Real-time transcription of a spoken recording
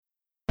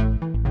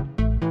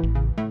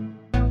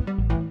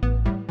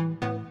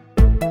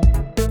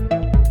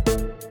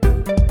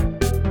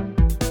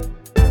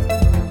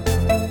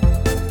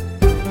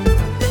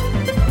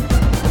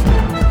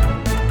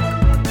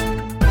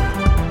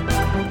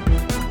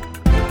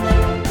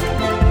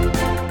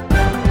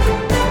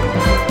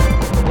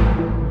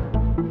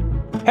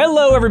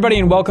Hello, everybody,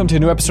 and welcome to a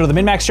new episode of the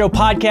Min-Max Show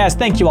podcast.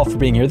 Thank you all for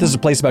being here. This is a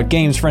place about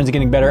games, friends, and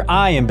getting better.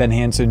 I am Ben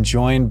Hansen,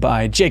 joined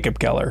by Jacob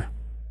Keller.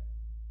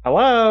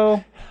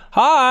 Hello.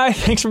 Hi.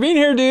 Thanks for being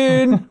here,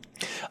 dude.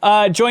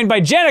 Joined by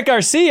Janet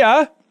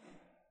Garcia.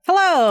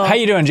 Hello. How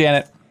you doing,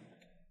 Janet?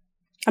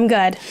 I'm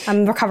good.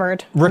 I'm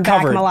recovered. I'm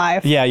back. I'm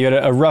alive. Yeah, you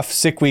had a rough,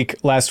 sick week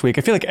last week.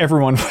 I feel like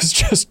everyone was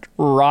just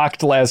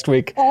rocked last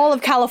week. All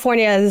of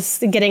California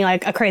is getting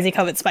like a crazy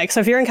COVID spike. So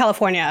if you're in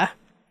California,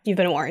 you've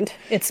been warned.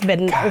 It's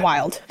been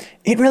wild.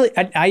 It really,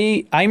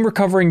 I'm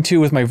recovering too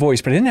with my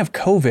voice, but I didn't have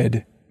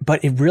COVID.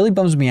 But it really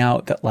bums me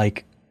out that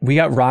like we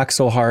got rocked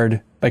so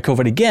hard by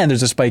COVID again.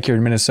 There's a spike here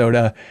in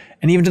Minnesota.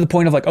 And even to the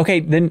point of like,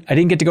 okay, then I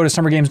didn't get to go to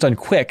Summer Games Done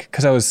quick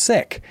because I was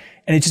sick.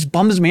 And it just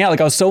bums me out.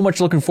 Like I was so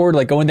much looking forward to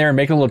like going there and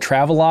making a little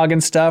travel log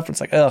and stuff. It's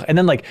like, ugh. And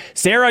then like,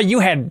 Sarah, you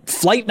had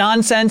flight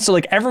nonsense. So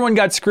like everyone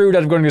got screwed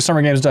out of going to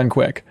Summer Games Done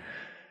quick.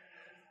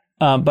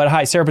 But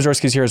hi, Sarah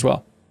Pazorski's here as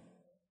well.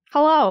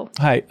 Hello.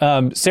 Hi.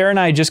 Sarah and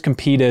I just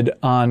competed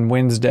on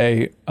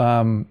Wednesday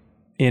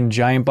in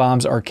Giant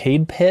Bomb's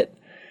arcade pit,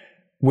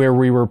 where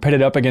we were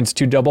pitted up against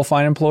two Double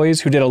Fine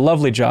employees who did a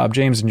lovely job,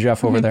 James and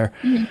Jeff over there.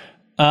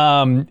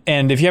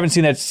 And if you haven't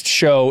seen that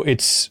show,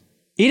 it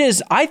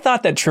is, I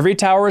thought that Trivia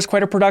Tower was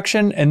quite a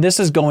production, and this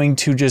is going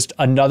to just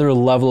another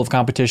level of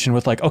competition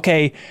with like,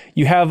 okay,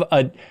 you have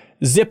a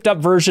zipped up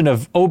version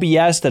of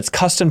OBS that's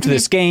custom to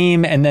this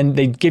game, and then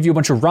they give you a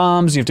bunch of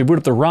ROMs, you have to boot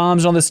up the ROMs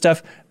and all this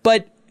stuff,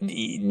 but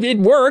it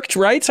worked,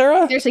 right,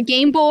 Sarah? There's a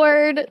game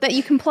board that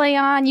you can play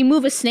on, you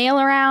move a snail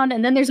around,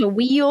 and then there's a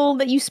wheel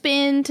that you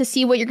spin to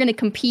see what you're going to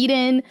compete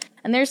in,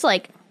 and there's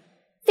like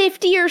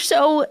 50 or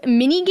so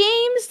mini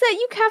games that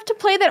you have to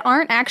play that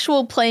aren't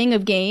actual playing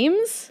of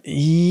games.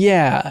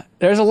 Yeah,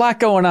 there's a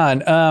lot going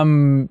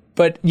on.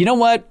 But you know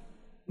what?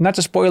 Not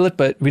to spoil it,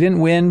 but we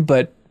didn't win,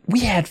 but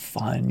we had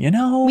fun, you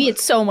know? We had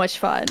so much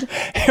fun.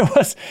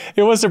 It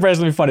was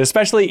surprisingly fun,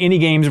 especially any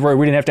games where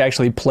we didn't have to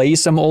actually play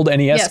some old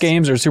NES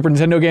games or Super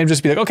Nintendo games.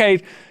 Just be like,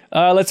 okay,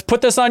 let's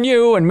put this on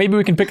you, and maybe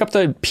we can pick up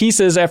the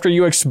pieces after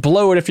you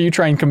explode if you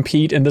try and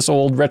compete in this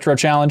old retro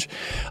challenge.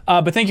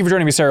 But thank you for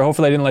joining me, Sarah.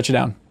 Hopefully I didn't let you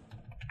down.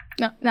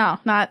 No,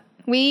 not.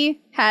 We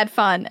had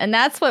fun, and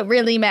that's what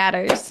really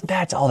matters.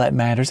 That's all that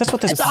matters. That's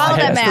what this That's all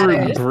that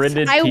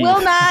matters. I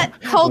will not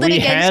hold it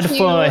against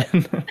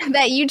you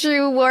that you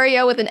drew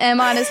Wario with an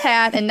M on his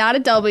hat and not a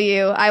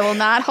W. I will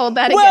not hold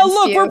that against you.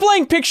 Well, look, we're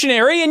playing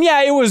Pictionary, and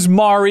yeah, it was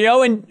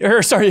Mario,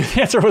 the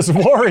answer was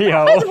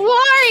Wario. It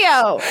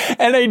was Wario!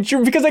 And I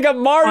drew, because I got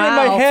Mario in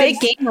my head.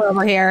 Fake gamer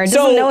over here.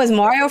 Doesn't know his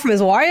Mario from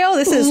his Wario?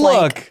 This is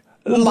like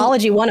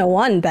Lumbology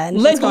 101, Ben.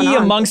 Let ye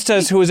amongst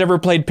us who has ever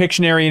played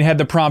Pictionary and had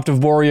the prompt of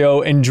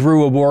Wario and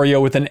drew a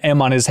Wario with an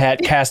M on his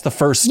hat cast the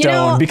first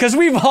stone, because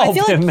we've all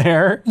been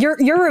there.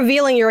 You're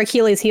revealing your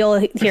Achilles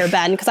heel here,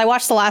 Ben, because I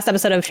watched the last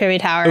episode of Trivia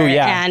Tower,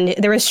 and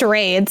there was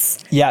charades.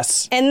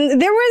 Yes.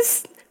 And there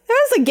was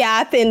a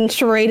gap in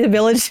charade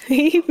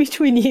ability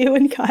between you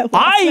and Kyle.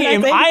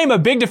 I am a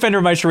big defender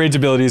of my charades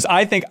abilities.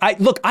 I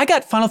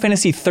got Final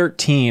Fantasy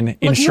 13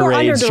 in charades, you're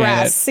under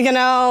duress, Janet. You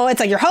know, it's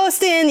like you're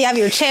hosting, you have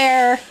your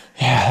chair.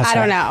 Yeah, I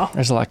don't know.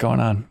 There's a lot going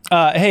on.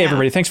 Hey,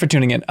 everybody, thanks for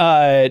tuning in.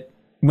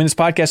 When this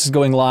podcast is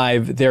going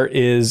live, there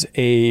is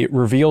a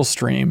reveal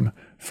stream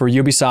for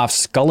Ubisoft's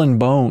Skull and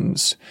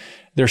Bones.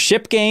 Their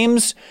ship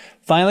games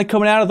finally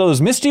coming out of those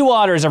misty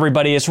waters,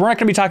 everybody. So we're not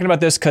going to be talking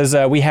about this because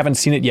we haven't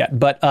seen it yet.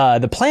 But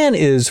the plan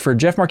is for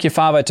Jeff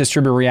Marchiafava to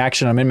distribute a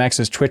reaction on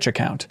MinMax's Twitch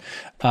account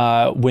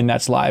when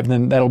that's live. And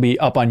then that'll be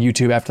up on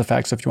YouTube after the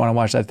fact. So if you want to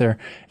watch that there.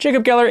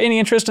 Jacob Geller, any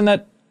interest in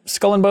that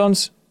Skull and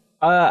Bones?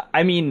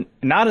 I mean,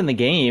 not in the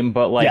game,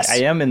 but like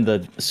I am in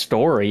the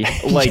story.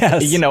 Like,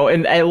 you know,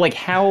 and like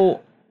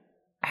how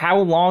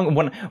long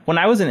when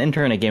I was an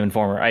intern at Game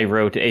Informer, I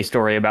wrote a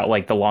story about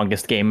like the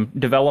longest game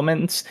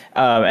developments.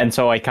 And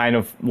so I kind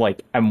of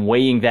like I'm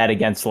weighing that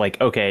against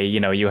like, okay, you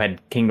know, you had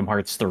Kingdom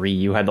Hearts 3,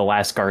 you had The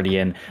Last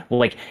Guardian.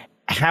 Like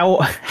how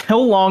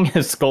long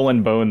has Skull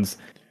and Bones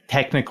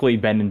technically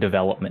been in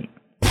development?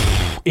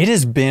 It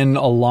has been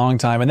a long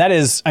time. And that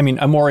is, I mean,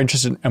 I'm more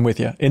interested, I'm with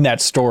you, in that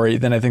story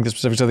than I think the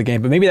specifics of the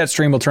game. But maybe that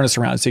stream will turn us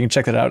around. So you can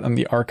check that out on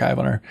the archive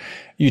on our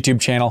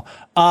YouTube channel.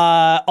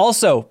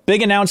 Also,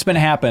 big announcement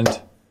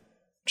happened.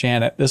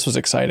 Janet, this was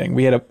exciting.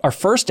 We had our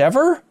first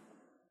ever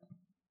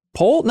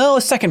poll? No,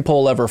 second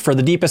poll ever for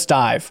the deepest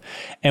dive.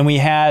 And we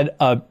had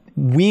a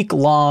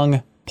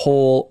week-long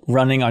poll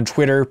running on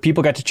Twitter.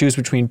 People got to choose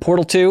between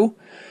Portal 2,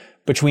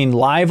 between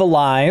Live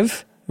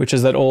Alive, which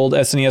is that old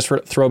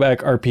SNES throwback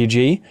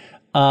RPG,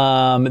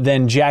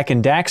 then Jack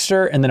and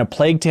Daxter, and then A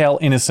Plague Tale: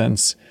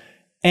 Innocence.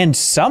 And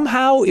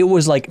somehow it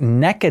was like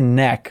neck and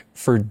neck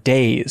for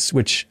days,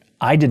 which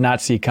I did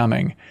not see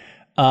coming.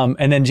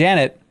 And then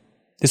Janet,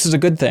 this is a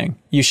good thing.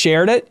 You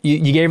shared it.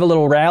 You gave a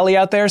little rally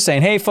out there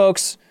saying, hey,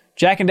 folks,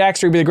 Jack and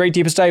Daxter would be the great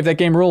deepest dive. That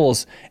game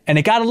rules. And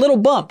it got a little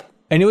bump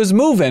and it was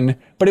moving,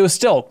 but it was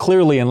still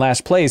clearly in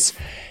last place.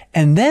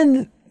 And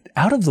then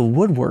out of the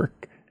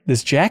woodwork,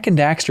 this Jack and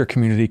Daxter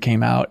community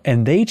came out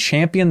and they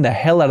championed the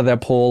hell out of that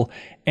poll.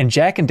 and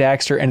Jak and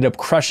Daxter ended up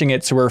crushing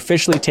it. So we're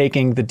officially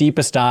taking the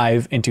deepest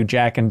dive into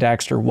Jak and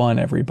Daxter 1,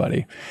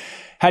 everybody.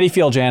 How do you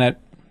feel, Janet?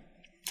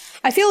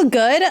 I feel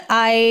good.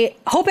 I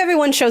hope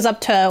everyone shows up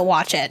to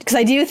watch it, because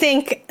I do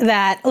think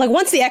that, like,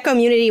 once the Echo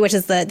Community, which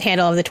is the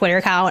handle of the Twitter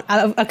account,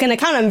 an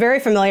account I'm very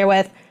familiar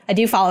with, I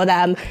do follow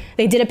them.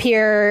 They did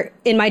appear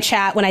in my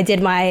chat when I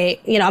did my,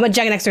 I'm a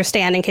Jak and Daxter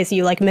stan, in case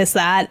you missed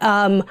that.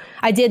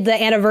 I did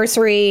the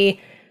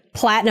anniversary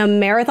Platinum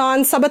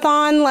Marathon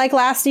Subathon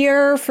last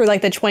year for the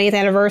 20th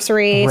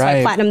anniversary.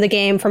 Right. So I platinumed the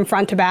game from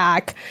front to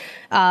back.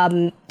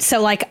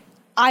 So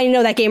I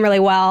know that game really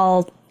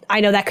well. I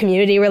know that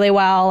community really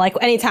well.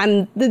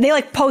 Anytime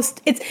they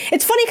post,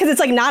 it's funny because it's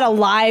not a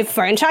live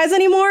franchise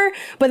anymore,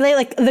 but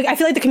I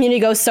feel like the community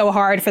goes so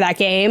hard for that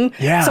game.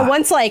 Yeah. So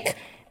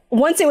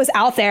once it was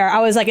out there, I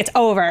was it's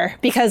over,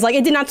 because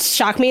it did not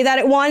shock me that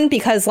it won,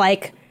 because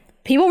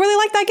people really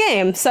like that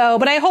game. So,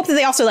 but I hope that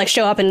they also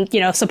show up and,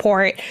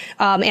 support,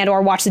 and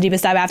or watch the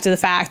deepest dive after the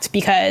fact,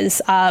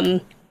 because, I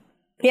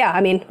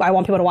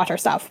want people to watch our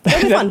stuff.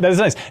 It'll be fun. That is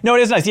nice. No,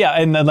 it is nice. Yeah.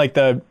 And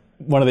then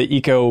one of the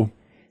Eco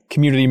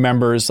community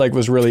members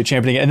was really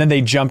championing it, and then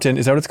they jumped in.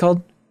 Is that what it's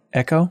called?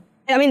 Echo?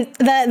 I mean,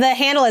 the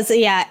handle is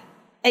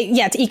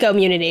it's Eco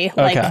Community,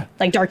 okay.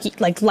 dark,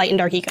 light and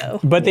dark eco.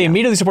 But they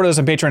immediately supported us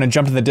on Patreon and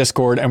jumped in the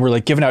Discord, and were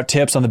giving out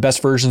tips on the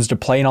best versions to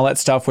play and all that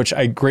stuff, which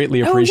I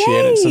greatly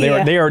appreciated. So they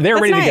are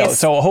ready to go.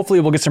 So hopefully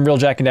we'll get some real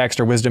Jak and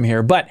Daxter wisdom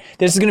here. But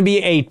this is going to be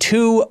a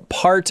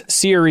 2-part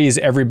series,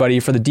 everybody,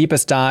 for the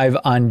deepest dive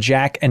on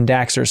Jak and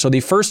Daxter. So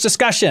the first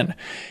discussion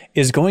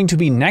is going to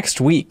be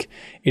next week.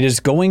 It is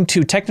going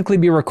to technically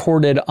be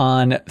recorded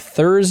on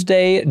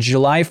Thursday,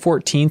 July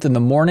 14th in the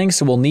morning.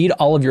 So we'll need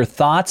all of your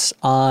thoughts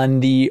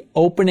on the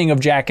opening of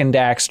Jak and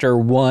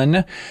Daxter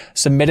 1,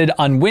 submitted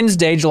on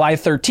Wednesday, July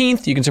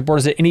 13th. You can support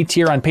us at any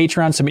tier on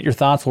Patreon. Submit your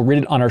thoughts. We'll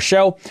read it on our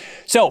show.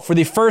 So for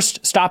the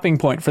first stopping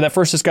point, for that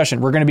first discussion,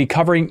 we're going to be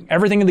covering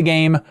everything in the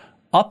game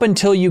up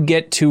until you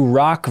get to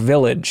Rock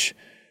Village,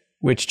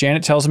 which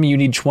Janet tells me you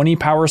need 20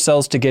 power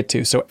cells to get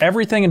to. So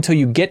everything until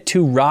you get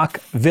to Rock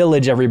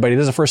Village, everybody.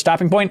 This is the first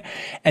stopping point.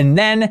 And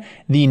then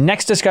the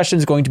next discussion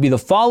is going to be the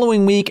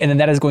following week, and then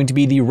that is going to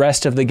be the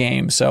rest of the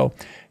game. So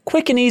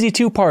quick and easy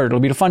 2-part.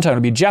 It'll be a fun time.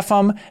 It'll be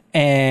Jeffum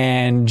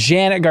and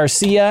Janet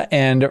Garcia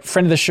and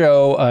friend of the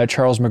show,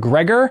 Charles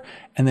McGregor,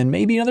 and then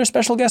maybe another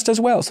special guest as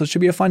well. So it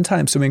should be a fun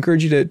time. So we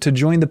encourage you to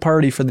join the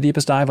party for the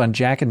deepest dive on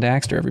Jak and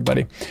Daxter,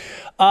 everybody.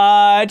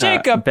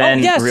 Jacob. Ben,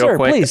 yes, real sir.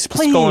 Quick, Please.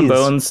 Skull and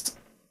Bones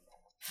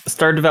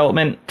start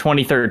development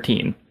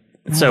 2013.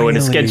 So It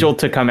is scheduled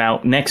to come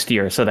out next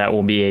year. So that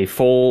will be a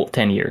full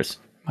 10 years.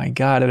 My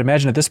God, I'd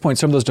imagine at this point,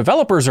 some of those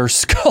developers are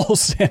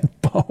Skulls and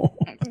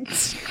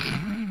Bones.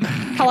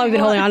 How long have you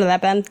been holding on to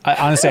that, Ben?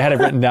 Honestly, I had it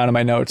written down in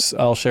my notes.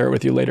 I'll share it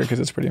with you later because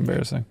it's pretty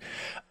embarrassing.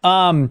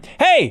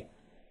 Hey,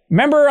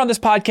 remember on this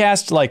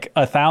podcast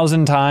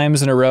 1,000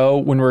 times in a row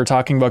when we were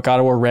talking about God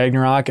of War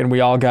Ragnarok and we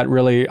all got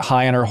really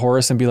high on our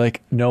horse and be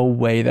like, no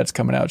way that's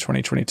coming out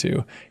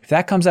 2022. If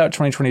that comes out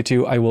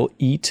 2022, I will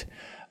eat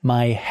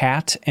my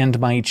hat and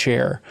my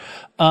chair.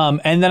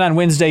 And then on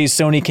Wednesday,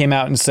 Sony came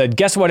out and said,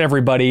 guess what,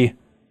 everybody?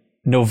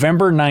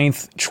 November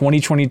 9th,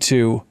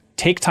 2022.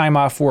 Take time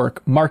off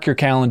work. Mark your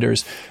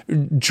calendars.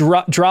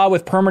 Draw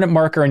with permanent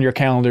marker on your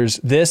calendars.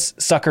 This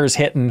sucker's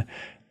hitting.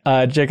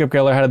 Jacob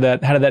Geller, how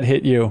did that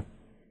hit you?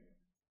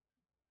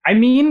 I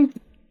mean,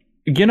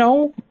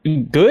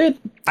 good,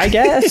 I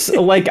guess.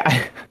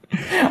 I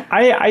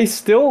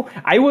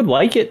would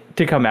like it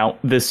to come out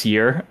this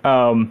year.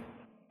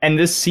 And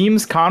this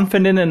seems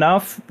confident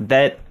enough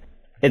that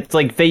it's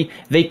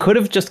they could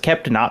have just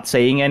kept not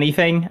saying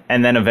anything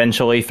and then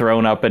eventually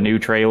thrown up a new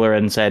trailer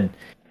and said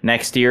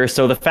next year.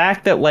 So the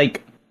fact that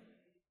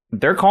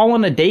they're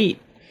calling a date,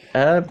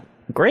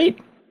 great.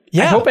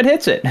 Yeah. I hope it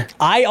hits it.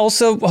 I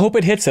also hope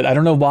it hits it. I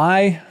don't know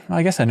why.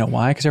 I guess I know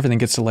why, because everything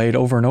gets delayed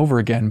over and over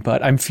again.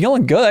 But I'm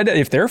feeling good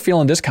if they're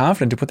feeling this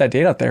confident to put that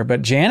date out there.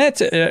 But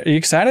Janet, are you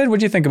excited? What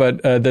do you think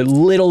about the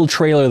little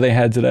trailer they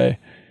had today?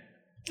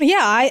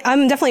 Yeah,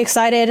 I'm definitely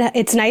excited.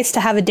 It's nice to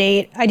have a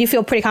date. I do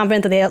feel pretty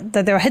confident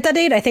that they'll hit that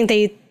date. I think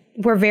they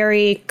were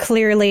very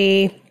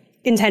clearly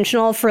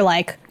intentional for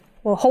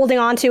holding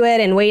on to it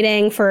and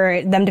waiting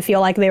for them to feel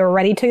like they were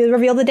ready to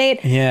reveal the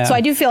date. Yeah. So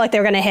I do feel like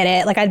they're going to hit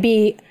it.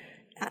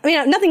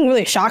 Nothing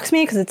really shocks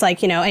me because it's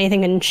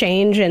anything can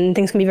change and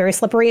things can be very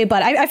slippery,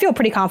 but I feel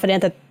pretty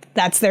confident that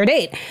that's their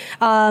date.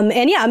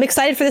 And yeah, I'm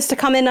excited for this to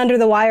come in under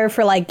the wire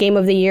for Game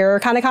of the Year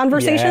kind of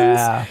conversations.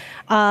 Yeah.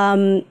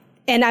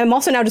 And I'm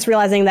also now just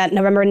realizing that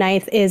November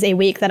 9th is a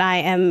week that I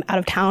am out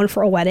of town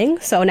for a wedding.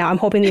 So now I'm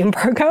hoping the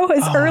embargo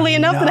is early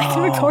enough that I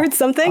can record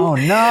something. Oh,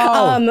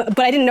 no. But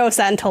I didn't notice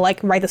that until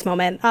right this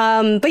moment.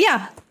 But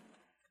yeah,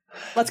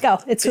 let's go.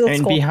 It's cool.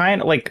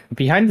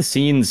 Behind the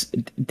scenes,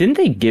 didn't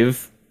they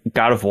give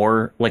God of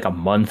War a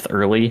month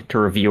early to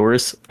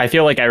reviewers? I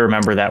feel like I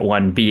remember that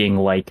one being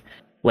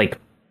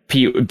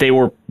they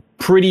were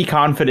pretty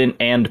confident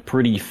and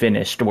pretty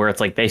finished, where it's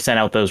like they sent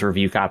out those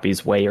review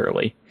copies way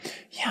early.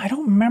 Yeah, I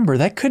don't remember.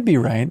 That could be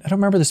right. I don't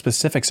remember the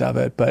specifics of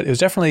it, but it was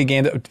definitely a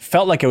game that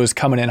felt like it was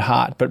coming in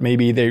hot, but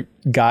maybe they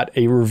got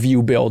a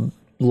review build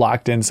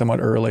locked in somewhat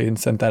early and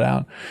sent that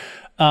out.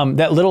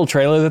 That little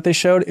trailer that they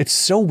showed, it's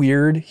so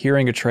weird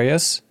hearing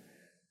Atreus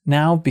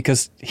now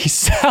because he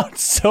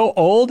sounds so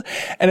old,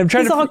 and I'm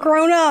trying He's all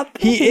grown up.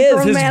 He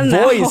is. His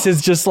voice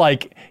is just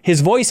like,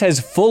 his voice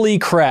has fully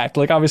cracked.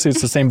 Like, obviously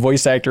it's the same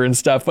voice actor and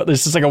stuff, but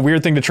it's just like a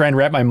weird thing to try and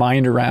wrap my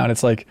mind around.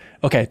 It's like,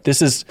 okay,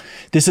 this is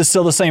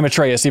still the same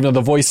Atreus, even though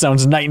the voice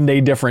sounds night and day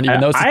different,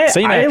 even though it's the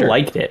same actor. I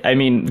liked it. I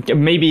mean,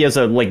 maybe as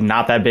a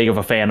not that big of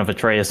a fan of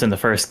Atreus in the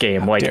first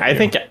game. I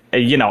think,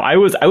 I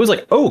was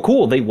like, oh,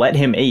 cool, they let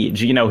him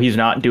age. He's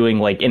not doing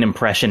like an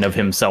impression of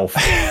himself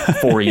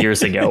 4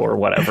 years ago or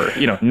whatever.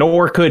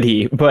 Nor could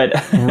he. But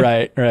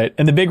right.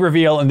 And the big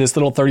reveal in this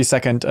little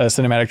 30-second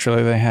cinematic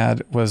trailer they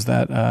had was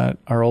that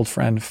our old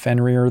friend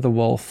Fenrir the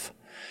wolf,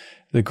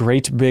 the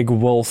great big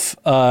wolf,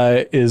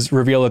 is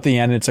revealed at the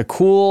end. It's a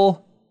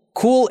cool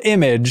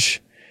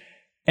image,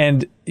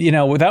 and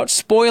without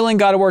spoiling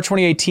God of War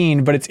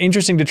 2018, but it's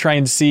interesting to try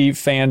and see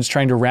fans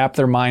trying to wrap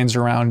their minds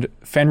around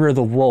Fenrir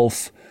the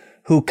wolf,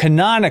 who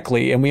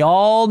canonically, and we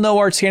all know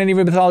our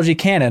Scandinavian mythology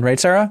canon, right,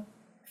 Sarah?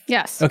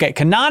 Yes. Okay,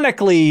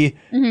 canonically,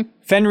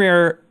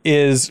 Fenrir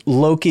is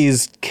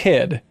Loki's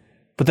kid,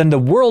 but then the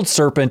world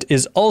serpent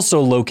is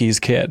also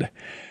Loki's kid.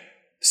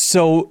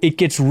 So it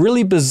gets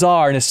really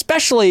bizarre, and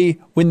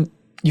especially when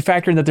you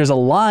factor in that there's a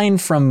line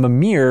from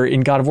Mimir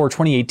in God of War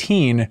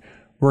 2018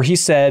 where he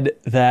said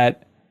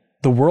that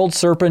the world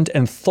serpent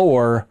and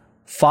Thor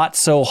fought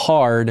so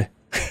hard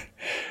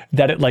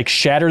that it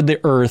shattered the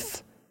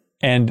earth,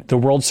 and the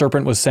world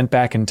serpent was sent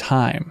back in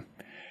time.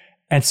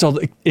 And so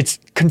it's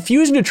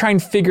confusing to try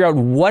and figure out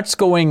what's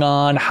going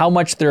on, how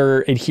much they're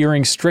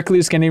adhering strictly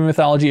to Scandinavian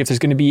mythology, if there's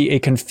going to be a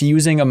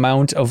confusing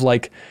amount of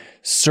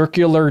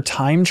circular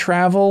time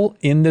travel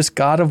in this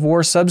God of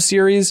War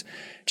subseries.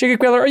 Jacob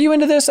Gweiler, are you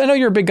into this? I know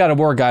you're a big God of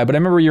War guy, but I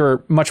remember you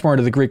were much more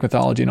into the Greek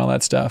mythology and all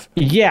that stuff.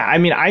 Yeah, I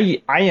mean,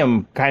 I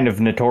am kind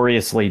of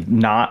notoriously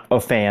not a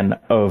fan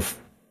of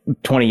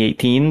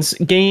 2018's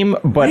game,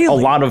 but really? a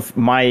lot of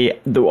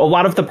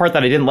the part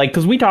that I didn't like,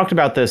 because we talked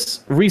about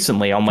this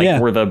recently on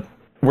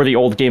were the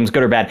old games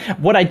good or bad.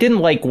 What I didn't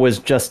like was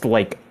just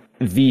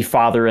the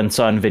father and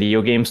son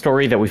video game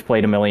story that we've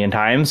played a million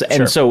times,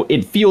 and so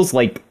it feels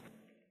like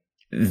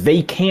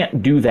they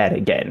can't do that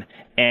again.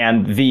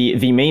 And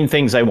the main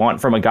things I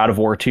want from a God of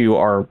War 2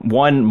 are,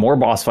 1, more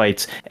boss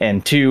fights,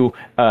 and 2,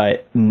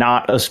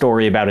 not a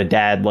story about a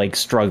dad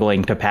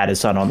struggling to pat his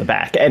son on the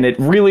back. And it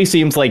really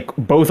seems like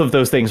both of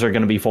those things are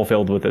going to be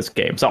fulfilled with this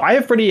game. So I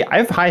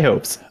have high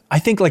hopes. I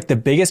think the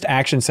biggest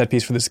action set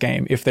piece for this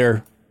game, this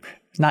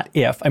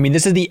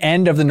is the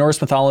end of the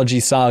Norse mythology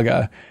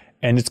saga,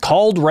 and it's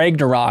called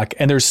Ragnarok,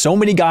 and there's so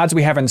many gods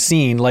we haven't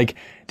seen.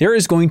 There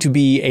is going to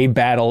be a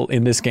battle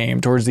in this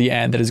game towards the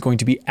end that is going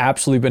to be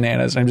absolutely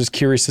bananas. I'm just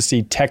curious to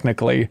see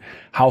technically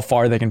how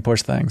far they can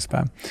push things.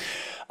 But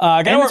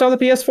and it's on the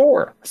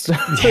PS4. So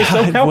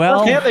how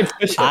far can they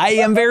push it? I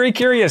am very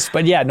curious.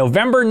 But yeah,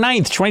 November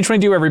 9th,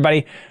 2022,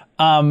 everybody.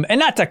 And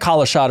not to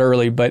call a shot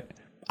early, but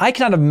I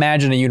cannot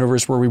imagine a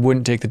universe where we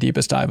wouldn't take the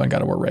deepest dive on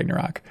God of War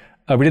Ragnarok.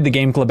 We did the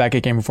game club back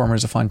at Game Informer. It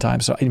was a fun time.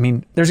 So, I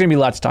mean, there's going to be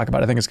lots to talk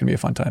about. I think it's going to be a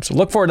fun time. So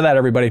look forward to that,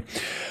 everybody.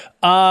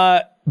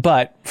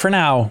 But for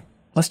now,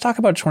 let's talk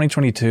about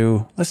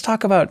 2022. Let's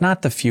talk about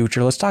not the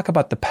future. Let's talk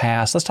about the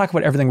past. Let's talk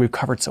about everything we've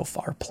covered so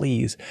far,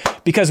 please.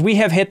 Because we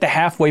have hit the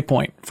halfway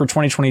point for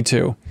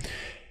 2022.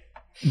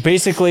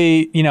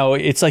 Basically,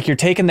 it's like you're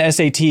taking the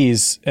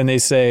SATs and they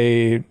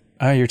say,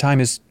 your time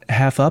is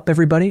half up,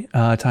 everybody.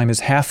 Time is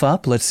half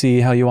up. Let's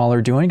see how you all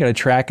are doing. Got to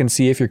track and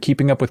see if you're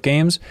keeping up with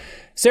games.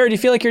 Sarah, do you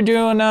feel like you're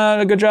doing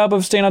a good job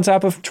of staying on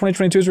top of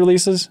 2022's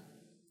releases?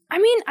 I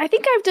mean, I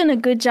think I've done a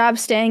good job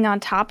staying on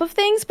top of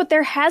things, but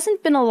there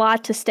hasn't been a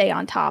lot to stay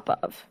on top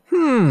of.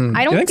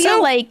 I don't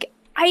feel so?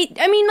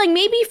 I mean,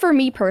 maybe for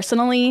me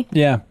personally,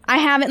 yeah, I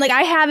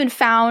haven't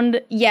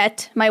found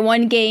yet my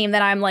one game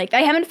that I'm I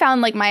haven't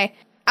found my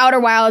Outer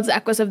Wilds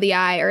Echoes of the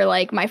Eye or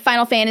my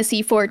Final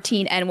Fantasy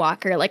 14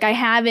 Endwalker. I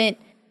haven't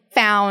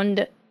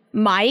found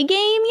my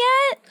game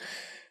yet.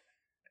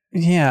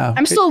 Yeah.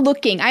 I'm still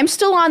looking. I'm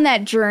still on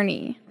that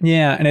journey.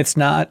 Yeah, and it's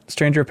not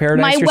Stranger of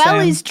Paradise, my you're well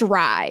saying? is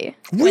dry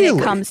when it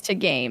comes to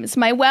games.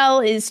 My well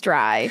is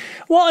dry.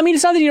 Well, I mean,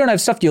 it's not that you don't have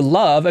stuff you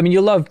love. I mean,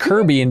 you love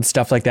Kirby and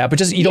stuff like that, but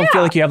just you don't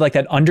feel like you have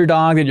that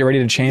underdog that you're ready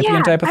to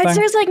champion type of thing?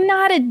 There's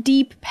not a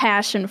deep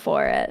passion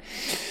for it.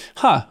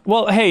 Huh.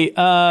 Well, hey,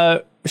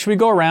 should we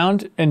go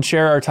around and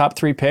share our top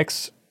 3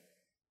 picks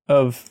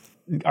of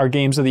our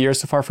games of the year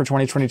so far for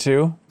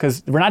 2022?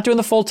 Because we're not doing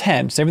the full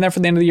 10, saving that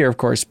for the end of the year, of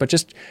course, but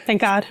just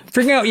thank God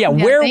figuring out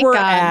where we're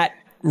at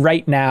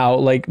right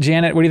now.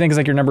 Janet, what do you think is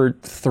your number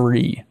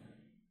 3?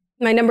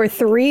 My number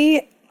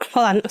 3,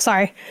 hold on,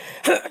 sorry,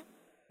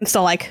 I'm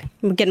still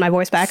getting my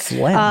voice back.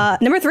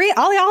 Number 3,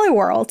 Ollie Ollie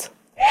World.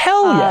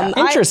 Hell yeah.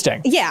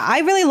 Interesting. I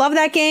really love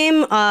that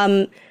game.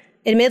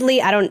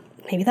 Admittedly, I don't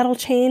maybe that'll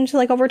change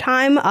like over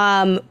time.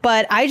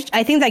 But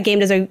I think that game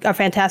does a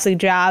fantastic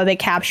job at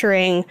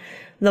capturing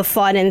the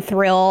fun and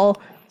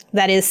thrill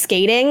that is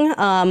skating.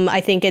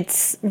 I think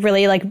it's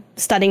really like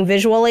stunning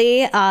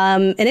visually.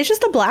 And it's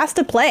just a blast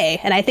to play.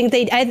 And I think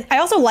I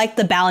also like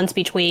the balance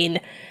between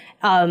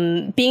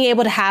being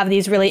able to have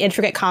these really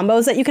intricate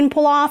combos that you can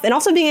pull off and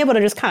also being able to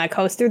just kind of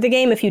coast through the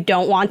game if you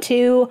don't want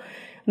to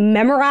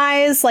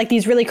memorize like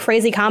these really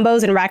crazy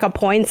combos and rack up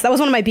points. That was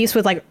one of my beefs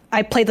with like,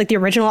 I played like the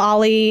original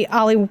Ollie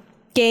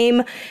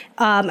game.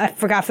 I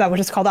forgot if that was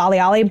just called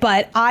Ollie,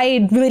 but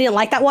I really didn't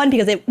like that one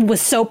because it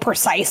was so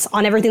precise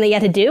on everything that you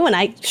had to do, and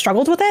I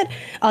struggled with it.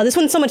 This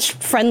one's so much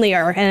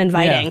friendlier and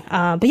inviting.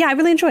 Yeah. But yeah, I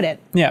really enjoyed it.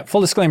 Yeah,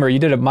 full disclaimer, you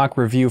did a mock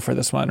review for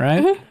this one,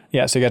 right? Mm-hmm.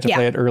 Yeah, so you got to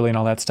play it early and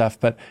all that stuff.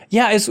 But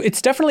yeah,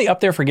 it's definitely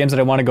up there for games that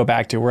I want to go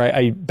back to, where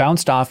I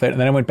bounced off it and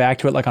then I went back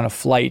to it like on a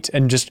flight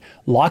and just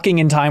locking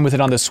in time with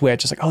it on the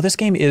Switch. It's like, oh, this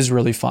game is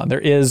really fun. There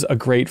is a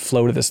great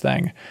flow to this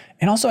thing.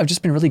 And also, I've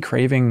just been really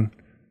craving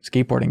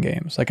skateboarding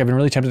games. Like I've been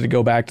really tempted to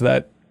go back to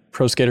that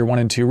Pro Skater 1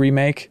 and 2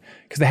 remake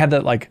because they had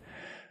that like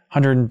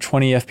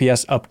 120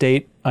 FPS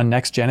update on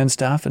next gen and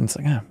stuff. And it's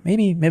like,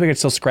 maybe I could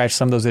still scratch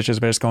some of those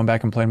itches by just going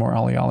back and playing more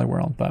Ollie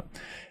World. But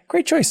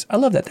great choice. I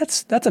love that.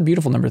 That's a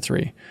beautiful number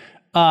 3.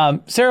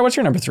 Sarah, what's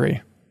your number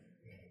 3?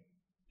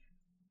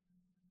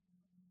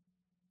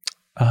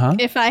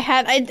 If I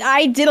had,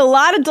 I did a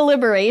lot of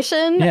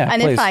deliberation, and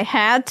please. If I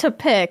had to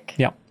pick,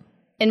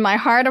 in my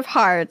heart of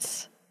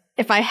hearts,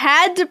 if I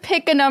had to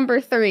pick a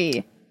number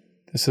 3,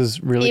 this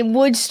is really, it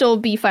would still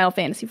be Final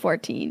Fantasy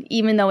XIV,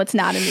 even though it's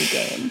not a new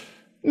game.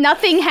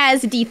 Nothing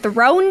has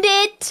dethroned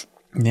it.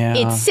 Yeah,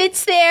 it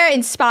sits there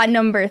in spot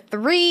number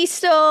 3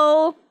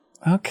 still.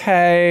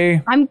 Okay,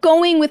 I'm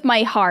going with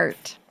my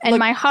heart. And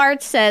my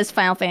heart says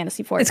Final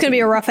Fantasy XIV. It's going to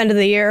be a rough end of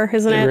the year,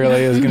 isn't it? It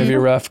really is going to be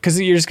rough because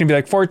you're just going to be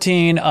like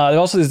 14.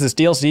 Also, there's this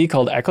DLC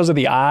called Echoes of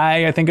the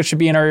Eye. I think it should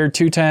be in our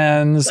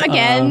 210s.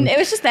 Again, it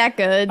was just that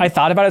good. I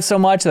thought about it so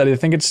much that I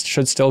think it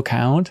should still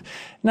count.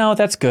 No,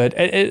 that's good.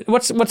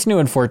 What's new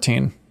in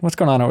 14? What's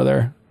going on over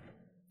there?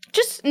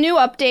 Just new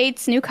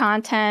updates, new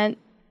content,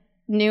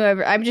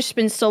 I've just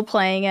been still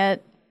playing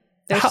it.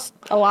 There's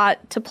a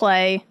lot to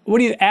play. What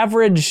do you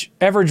average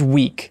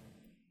week?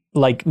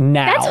 Like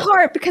now. That's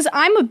hard because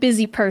I'm a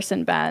busy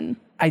person, Ben.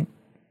 You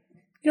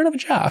don't have a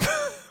job.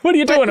 What are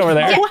you doing over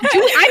there? Yeah,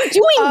 I'm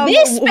doing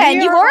this,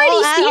 Ben. You've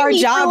already seen our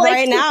me job like,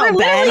 right now, we're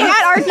Ben. literally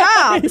at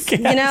our jobs. You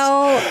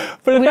know,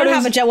 we don't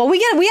have a job. Well,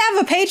 we have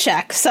a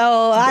paycheck,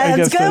 so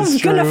it's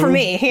good enough for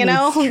me. You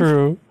know, that's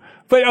true.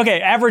 But okay,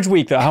 average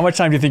week though. How much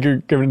time do you think you're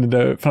giving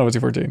to Final Fantasy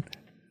 14?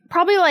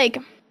 Probably like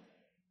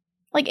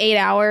 8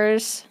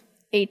 hours.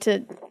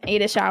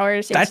 8-ish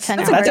hours, 8 to 10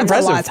 hours. That's impressive.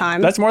 That's a lot of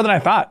time. That's more than I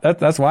thought.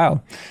 That's wild.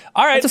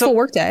 All right. It's a full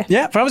work day.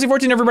 Yeah. Final Fantasy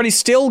 14, everybody's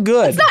still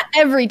good. It's not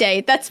every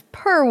day. That's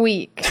per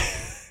week.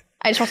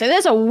 I just want to say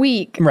that's a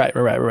week. Right.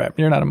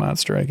 You're not a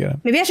monster. I get it.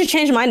 Maybe I should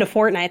change mine to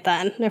Fortnite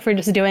then. If we're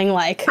just doing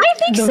like I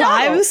think the so.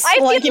 vibes. I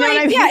like, feel you know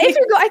what I mean? yeah.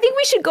 I think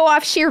we should go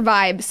off sheer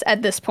vibes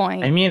at this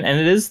point. I mean, and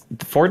it is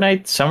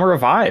Fortnite Summer of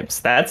Vibes.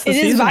 That's the It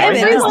is season. vibes.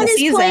 Everyone It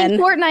is playing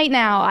Fortnite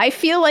now. I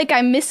feel like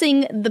I'm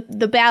missing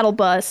the battle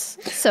bus,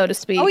 so to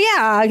speak. Oh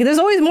yeah, there's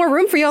always more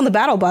room for you on the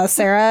battle bus,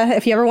 Sarah.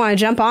 If you ever want to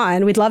jump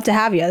on, we'd love to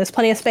have you. There's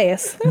plenty of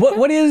space.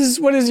 What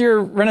is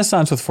your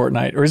renaissance with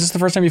Fortnite, or is this the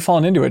first time you've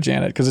fallen into it,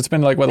 Janet? Because it's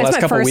been like the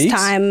last couple weeks.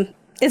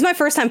 It's my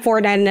first time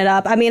Fortniting it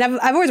up. I mean,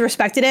 I've always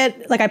respected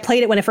it. Like I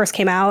played it when it first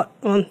came out.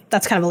 Well,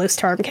 that's kind of a loose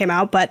term, came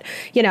out, but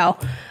you know.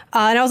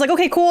 And I was like,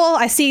 okay, cool.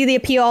 I see the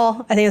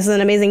appeal. I think this is an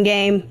amazing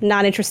game.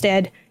 Not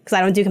interested because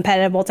I don't do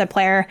competitive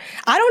multiplayer.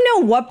 I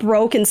don't know what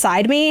broke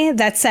inside me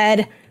that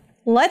said,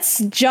 let's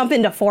jump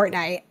into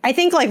Fortnite. I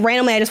think like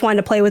randomly I just wanted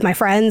to play with my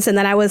friends, and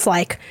then I was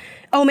like,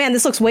 oh man,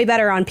 this looks way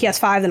better on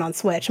PS5 than on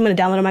Switch. I'm going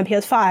to download it on my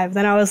PS5.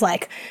 Then I was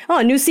like, oh,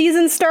 a new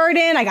season's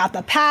starting. I got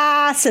the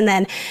pass. And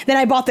then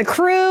I bought the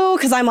crew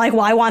because I'm like,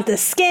 well, I want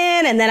this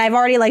skin. And then I've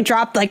already like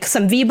dropped like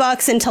some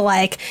V-Bucks into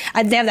like,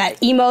 they have that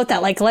emote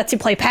that like lets you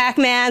play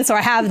Pac-Man. So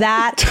I have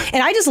that.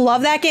 And I just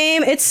love that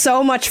game. It's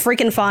so much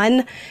freaking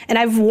fun. And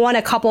I've won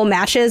a couple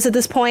matches at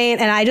this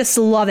point, and I just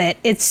love it.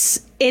 It's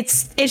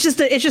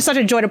just such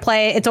a joy to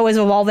play. It's always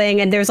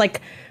evolving, and there's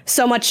like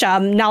so much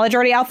knowledge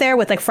already out there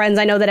with like friends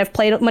I know that have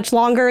played much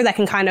longer that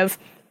can kind of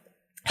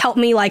help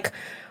me like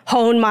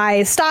hone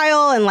my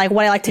style and like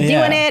what I like to do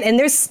in it. And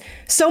there's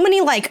so many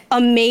like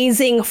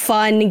amazing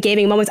fun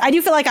gaming moments. I do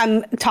feel like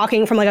I'm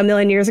talking from like a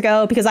million years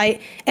ago because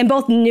I am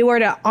both newer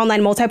to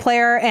online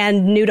multiplayer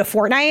and new to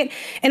Fortnite.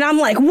 And I'm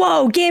like,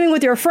 whoa, gaming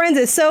with your friends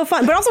is so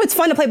fun. But also it's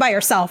fun to play by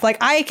yourself. Like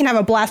I can have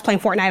a blast playing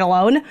Fortnite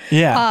alone.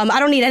 Yeah. I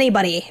don't need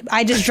anybody.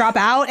 I just drop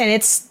out and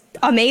it's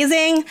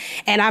amazing,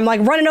 and I'm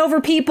like running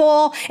over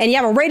people, and you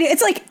have a radio.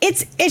 It's like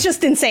it's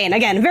just insane.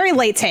 Again, very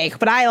late take,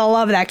 but I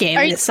love that game.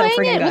 Are you playing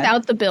it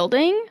without the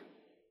building?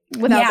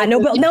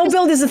 No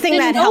build is the thing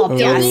that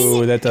helped.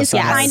 Ooh, that does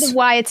sound kind of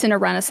why it's in a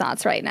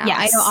renaissance right now.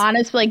 Yes. I know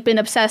Anna's like been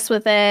obsessed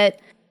with it.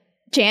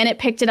 Janet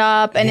picked it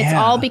up, and it's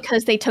all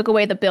because they took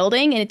away the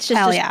building, and it's just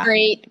a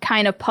straight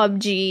kind of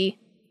PUBG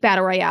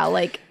battle royale.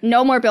 Like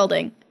no more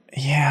building.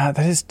 Yeah,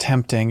 that is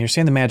tempting. You're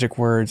saying the magic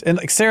words. And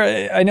like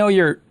Sarah, I know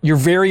you're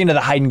very into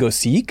the hide and go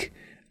seek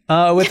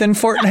within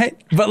Fortnite,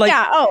 but like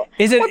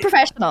we're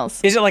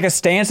professionals. Is it like a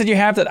stance that you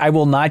have that I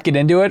will not get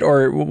into it,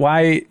 or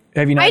why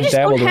have you not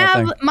dabbled in it? I just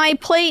don't have my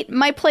plate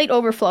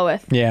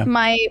overfloweth. Yeah.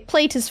 My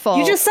plate is full.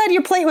 You just said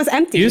your plate was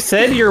empty. You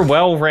said your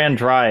well ran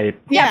dry.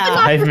 Yeah.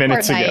 5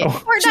 minutes ago.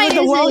 Fortnite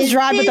the well's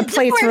dry, but the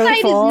plate's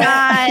really full.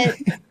 Not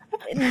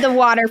the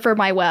water for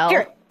my well.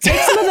 Here, take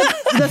some of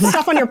the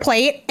stuff on your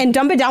plate and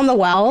dump it down the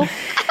well, and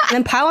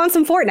then pile on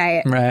some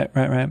Fortnite.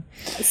 Right.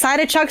 Side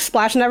of Chuck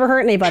Splash never hurt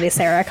anybody,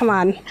 Sarah. Come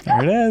on.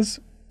 There it is.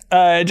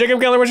 Jacob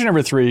Geller, what's your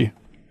number 3?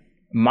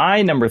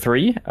 My number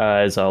 3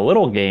 is a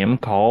little game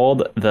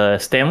called the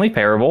Stanley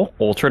Parable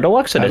Ultra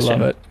Deluxe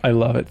Edition. I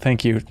love it.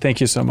 Thank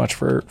you so much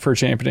for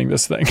championing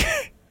this thing.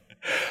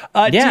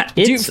 Do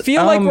you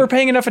feel like we're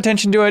paying enough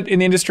attention to it in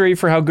the industry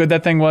for how good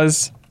that thing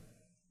was?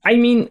 I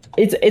mean,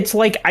 it's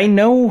like, I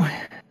know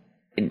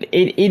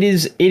it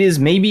is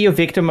maybe a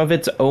victim of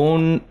its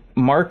own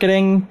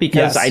marketing,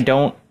 because I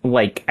don't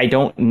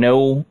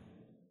know.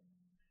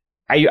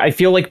 I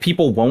feel like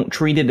people won't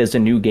treat it as a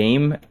new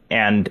game,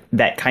 and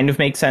that kind of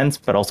makes sense,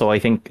 but also I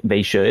think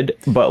they should.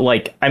 But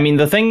like, I mean,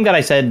 the thing that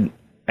I said,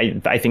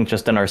 I think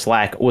just in our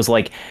Slack, was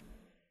like,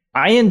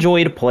 I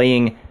enjoyed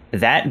playing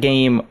that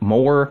game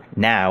more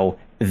now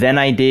than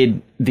I did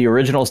the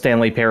original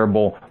Stanley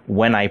Parable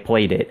when I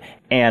played it.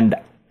 And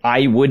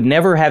I would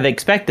never have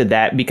expected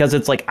that, because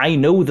it's like, I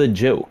know the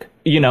joke.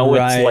 You know,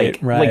 it's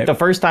like the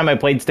first time I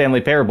played Stanley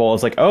Parable, I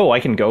was like, oh,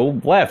 I can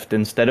go left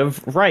instead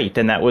of right.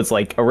 And that was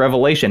like a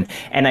revelation.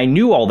 And I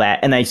knew all that.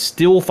 And I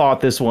still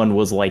thought this one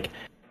was like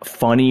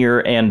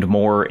funnier and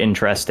more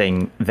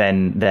interesting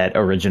than that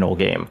original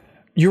game.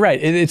 You're right.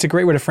 It's a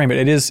great way to frame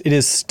it. It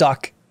is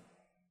stuck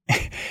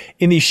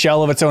in the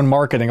shell of its own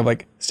marketing of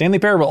like Stanley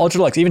Parable Ultra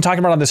Deluxe. Even talking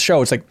about it on this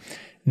show, it's like,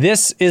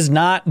 this is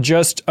not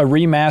just a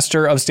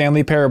remaster of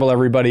Stanley Parable,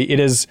 everybody. It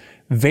is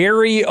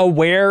very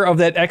aware of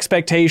that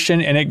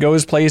expectation, and it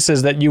goes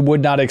places that you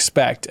would not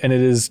expect, and it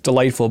is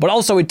delightful. But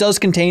also, it does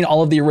contain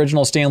all of the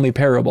original Stanley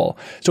Parable.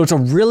 So it's a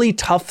really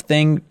tough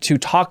thing to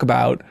talk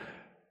about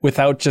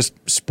without just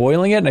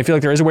spoiling it. And I feel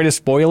like there is a way to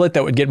spoil it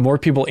that would get more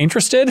people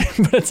interested.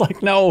 But it's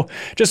like, no,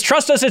 just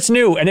trust us, it's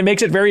new. And it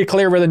makes it very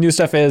clear where the new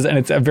stuff is, and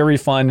it's a very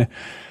fun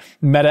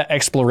meta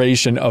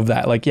exploration of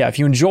that. Like, yeah, if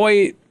you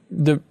enjoy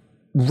the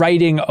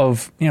writing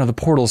of, the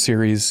Portal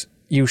series,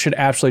 you should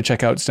absolutely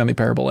check out Stanley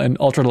Parable, and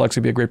Ultra Deluxe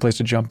would be a great place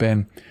to jump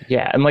in.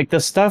 Yeah, and like the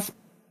stuff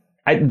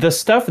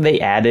they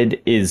added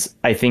is,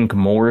 I think,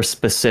 more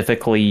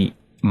specifically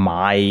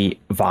my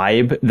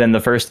vibe than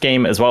the first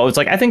game as well. It's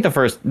like, I think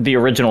the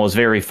original is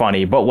very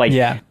funny, but like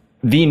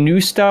the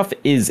new stuff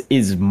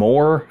is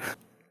more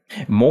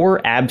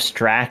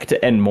abstract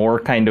and more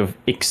kind of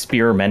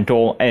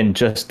experimental and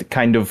just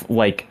kind of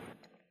like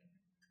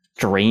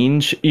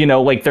strange,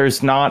 like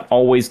there's not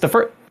always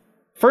the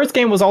first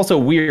game was also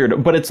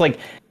weird, but it's like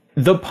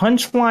the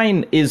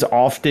punchline is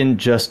often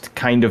just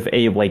kind of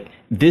a like,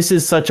 this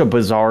is such a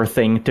bizarre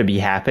thing to be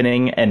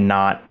happening, and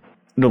not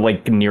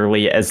like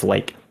nearly as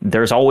like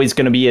there's always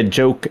going to be a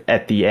joke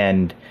at the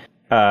end.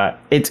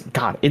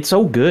 It's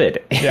so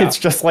good. Yeah. It's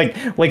just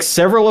like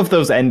several of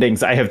those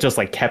endings I have just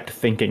like kept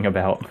thinking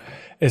about.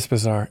 It's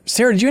bizarre.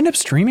 Sarah, did you end up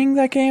streaming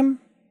that game?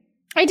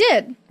 I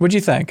did. What'd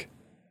you think?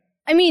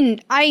 I mean,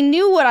 I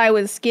knew what I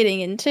was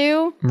getting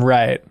into.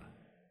 Right.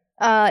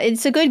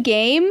 It's a good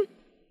game.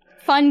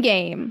 Fun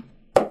game.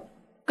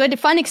 Good,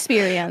 fun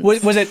experience.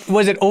 Was it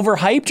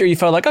overhyped, or you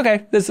felt like,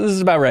 okay, this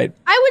is about right?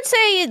 I would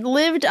say it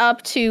lived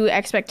up to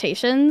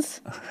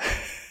expectations.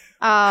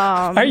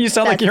 You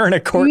sound like you're in a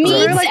courtroom.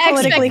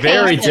 Meets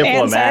very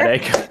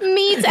diplomatic.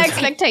 Meets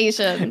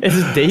expectation.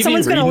 Is Davey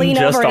Someone's going to lean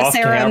over to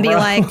Sarah and be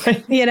like,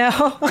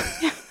 All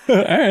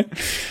right.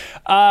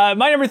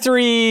 My number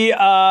 3,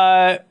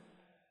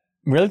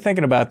 really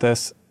thinking about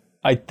this.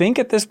 I think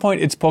at this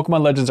point it's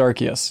Pokemon Legends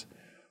Arceus.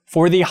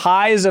 For the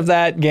highs of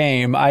that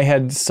game, I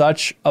had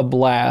such a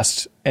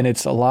blast, and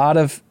it's a lot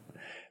of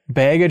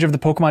baggage of the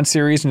Pokemon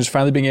series and just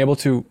finally being able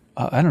to,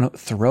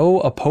 throw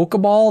a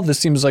Pokeball. This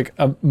seems like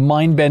a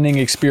mind-bending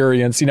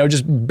experience,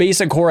 just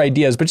basic core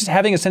ideas, but just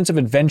having a sense of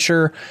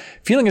adventure,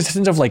 feeling a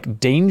sense of like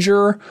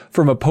danger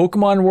from a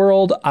Pokemon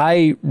world.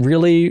 I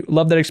really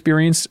love that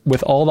experience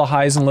with all the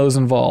highs and lows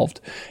involved,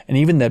 and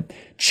even the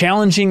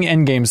challenging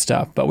endgame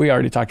stuff. But we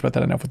already talked about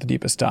that enough with the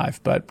deepest dive.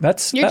 But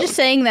you're just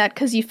saying that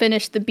because you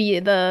finished not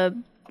the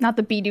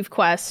Bidoof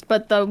quest,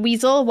 but the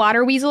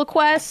Water Weasel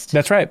quest.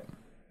 That's right.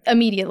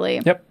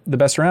 Immediately. Yep, the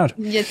best around.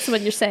 That's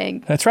what you're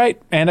saying. That's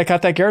right. And I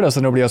caught that Gyarados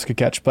that nobody else could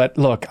catch. But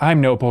look, I'm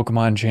no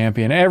Pokemon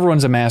champion.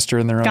 Everyone's a master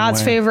in their own way.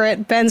 God's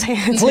favorite. Ben's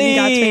hands.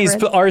 Please,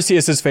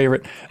 Arceus'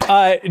 favorite.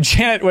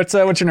 Janet, what's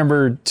your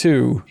number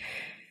 2?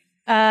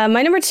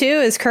 My number 2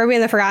 is Kirby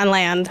and the Forgotten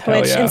Land,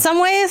 which in some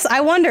ways,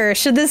 I wonder,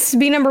 should this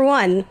be number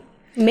 1?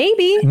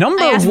 Maybe.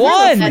 Number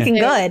 1? Fucking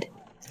good.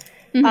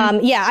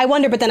 Mm-hmm. I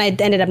wonder, but then I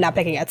ended up not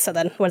picking it. So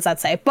then what does that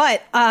say?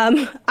 But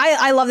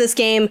I love this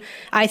game.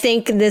 I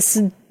think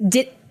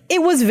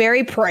it was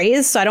very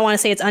praised. So I don't want to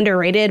say it's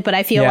underrated, but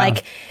I feel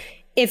like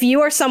if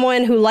you are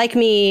someone who, like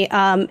me,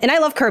 and I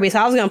love Kirby, so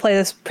I was going to play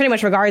this pretty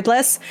much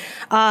regardless.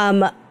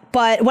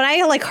 But when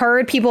I like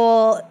heard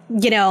people,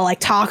 like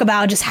talk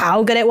about just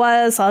how good it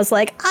was, I was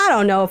like, I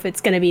don't know if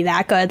it's going to be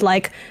that good.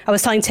 Like I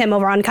was telling Tim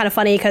over on Kind of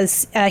Funny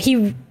because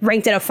he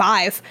ranked it a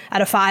 5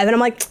 out of 5. And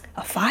I'm like,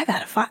 a 5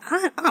 out of 5?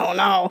 I don't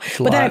know.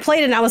 But then I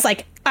played it and I was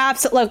like,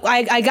 absolutely. Look,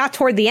 I got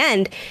toward the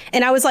end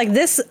and I was like,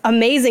 this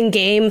amazing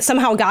game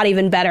somehow got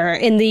even better.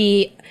 In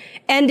the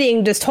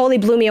ending just totally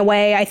blew me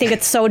away. I think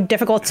it's so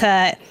difficult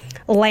to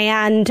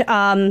land,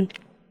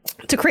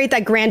 to create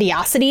that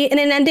grandiosity in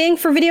an ending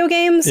for video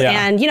games. Yeah.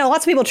 And,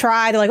 lots of people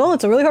try. They're like, oh,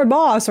 it's a really hard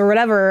boss or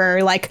whatever.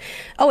 Or like,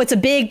 oh, it's a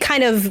big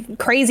kind of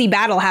crazy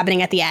battle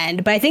happening at the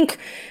end. But I think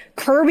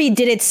Kirby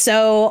did it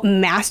so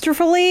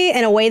masterfully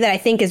in a way that I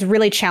think is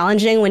really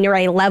challenging when you're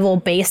a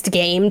level-based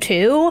game,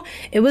 too.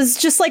 It was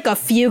just like a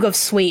fugue of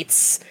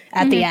sweets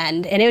at the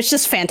end. And it was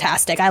just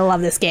fantastic. I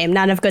love this game.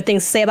 Not enough good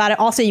things to say about it.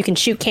 Also, you can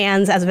shoot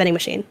cans as a vending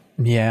machine.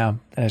 Yeah,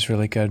 that is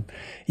really good.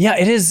 Yeah,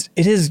 it is.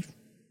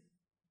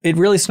 It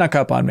really snuck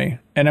up on me,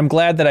 and I'm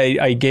glad that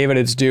I gave it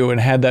its due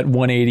and had that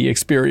 180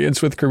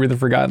 experience with Kirby the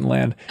Forgotten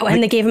Land. Oh,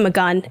 and they gave him a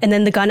gun, and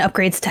then the gun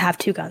upgrades to have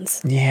 2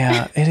 guns.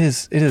 Yeah, it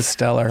is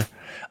stellar.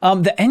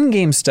 The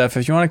endgame stuff,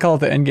 if you want to call it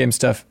the endgame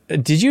stuff,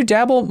 did you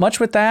dabble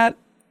much with that?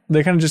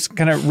 The kind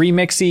of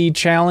remixy,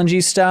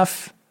 challengey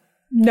stuff?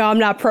 No, I'm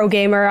not pro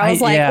gamer. I was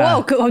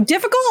whoa,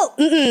 difficult?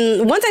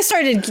 Once I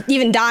started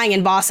even dying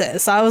in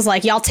bosses, so I was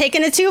like, y'all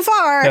taking it too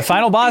far. The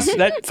final boss,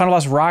 that final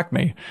boss rocked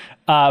me.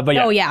 But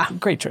yeah,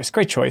 great choice.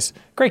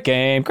 Great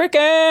game.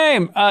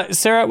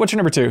 Sarah, what's your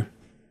number 2?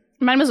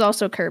 Mine was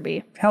also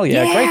Kirby. Hell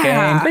yeah. Great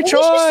game. Great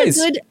choice.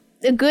 Just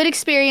a good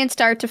experience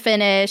start to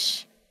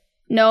finish.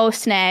 No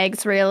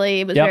snags,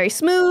 really. It was very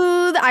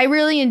smooth. I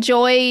really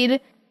enjoyed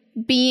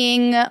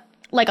being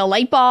like a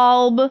light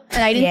bulb,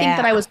 and I didn't think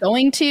that I was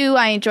going to.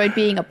 I enjoyed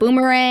being a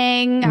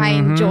boomerang. I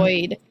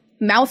enjoyed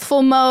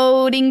mouthful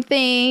moding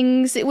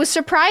things. It was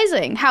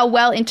surprising how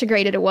well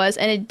integrated it was,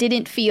 and it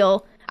didn't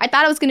feel... I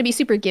thought it was going to be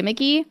super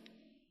gimmicky,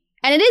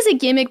 and it is a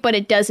gimmick, but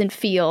it doesn't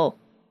feel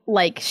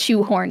like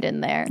shoehorned in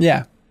there.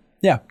 Yeah,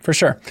 for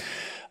sure.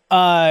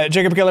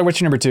 Jacob Keller,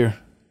 what's your number 2?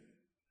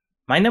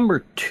 My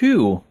number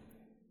 2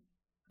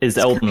 is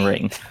Elden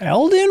Ring.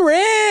 Elden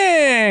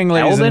Ring,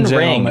 ladies and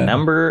gentlemen. Elden Ring,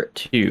 number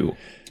 2.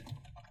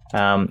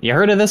 You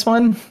heard of this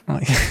one?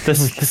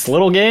 This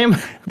little game?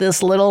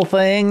 This little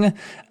thing?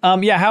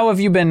 How have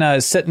you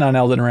been sitting on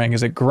Elden Ring?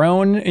 Has it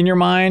grown in your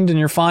mind and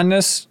your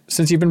fondness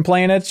since you've been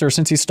playing it, or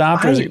since you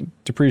stopped, or is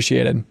it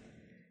depreciated?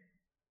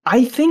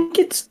 I think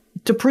it's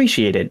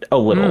depreciated a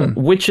little,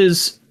 which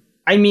is,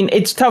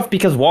 it's tough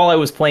because while I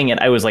was playing it,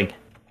 I was like,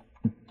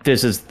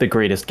 this is the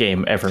greatest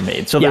game ever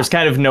made. So there's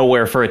kind of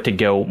nowhere for it to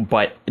go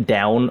but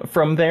down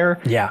from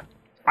there. Yeah.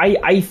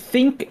 I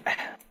think...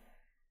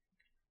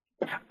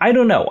 I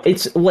don't know.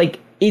 It's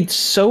like, it's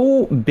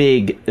so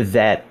big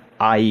that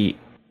I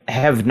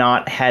have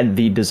not had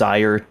the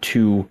desire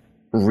to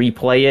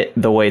replay it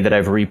the way that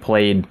I've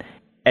replayed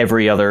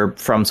every other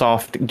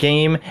FromSoft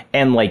game.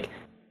 And like,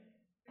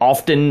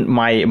 often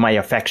my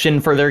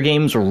affection for their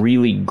games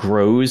really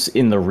grows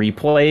in the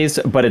replays,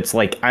 but it's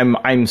like,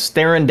 I'm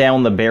staring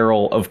down the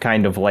barrel of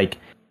kind of like,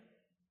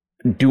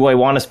 do I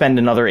want to spend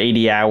another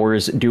 80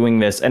 hours doing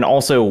this? And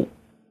also,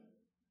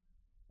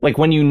 like,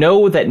 when you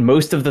know that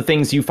most of the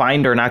things you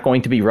find are not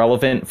going to be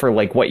relevant for,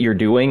 like, what you're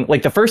doing.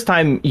 Like, the first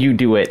time you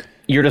do it,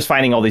 you're just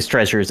finding all these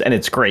treasures, and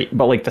it's great.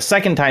 But, like, the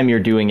second time you're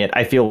doing it,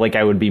 I feel like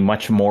I would be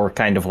much more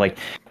kind of like,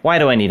 why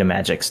do I need a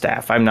magic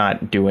staff? I'm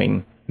not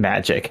doing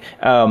magic.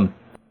 But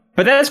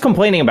that's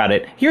complaining about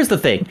it. Here's the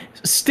thing.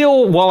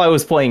 Still, while I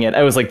was playing it,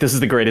 I was like, this is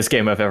the greatest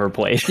game I've ever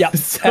played. Yeah,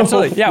 so,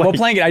 absolutely. Yeah, while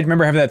playing it, I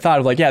remember having that thought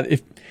of, like,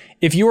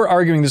 if you were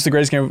arguing this is the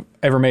greatest game I've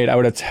ever made, I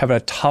would have a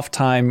tough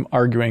time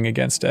arguing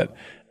against it.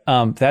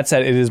 That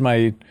said, it is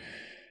my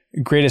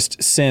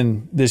greatest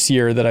sin this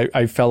year that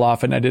I fell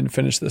off and I didn't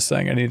finish this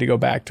thing. I need to go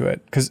back to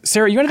it. Because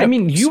Sarah,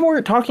 you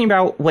were talking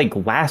about like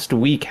last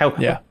week how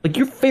like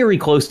you're very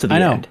close to the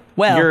end.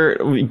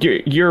 Well,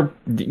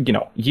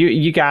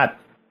 you got,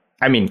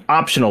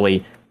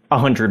 optionally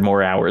 100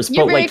 more hours.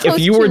 But like if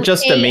you were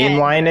just to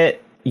mainline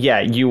it,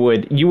 you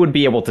would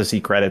be able to see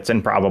credits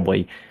and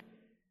probably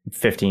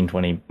 15,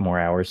 20 more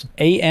hours.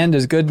 A end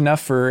is good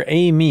enough for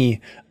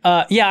me.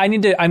 I'm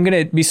going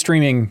to be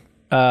streaming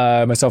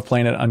myself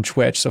playing it on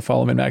Twitch. So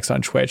follow MinMax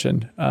on Twitch.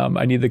 And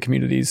I need the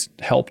community's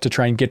help to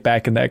try and get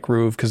back in that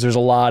groove, because there's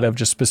a lot of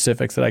just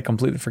specifics that I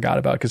completely forgot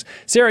about. Because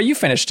Sarah, you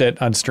finished it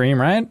on stream,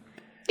 right?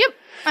 Yep.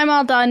 I'm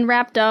all done,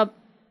 wrapped up.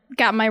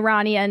 Got my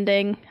Ronnie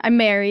ending. I'm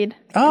married.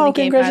 Oh,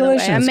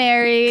 congratulations. I'm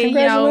married.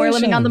 We're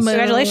living on the moon.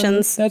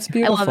 Congratulations. That's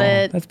beautiful. I love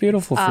it. That's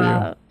beautiful for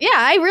you. Yeah,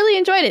 I really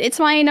enjoyed it.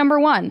 It's my number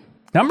 1.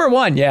 Number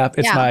 1,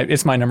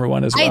 it's my number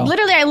 1 as well.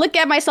 I look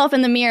at myself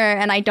in the mirror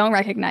and I don't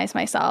recognize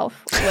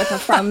myself with a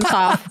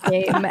FromSoft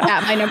game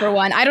at my number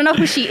 1. I don't know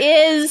who she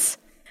is.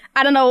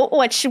 I don't know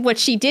what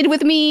she did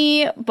with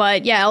me,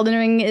 but yeah, Elden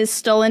Ring is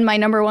still in my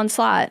number 1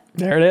 slot.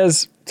 There it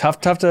is.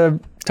 Tough to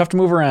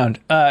move around.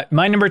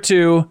 My number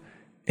 2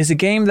 is a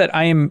game that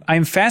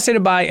I'm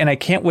fascinated by, and I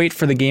can't wait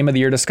for the Game of the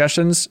Year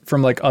discussions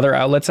from like other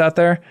outlets out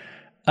there.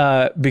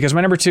 Because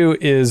my number 2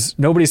 is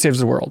Nobody Saves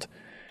the World.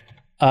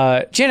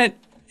 Janet,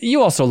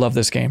 you also love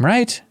this game,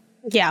 right?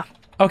 Yeah.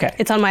 Okay.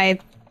 It's on my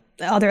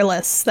other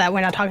lists that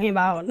we're not talking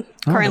about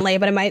currently,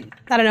 but I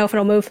don't know if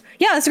it'll move.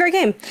 Yeah, it's a great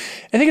game.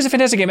 I think it's a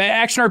fantastic game.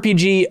 Action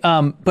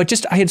RPG, but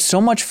just I had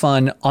so much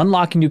fun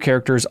unlocking new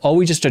characters,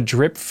 always just a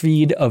drip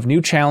feed of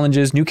new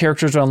challenges, new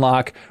characters to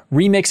unlock,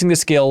 remixing the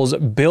skills,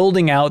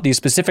 building out these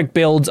specific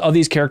builds of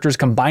these characters,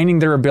 combining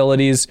their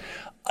abilities.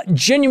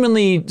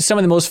 Genuinely some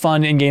of the most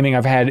fun in gaming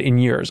I've had in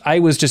years. I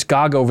was just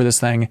gaga over this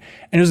thing.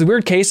 And it was a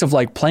weird case of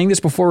like playing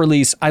this before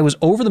release. I was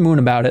over the moon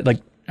about it.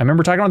 Like I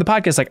remember talking on the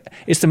podcast, like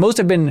it's the most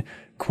I've been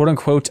quote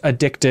unquote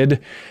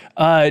addicted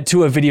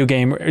to a video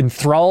game,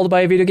 enthralled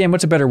by a video game.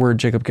 What's a better word,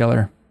 Jacob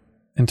Geller?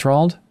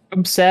 Enthralled?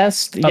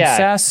 Obsessed.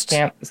 Obsessed.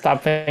 Yeah. Can't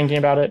stop thinking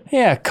about it.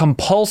 Yeah.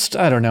 Compulsed.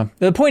 I don't know.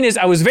 The point is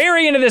I was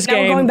very into this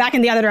game. We're going back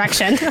in the other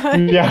direction.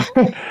 Yeah.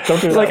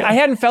 Don't do that. Like I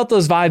hadn't felt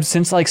those vibes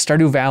since like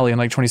Stardew Valley in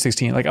like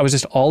 2016. Like I was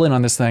just all in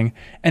on this thing.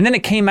 And then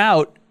it came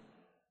out.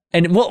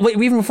 And well,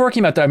 even before it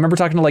came out, I remember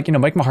talking to like,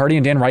 Mike Mahardy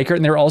and Dan Reichert,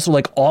 and they were also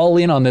like all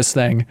in on this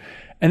thing.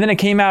 And then it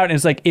came out and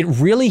it's like, it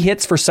really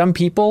hits for some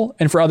people.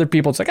 And for other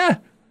people, it's like,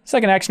 it's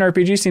like an action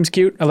RPG, seems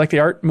cute. I like the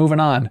art, moving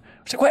on.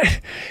 It's like, what?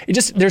 It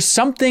just, there's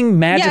something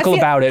magical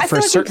about it for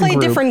a certain we play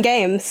group. Different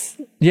games.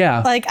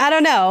 Yeah. Like, I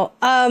don't know.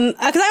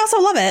 Because I also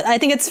love it. I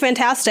think it's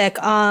fantastic.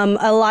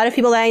 A lot of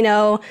people that I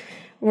know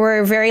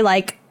were very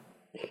like,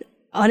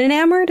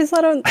 unenamored, is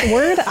that a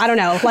word? I don't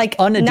know. Like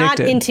not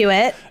into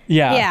it.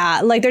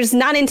 Yeah. Like they're just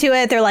not into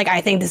it. They're like,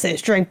 I think this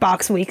is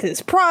Drinkbox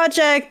Week's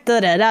project,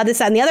 this,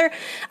 that, and the other.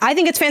 I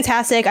think it's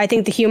fantastic. I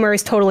think the humor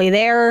is totally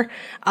there.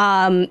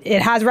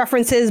 It has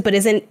references, but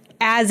isn't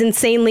as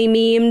insanely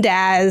memed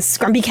as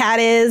Grumpy Cat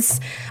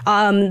is.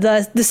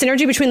 The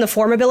synergy between the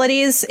form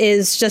abilities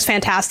is just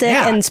fantastic.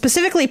 Yeah. And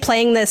specifically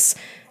playing this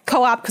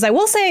co-op, because I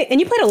will say, and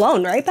you played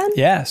alone, right, Ben?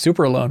 Yeah,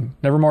 super alone.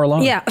 Never more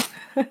alone. Yeah.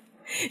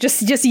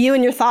 Just you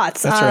and your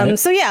thoughts. That's right.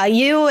 So yeah,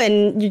 you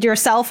and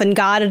yourself and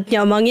God,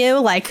 among you,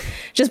 like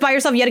just by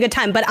yourself, you had a good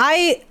time. But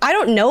I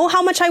don't know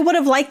how much I would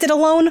have liked it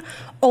alone,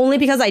 only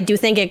because I do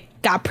think it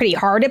got pretty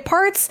hard at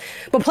parts.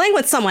 But playing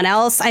with someone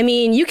else, I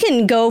mean, you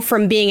can go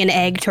from being an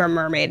egg to a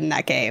mermaid in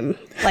that game.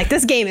 Like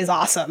this game is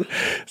awesome.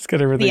 It's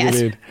got everything you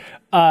need.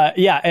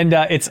 And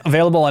it's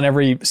available on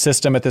every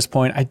system at this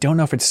point. I don't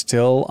know if it's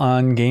still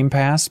on Game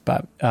Pass,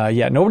 but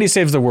Nobody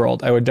Saves the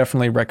World. I would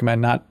definitely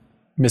recommend not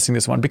missing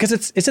this one because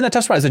it's in a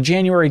tough spot. It's a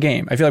January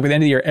game. I feel like by the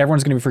end of the year,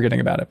 everyone's going to be forgetting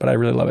about it, but I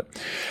really love it.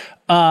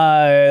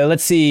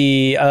 Let's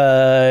see.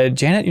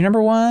 Janet, your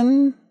number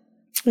 1?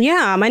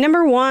 Yeah, my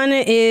number 1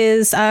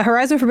 is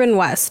Horizon Forbidden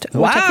West,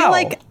 which I feel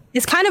like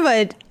is kind of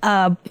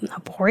a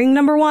boring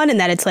number 1 in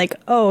that it's like,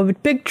 a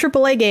big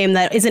AAA game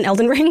that isn't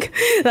Elden Ring.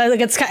 Like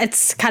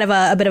it's kind of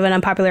a bit of an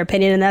unpopular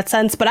opinion in that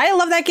sense. But I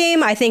love that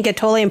game. I think it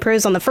totally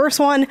improves on the first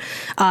one.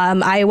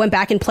 I went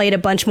back and played a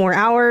bunch more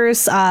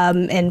hours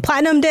and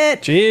platinumed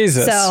it.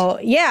 Jesus. So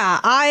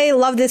yeah, I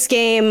love this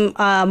game.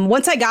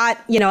 Once I got,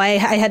 I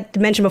had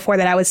mentioned before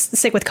that I was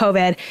sick with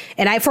COVID,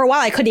 and for a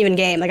while I couldn't even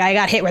game. Like I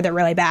got hit with it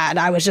really bad.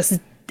 I was just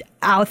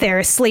out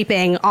there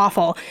sleeping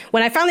awful.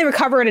 When I finally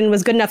recovered and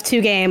was good enough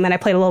to game and I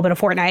played a little bit of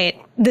Fortnite,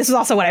 this is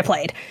also what I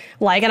played.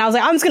 Like, and I was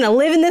like, I'm just going to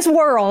live in this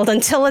world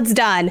until it's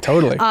done.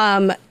 Totally.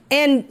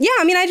 And yeah,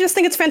 I mean, I just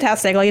think it's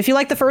fantastic. Like if you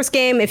like the first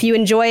game, if you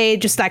enjoy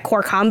just that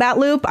core combat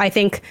loop, I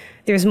think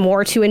there's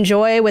more to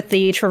enjoy with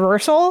the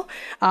traversal.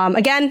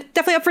 Again,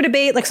 definitely up for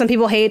debate. Like some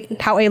people hate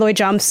how Aloy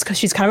jumps because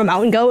she's kind of a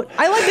mountain goat.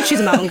 I like that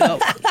she's a mountain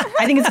goat.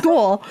 I think it's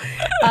cool.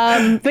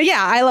 But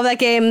yeah, I love that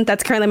game.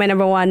 That's currently my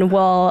number 1.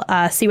 We'll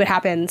see what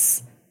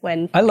happens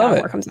when God of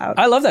War comes out.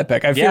 I love that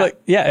pick. I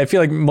feel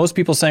like most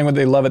people saying when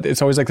they love it,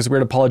 it's always like this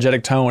weird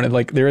apologetic tone, and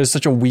like there is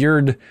such a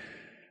weird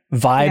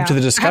vibe to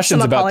the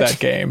discussions about that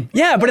game.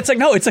 Yeah, but it's like,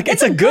 no, it's a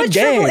good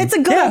game. It's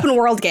a good open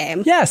world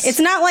game. Yes. It's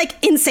not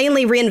like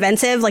insanely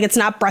reinventive. Like it's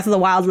not Breath of the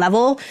Wild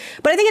level,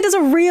 but I think it does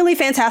a really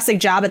fantastic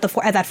job at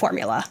that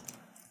formula.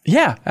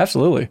 Yeah,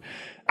 absolutely.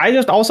 I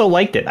just also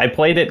liked it. I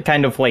played it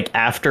kind of like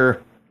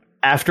after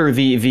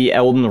the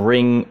Elden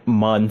Ring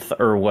month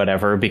or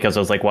whatever, because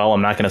I was like, well,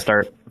 I'm not going to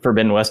start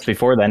Forbidden West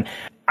before then.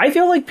 I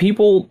feel like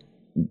people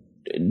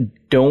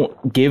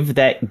don't give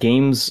that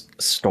game's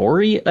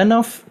story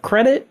enough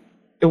credit.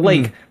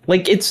 Like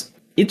it's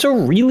a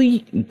really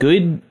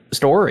good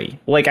story.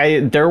 Like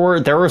there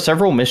were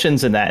several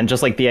missions in that, and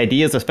just like the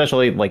ideas,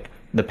 especially like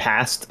the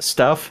past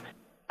stuff,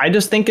 I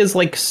just think is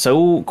like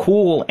so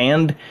cool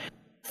and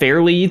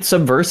fairly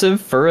subversive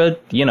for a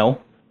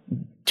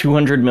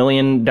 $200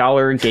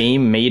 million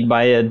game made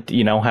by a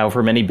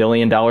however many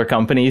billion-dollar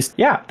companies.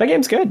 Yeah, that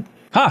game's good.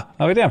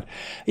 Oh damn.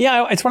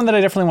 Yeah, it's one that I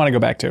definitely want to go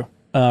back to.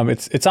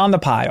 It's on the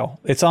pile.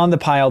 It's on the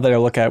pile that I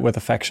look at with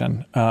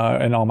affection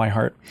and all my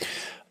heart.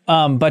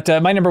 But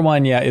my number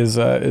 1,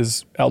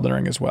 is Elden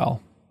Ring as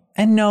well.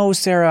 And no,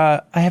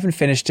 Sarah, I haven't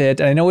finished it.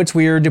 And I know it's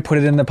weird to put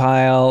it in the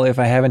pile if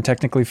I haven't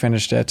technically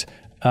finished it.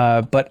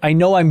 But I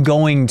know I'm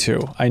going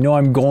to. I know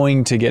I'm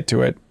going to get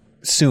to it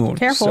soon.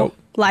 Careful.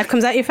 Life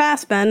comes at you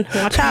fast, Ben.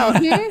 Watch out.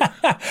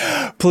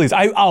 Please.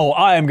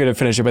 I am going to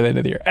finish it by the end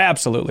of the year.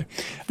 Absolutely.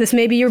 This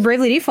may be your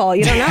Bravely Default.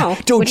 You don't know.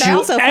 Don't which you I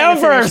also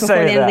ever say say before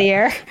the end that. of the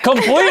year.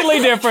 Completely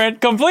different.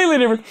 Completely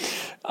different.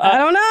 I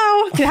don't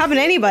know. It could happen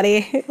to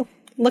anybody.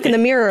 Look in the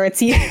mirror.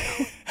 It's you.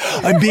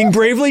 I'm being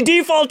bravely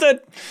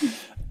defaulted.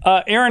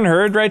 Aaron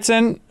Hurd writes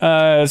in,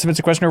 submits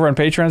a question over on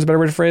Patreon, is a better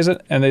way to phrase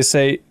it. And they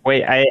say,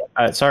 wait, I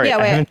haven't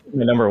seen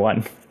the number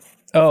one.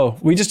 Oh,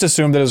 we just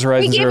assumed that it was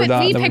Horizon Zero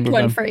Dawn. We picked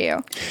one for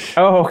you.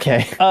 Oh,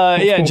 okay.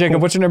 Yeah,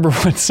 Jacob, what's your number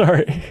one?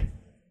 Sorry.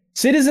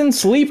 Citizen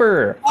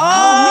Sleeper. Oh,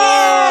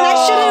 man.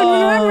 I should have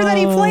remembered that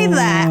he played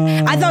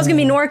that. I thought it was going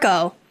to be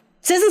Norco.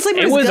 Citizen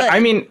Sleeper is good.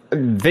 I mean,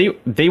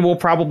 they will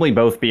probably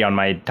both be on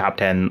my top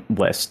 10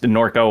 list.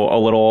 Norco a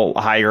little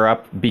higher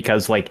up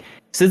because, like,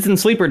 Citizen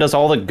Sleeper does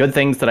all the good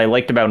things that I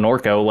liked about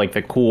Norco, like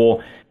the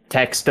cool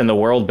text and the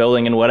world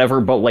building and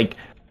whatever, but, like,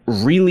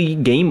 really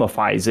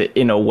gamifies it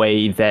in a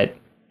way that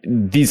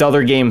these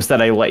other games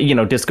that I like, you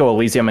know, Disco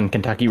Elysium and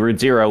Kentucky Route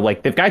Zero,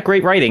 like, they've got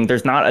great writing.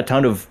 There's not a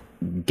ton of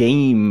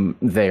game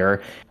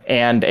there,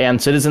 and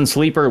Citizen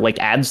Sleeper, like,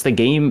 adds the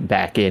game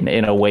back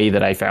in a way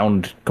that I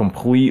found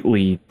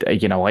completely,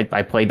 you know, I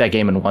played that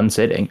game in one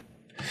sitting.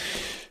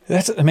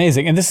 That's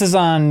amazing. And this is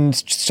on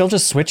still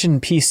just Switch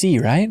and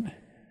PC, right?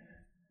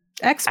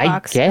 Xbox. I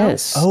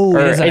guess. Oh,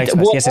 it is on Xbox.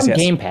 Well, yes. on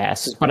Game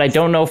Pass, but I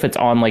don't know if it's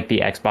on, like, the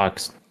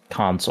Xbox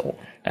console.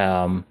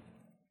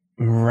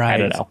 Right. I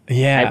don't know.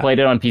 Yeah. I played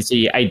it on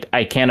PC.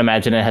 I can't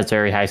imagine it has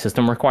very high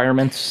system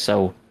requirements,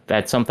 so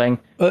that's something.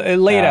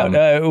 Lay it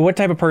out. What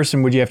type of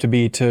person would you have to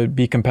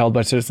be compelled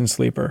by Citizen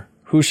Sleeper?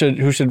 Who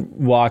should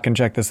walk and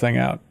check this thing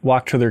out?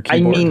 Walk to their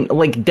keyboard. I mean,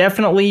 like,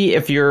 definitely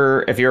if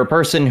you're a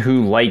person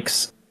who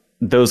likes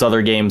those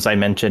other games I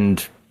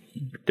mentioned,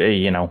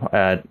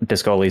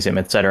 Disco Elysium,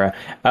 etc.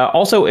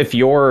 Also, if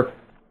you're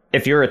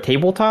a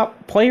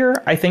tabletop player,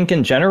 I think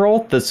in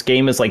general this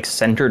game is, like,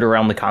 centered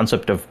around the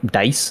concept of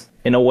dice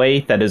in a way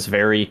that is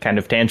very kind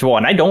of tangible.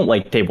 And I don't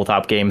like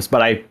tabletop games,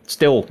 but I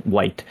still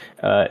liked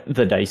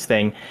the dice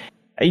thing.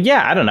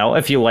 Yeah, I don't know.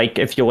 If you like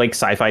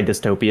sci-fi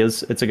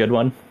dystopias, it's a good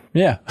one.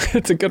 Yeah,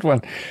 it's a good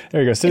one.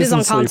 There you go. Citizen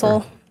It is on Sleeper.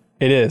 console.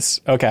 It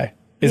is. Okay.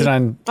 Is it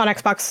on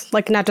Xbox?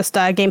 Like, not just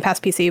Game Pass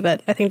PC,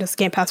 but I think just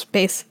Game Pass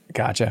base.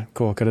 Gotcha.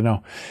 Cool. Good to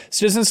know.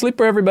 Citizen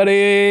Sleeper,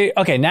 everybody.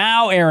 Okay,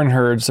 now Aaron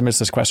Hurd submits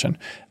this question.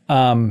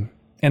 And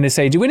they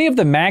say, do any of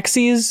the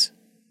maxis,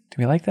 do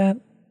we like that?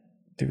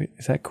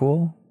 Is that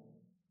cool?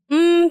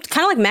 Kind of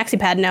like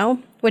MaxiPad,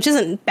 no, which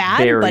isn't bad,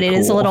 Very but it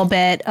is a cool. little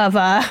bit of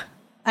a,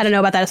 I don't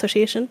know about that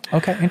association.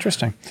 Okay,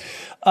 interesting.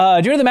 Do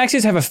any of the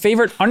maxis have a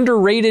favorite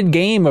underrated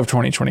game of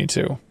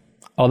 2022?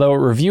 Although it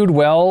reviewed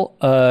well,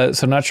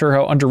 so not sure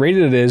how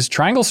underrated it is.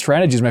 Triangle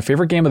Strategy is my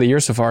favorite game of the year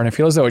so far, and I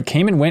feel as though it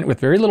came and went with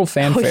very little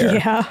fanfare. Oh,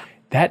 yeah.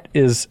 That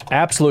is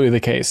absolutely the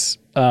case.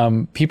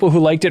 People who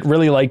liked it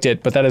really liked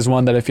it, but that is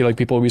one that I feel like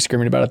people will be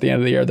screaming about at the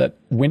end of the year that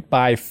went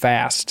by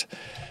fast.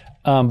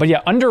 But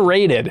yeah,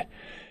 underrated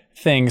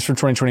things from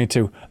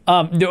 2022.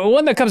 The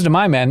one that comes to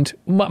my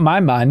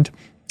mind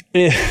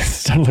is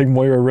sounded like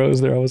Moira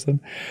Rose there all of a sudden.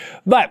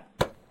 But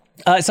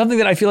something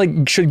that I feel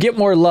like should get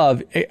more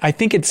love. I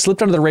think it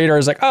slipped under the radar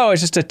as like, oh,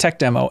 it's just a tech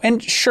demo.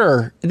 And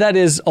sure, that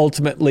is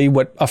ultimately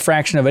what a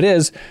fraction of it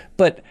is.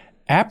 But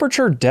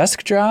Aperture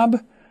Desk Job,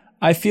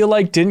 I feel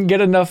like didn't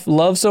get enough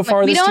love so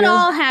far this year. We don't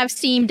all have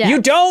Steam Deck.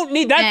 You don't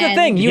need, that's the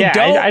thing.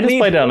 I just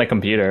played it on a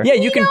computer. Yeah,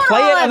 you can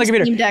play it on the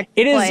computer. Steam Deck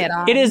It to play it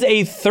on. is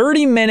a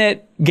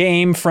 30-minute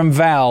game from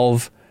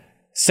Valve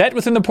set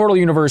within the Portal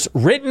universe,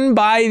 written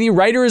by the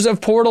writers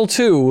of Portal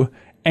 2,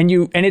 and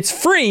it's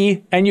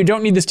free, and you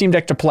don't need the Steam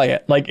Deck to play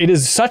it. Like, it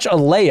is such a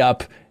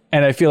layup,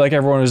 and I feel like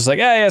everyone is like,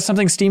 yeah,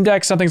 something Steam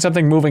Deck,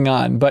 something, moving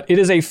on. But it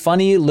is a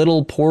funny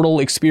little Portal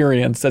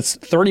experience that's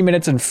 30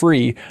 minutes and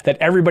free that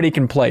everybody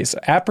can play. So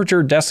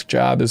Aperture Desk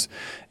Job is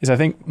I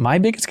think my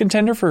biggest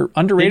contender for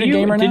underrated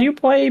game right now. Did you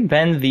play,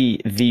 Ben,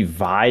 the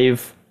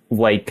Vive,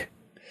 like,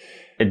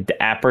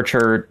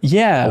 Aperture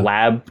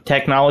lab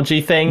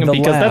technology thing?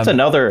 Because that's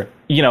another,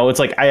 it's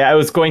like, I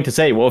was going to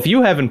say, well, if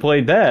you haven't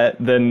played that,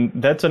 then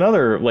that's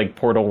another, like,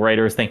 Portal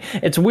writers thing.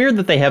 It's weird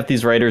that they have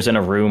these writers in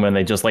a room and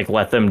they just, like,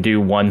 let them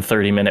do one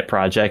 30-minute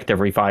project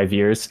every 5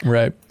 years.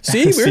 Right.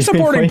 See, we're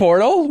supporting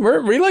Portal.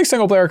 We like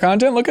single player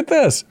content. Look at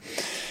this.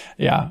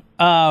 Yeah.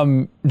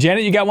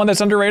 Janet, you got one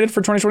that's underrated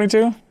for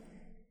 2022?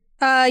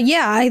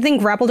 Yeah, I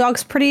think Grapple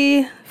Dog's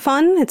pretty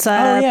fun. It's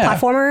a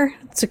platformer.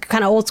 It's a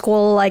kind of old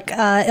school, like,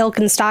 ilk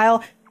and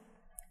style.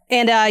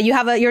 And you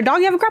have your dog.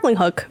 You have a grappling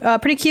hook.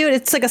 Pretty cute.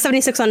 It's like a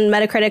 76 on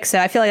Metacritic, so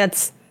I feel like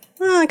that's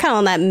kind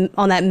of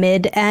on that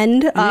mid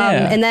end.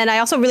 And then I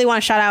also really want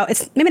to shout out.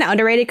 It's maybe not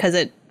underrated because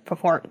it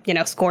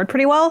scored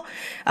pretty well.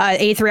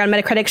 83 on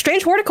Metacritic.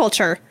 Strange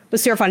Horticulture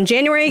was super fun.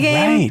 January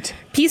game. Right.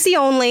 PC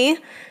only.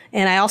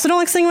 And I also don't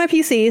like sitting on my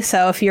PC,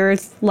 so if you're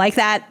like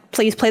that,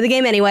 please play the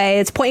game anyway.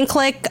 It's point and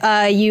click.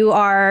 You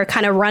are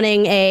kind of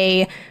running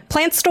a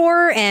plant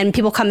store, and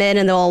people come in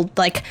and they'll,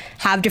 like,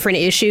 have different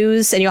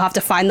issues, and you'll have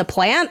to find the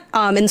plant.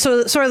 And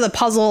so sort of the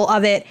puzzle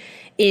of it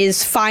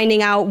is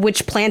finding out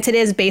which plant it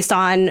is based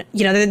on,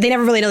 they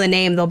never really know the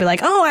name. They'll be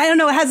like, oh, I don't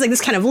know, it has like this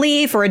kind of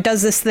leaf or it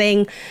does this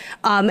thing.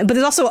 But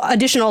there's also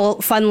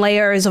additional fun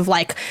layers of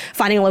like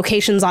finding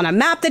locations on a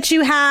map that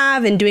you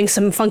have and doing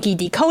some funky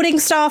decoding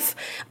stuff.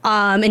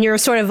 And you're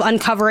sort of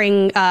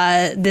uncovering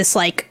this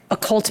like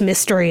occult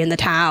mystery in the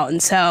town.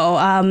 So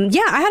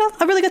yeah, I had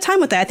a really good time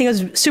with it. I think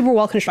it was super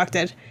well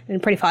constructed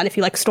and pretty fun if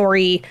you like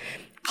story,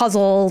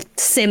 puzzle,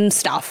 sim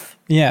stuff.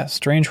 Yeah,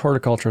 Strange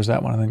Horticulture is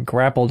that one. And then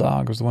Grapple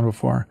Dog was the one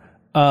before.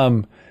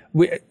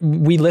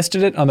 We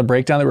listed it on the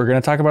breakdown that we were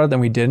going to talk about it, then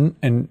we didn't.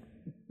 And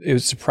it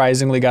was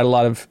surprisingly got a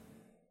lot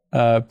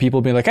of people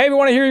being like, hey, we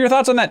want to hear your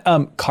thoughts on that.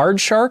 Card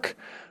Shark.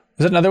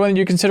 Is that another one that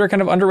you consider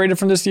kind of underrated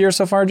from this year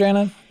so far,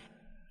 Janet?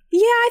 Yeah,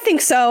 I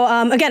think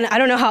so. Again, I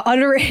don't know how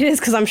underrated it is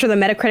because I'm sure the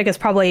Metacritic is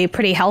probably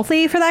pretty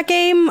healthy for that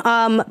game.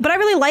 But I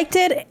really liked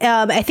it.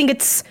 I think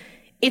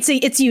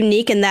it's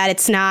unique in that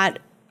it's not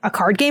a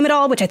card game at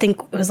all, which I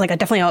think was like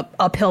definitely a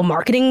uphill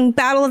marketing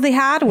battle that they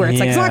had, where it's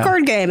like, it's not a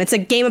card game. It's a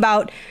game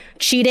about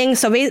cheating.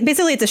 So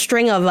basically it's a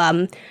string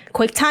of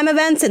quick time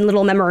events and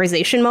little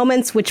memorization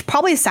moments, which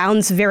probably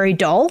sounds very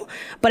dull.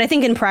 But I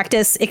think in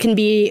practice, it can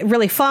be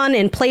really fun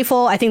and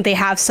playful. I think they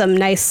have some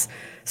nice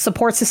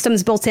support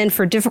systems built in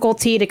for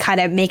difficulty to kind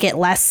of make it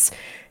less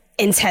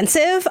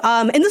intensive.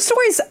 And the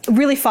story's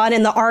really fun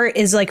and the art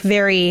is like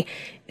very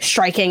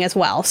striking as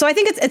well. So I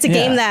think it's a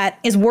game that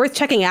is worth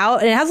checking out,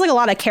 and it has like a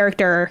lot of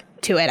character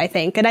to it, I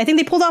think. And I think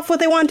they pulled off what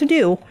they wanted to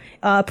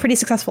do pretty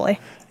successfully.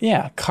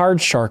 Yeah,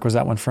 Card Shark was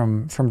that one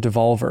from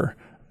Devolver.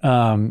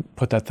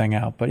 Put that thing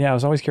out. But yeah, I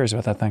was always curious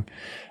about that thing.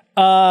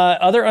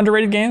 Other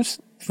underrated games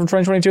from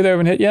 2022 that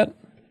haven't hit yet?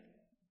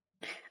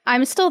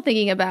 I'm still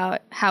thinking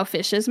about How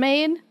Fish Is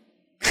Made.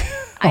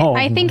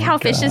 I think How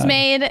Fish Is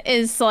Made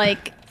is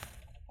like,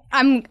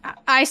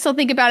 I still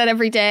think about it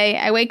every day.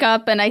 I wake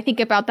up and I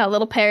think about that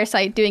little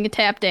parasite doing a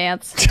tap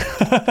dance.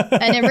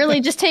 And it really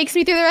just takes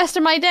me through the rest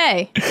of my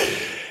day.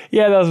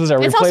 Yeah, that was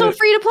It's also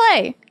free to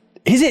play.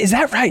 Is it? Is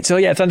that right? So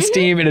yeah, it's on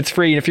Steam and it's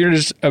free. If you're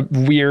just a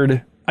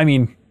weird,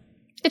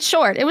 it's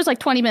short. It was like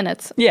 20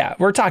 minutes. Yeah,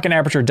 we're talking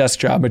Aperture desk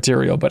job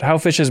material, but How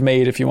Fish Is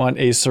Made, if you want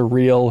a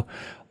surreal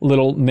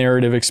little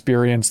narrative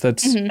experience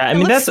that's... I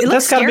mean, that's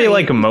got to be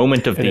like a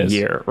moment of the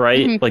year,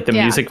 right? Like the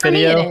music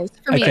video? For me it is.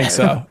 For me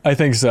I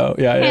think so.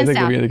 Yeah, Hands I think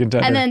down. it'd be the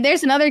contender. And then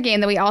there's another game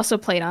that we also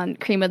played on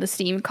Cream of the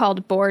Steam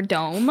called Board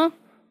Dome.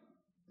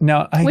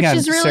 No, which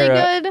is really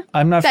Sarah, good.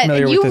 I'm not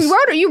familiar with this.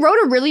 You wrote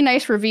a really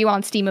nice review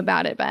on Steam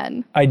about it,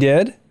 Ben. I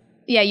did?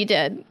 Yeah, you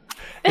did.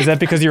 Is that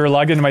because you were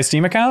logged into my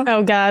Steam account?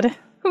 Oh, God.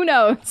 Who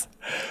knows?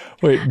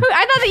 Wait. I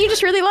thought that you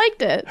just really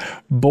liked it.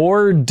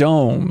 Board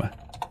Dome.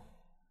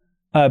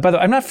 By the way,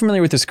 I'm not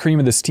familiar with this Cream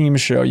of the Steam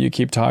show you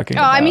keep talking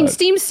about. Oh, I mean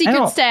Steam's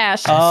Secret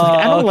Stash.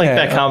 I don't like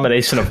that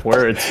combination of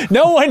words.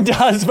 No one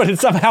does, but it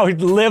somehow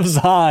lives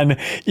on,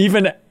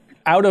 even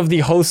out of the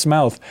host's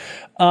mouth.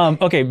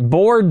 Okay,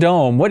 Board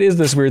Dome. What is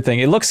this weird thing?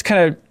 It looks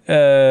kind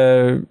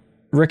of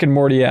Rick and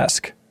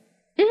Morty-esque.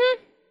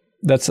 Mm-hmm.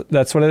 That's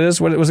what it is?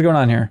 What's going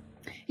on here?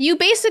 You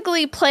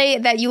basically play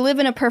that you live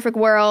in a perfect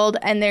world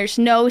and there's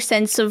no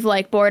sense of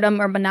like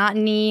boredom or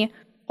monotony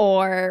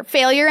or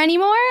failure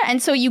anymore.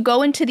 And so you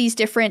go into these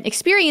different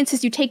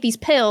experiences. You take these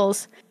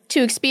pills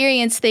to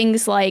experience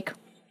things like,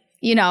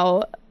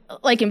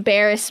 like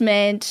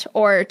embarrassment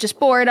or just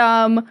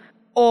boredom,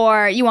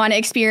 or you want to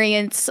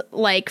experience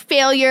like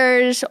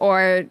failures,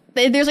 or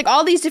there's like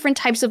all these different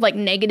types of like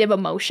negative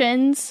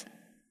emotions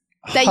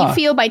that you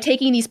feel by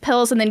taking these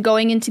pills and then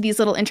going into these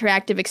little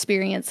interactive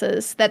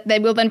experiences that they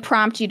will then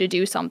prompt you to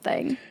do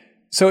something.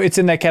 So it's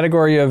in that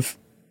category of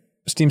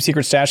Steam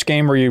Secret Stash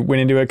game where you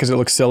went into it because it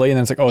looks silly and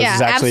then it's like, oh, this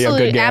is actually a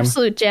good game.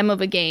 Absolute gem of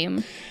a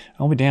game.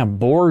 Oh, damn.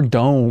 Board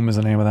Dome is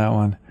the name of that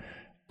one.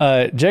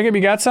 Jacob,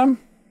 you got some?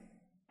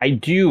 I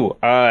do.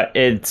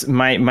 It's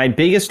my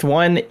biggest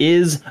one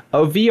is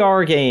a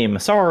VR game.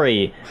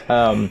 Sorry.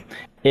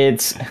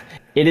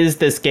 It is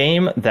this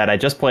game that I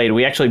just played.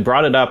 We actually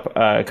brought it up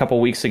a couple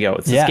weeks ago.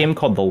 It's this game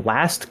called The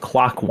Last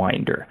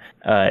Clockwinder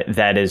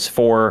that is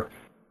for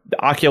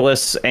the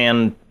Oculus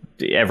and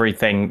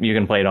everything. You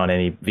can play it on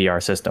any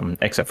VR system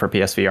except for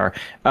PSVR.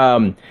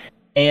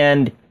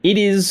 And it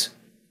is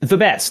the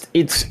best.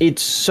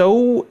 It's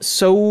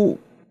so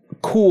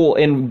cool.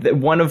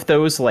 And one of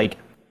those like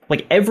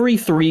every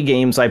 3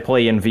 games I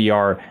play in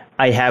VR,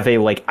 I have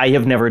I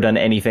have never done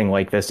anything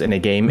like this in a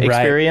game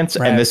experience.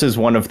 Right. And this is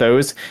one of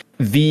those.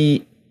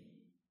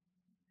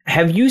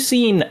 Have you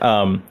seen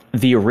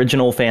the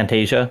original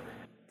Fantasia?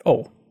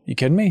 Oh, you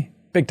kidding me?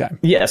 Big time.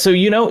 Yeah. So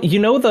you know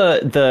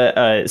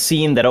the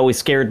scene that always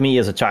scared me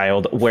as a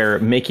child, where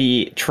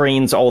Mickey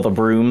trains all the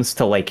brooms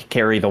to like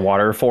carry the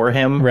water for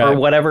him or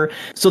whatever.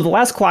 So The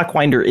Last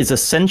Clockwinder is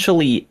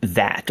essentially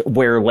that,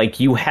 where like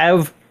you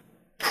have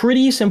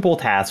pretty simple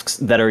tasks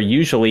that are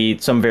usually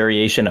some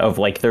variation of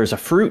like there's a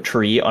fruit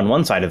tree on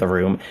one side of the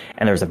room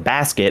and there's a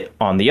basket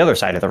on the other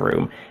side of the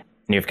room.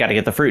 And you've got to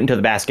get the fruit into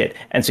the basket.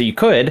 And so you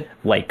could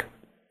like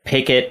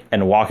pick it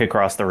and walk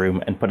across the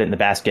room and put it in the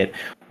basket.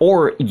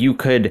 Or you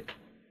could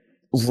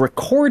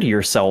record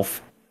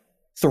yourself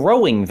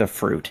throwing the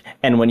fruit.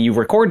 And when you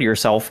record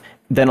yourself,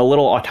 then a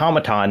little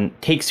automaton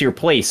takes your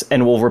place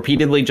and will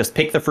repeatedly just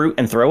pick the fruit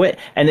and throw it.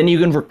 And then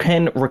you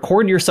can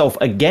record yourself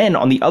again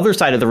on the other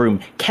side of the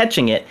room,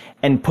 catching it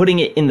and putting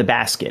it in the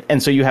basket.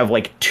 And so you have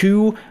like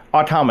 2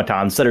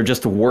 automatons that are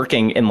just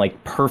working in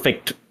like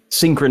perfect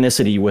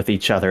synchronicity with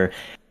each other.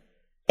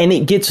 And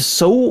it gets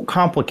so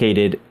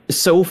complicated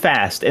so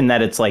fast in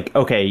that it's like,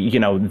 okay, you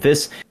know,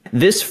 this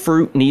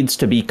fruit needs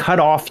to be cut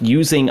off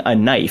using a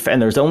knife, and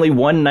there's only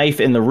one knife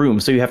in the room,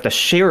 so you have to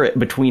share it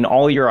between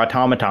all your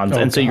automatons.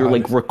 And so you're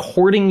like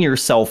recording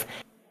yourself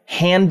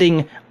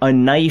handing a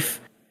knife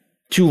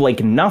to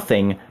like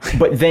nothing,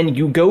 but then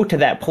you go to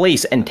that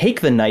place and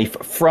take the knife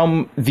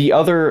from the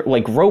other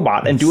like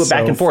robot and do it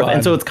back and forth.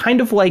 And so it's kind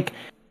of like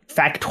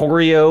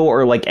Factorio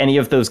or like any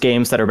of those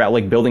games that are about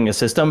like building a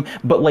system,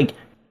 but like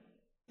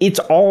it's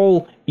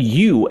all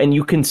you, and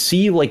you can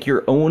see like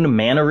your own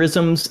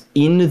mannerisms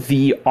in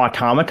the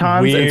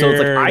automatons. Weird. And so it's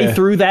like, I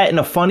threw that in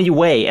a funny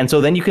way. And so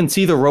then you can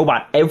see the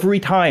robot every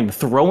time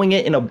throwing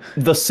it in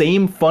the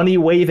same funny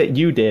way that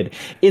you did.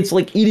 It's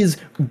like, it is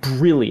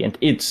brilliant.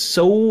 It's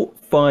so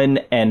fun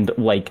and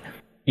like,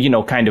 you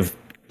know, kind of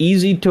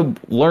easy to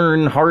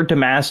learn, hard to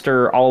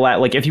master, all that.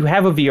 Like if you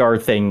have a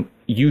VR thing,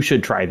 you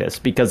should try this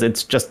because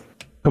it's just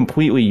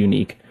completely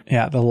unique.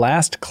 Yeah, The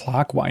Last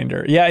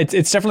Clockwinder. Yeah, it's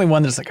definitely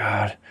one that's like,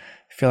 God,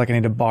 I feel like I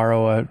need to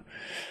borrow a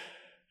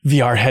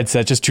VR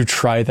headset just to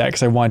try that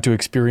because I want to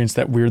experience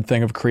that weird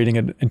thing of creating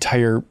an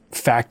entire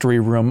factory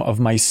room of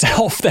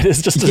myself that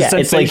is just a sensation.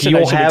 It's like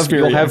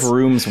you'll have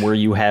rooms where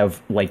you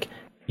have like,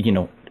 you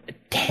know,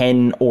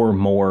 10 or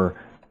more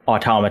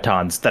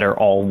automatons that are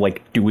all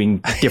like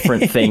doing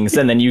different things,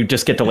 and then you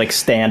just get to like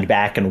stand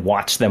back and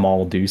watch them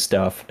all do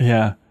stuff.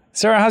 Yeah.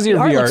 Sarah, how's your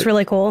VR? Looks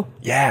really cool.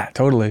 Yeah,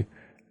 totally.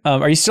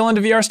 Are you still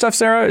into VR stuff,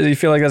 Sarah? Do you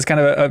feel like that's kind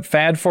of a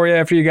fad for you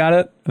after you got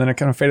it, and then it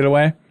kind of faded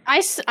away?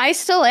 I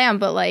still am,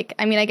 but like,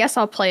 I mean, I guess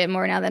I'll play it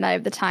more now that I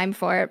have the time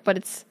for it, but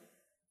it's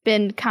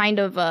been kind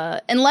of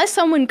unless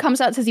someone comes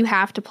out and says you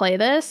have to play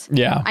this,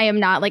 I am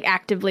not like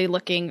actively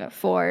looking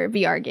for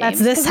VR games.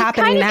 That's this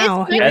happening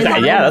now.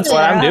 That's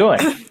what I'm doing.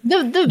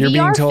 The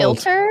VR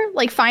filter,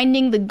 like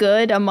finding the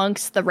good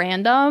amongst the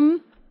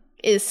random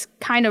is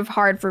kind of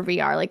hard for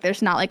VR. Like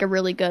there's not like a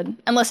really good,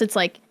 unless it's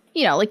like,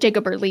 you know, like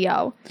Jacob or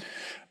Leo.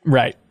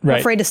 Right. I'm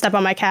afraid to step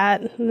on my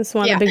cat. That's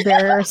one of the big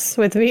barriers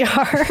with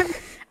VR.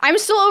 I'm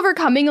still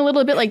overcoming a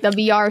little bit like the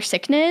VR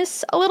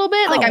sickness a little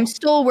bit. Like I'm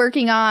still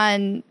working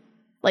on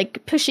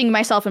like pushing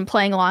myself and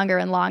playing longer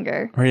and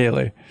longer.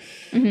 Really?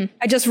 Mm-hmm.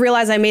 I just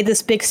realized I made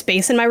this big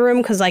space in my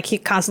room because I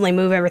keep constantly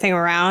move everything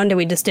around, and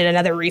we just did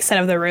another reset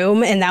of the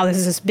room, and now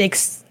there's this big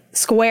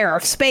square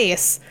of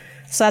space.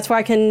 So that's where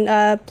I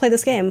can play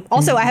this game.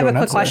 Also, I have a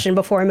quick question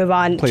before we move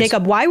on. Please.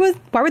 Jacob, why were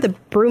the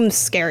brooms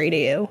scary to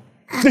you?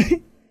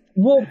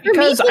 Well,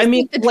 because I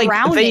mean, like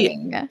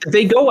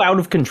they go out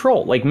of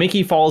control. Like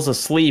Mickey falls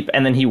asleep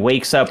and then he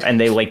wakes up and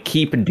they like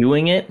keep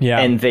doing it. Yeah.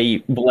 And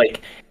they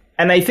like,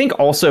 and I think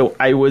also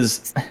I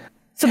was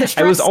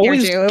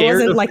always scared it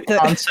wasn't like the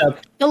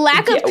concept. The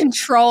lack of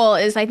control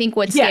is, I think,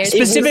 what scares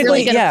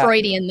specifically really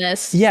Freudian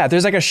this. Yeah,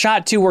 there's like a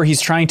shot too where he's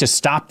trying to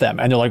stop them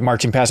and they're like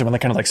marching past him and they're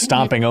kind of like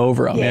stomping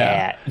over him.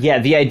 Yeah.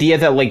 The idea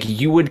that like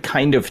you would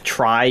kind of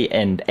try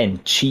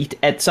and cheat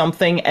at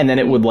something and then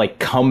it would like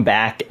come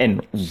back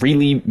and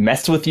really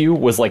mess with you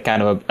was like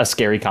kind of a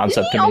scary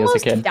concept to me as a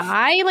kid.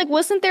 Die? Like,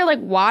 wasn't there like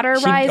water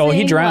rising?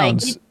 He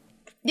drowns.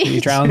 Like,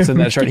 he drowns in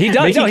that short. He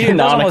does. He's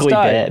canonically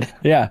dead.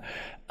 Yeah.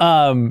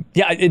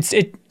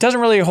 It doesn't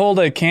really hold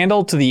a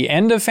candle to the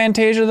end of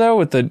Fantasia though,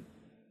 with the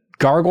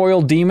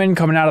gargoyle demon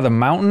coming out of the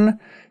mountain.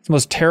 It's the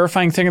most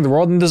terrifying thing in the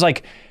world. And there's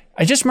like,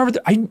 I just remember,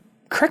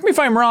 correct me if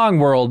I'm wrong,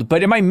 world,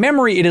 but in my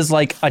memory, it is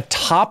like a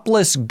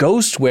topless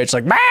ghost witch,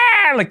 like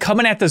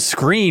coming at the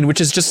screen,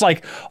 which is just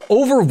like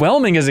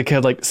overwhelming as a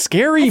kid, like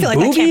scary boobies. Like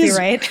that can't be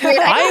right.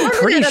 I'm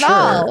pretty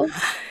sure.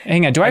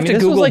 Hang on, do I have to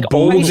Google like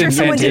boobs in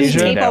Fantasia?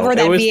 Tape over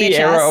that it was VHS. The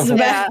era of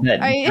that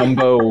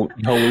jumbo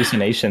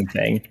hallucination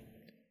thing.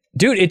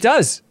 Dude, it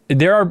does.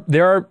 There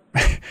are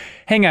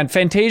hang on,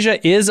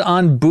 Fantasia is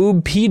on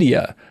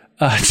Boobpedia.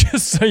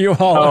 Just so you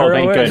all are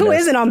aware. Who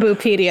isn't on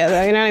Boobpedia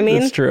though, you know what I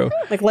mean? That's true.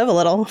 Like live a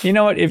little. You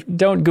know what?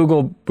 Don't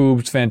Google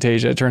boobs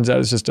Fantasia. It turns out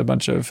it's just a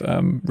bunch of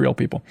real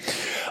people.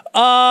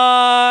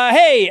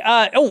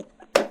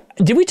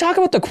 Did we talk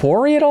about The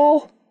Quarry at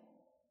all?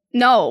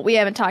 No, we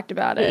haven't talked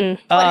about it.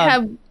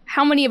 But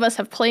how many of us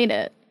have played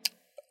it?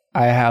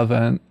 I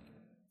haven't.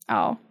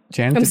 Oh.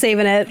 Janet, I'm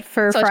saving it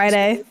for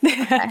Friday.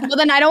 Well,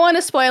 then I don't want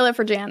to spoil it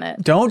for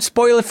Janet. Don't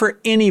spoil it for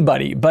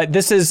anybody. But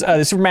this is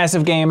a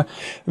supermassive game,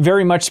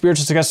 very much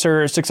spiritual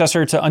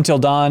successor to Until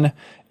Dawn.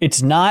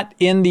 It's not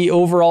in the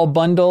overall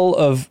bundle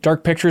of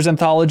Dark Pictures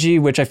Anthology,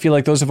 which I feel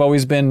like those have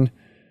always been.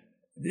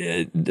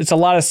 It's a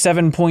lot of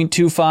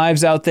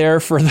 7.25s out there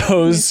for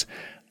those.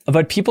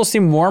 But people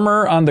seem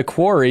warmer on The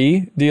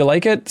Quarry. Do you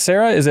like it,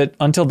 Sarah? Is it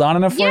Until Dawn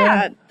enough for you?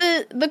 Yeah,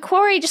 the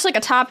Quarry, just like a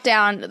top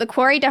down, The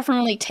Quarry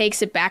definitely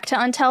takes it back to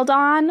Until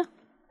Dawn.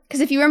 Because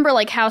if you remember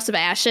like House of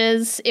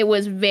Ashes, it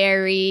was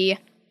very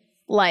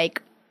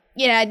like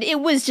yeah,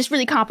 it was just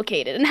really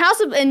complicated.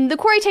 And The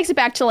Quarry takes it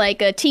back to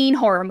like a teen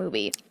horror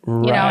movie.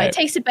 Right. You know, it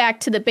takes it back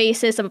to the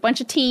basis of a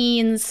bunch of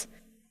teens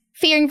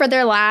fearing for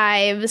their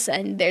lives,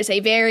 and there's a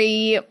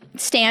very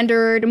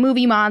standard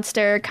movie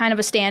monster, kind of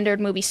a standard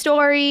movie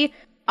story.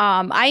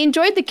 I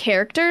enjoyed the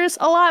characters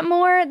a lot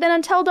more than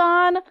Until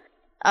Dawn.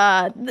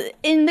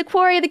 In The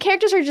Quarry, the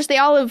characters are they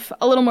all have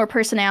a little more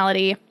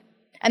personality,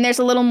 and there's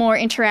a little more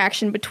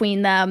interaction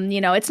between them.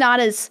 You know, it's not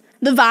as,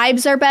 the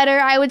vibes are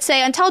better, I would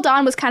say. Until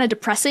Dawn was kind of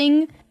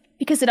depressing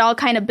because it all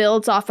kind of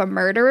builds off a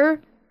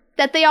murder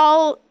that they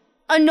all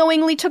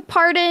unknowingly took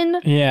part in.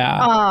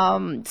 Yeah.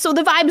 So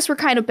the vibes were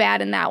kind of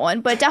bad in that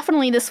one, but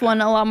definitely this one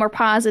a lot more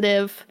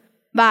positive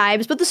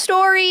vibes. But the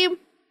story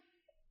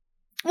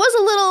was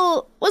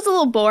a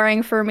little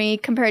boring for me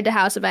compared to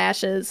House of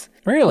Ashes.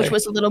 Really? Which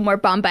was a little more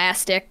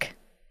bombastic,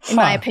 in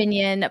my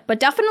opinion. But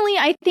definitely,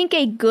 I think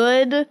a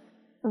good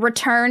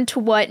return to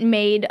what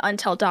made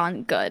Until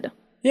Dawn good.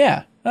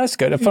 Yeah, that's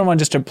good. A fun one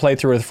just to play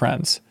through with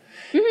friends.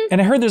 Mm-hmm.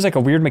 And I heard there's like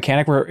a weird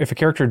mechanic where if a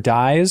character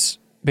dies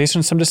based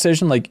on some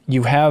decision, like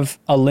you have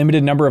a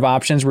limited number of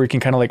options where you can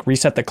kind of like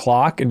reset the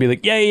clock and be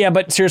like, yeah,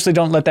 but seriously,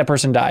 don't let that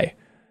person die.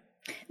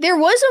 There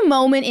was a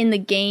moment in the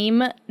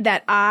game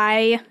that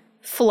I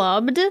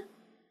flubbed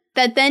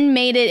that then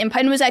made it, and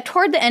it was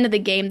toward the end of the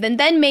game,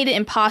 then made it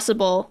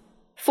impossible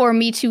for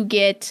me to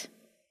get,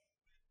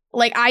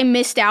 like, I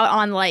missed out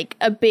on like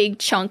a big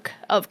chunk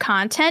of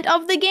content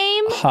of the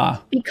game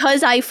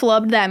because I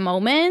flubbed that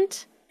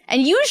moment.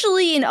 And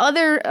usually in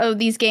other of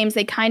these games,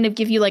 they kind of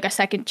give you like a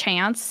second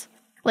chance.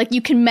 Like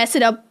you can mess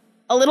it up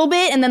a little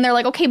bit and then they're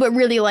like, okay, but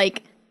really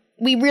like,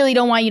 we really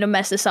don't want you to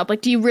mess this up.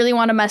 Like, do you really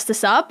want to mess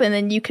this up? And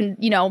then you can,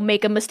 you know,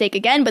 make a mistake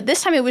again. But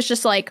this time it was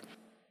just like,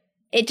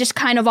 it just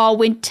kind of all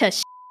went to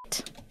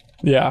shit.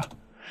 Yeah.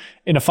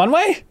 In a fun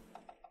way?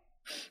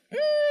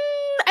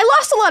 I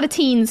lost a lot of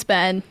teens,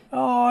 Ben.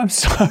 Oh, I'm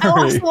sorry. I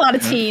lost a lot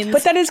of teens.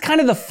 But that is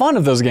kind of the fun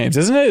of those games,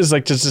 isn't it? Is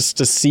like just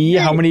to see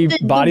how many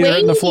bodies are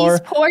in the floor.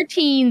 These poor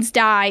teens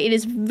die. It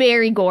is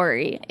very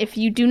gory. If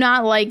you do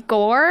not like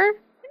gore,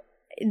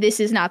 this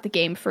is not the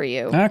game for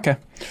you. Okay.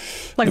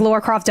 Like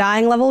Lara Croft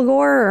dying level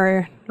gore,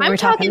 or I'm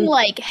talking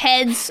like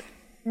heads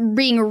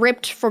being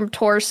ripped from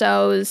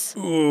torsos,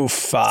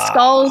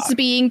 skulls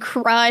being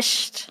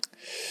crushed.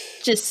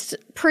 Just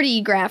pretty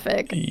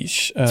graphic.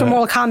 So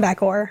Mortal Kombat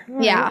gore.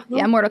 Yeah,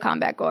 Mortal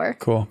Kombat gore.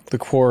 Cool. The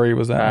Quarry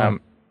was that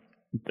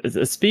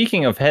one.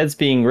 Speaking of heads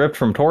being ripped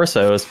from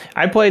torsos,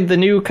 I played the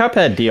new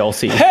Cuphead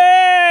DLC.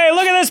 Hey,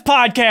 look at this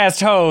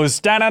podcast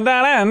host.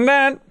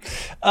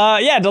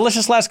 Yeah,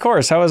 delicious last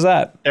course. How was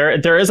that?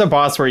 There is a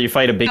boss where you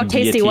fight a big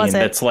guillotine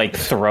that's like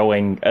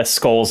throwing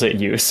skulls at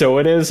you. So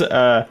it is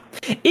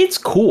it's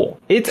cool.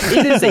 It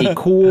is a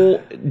cool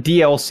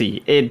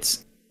DLC.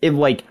 It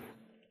like,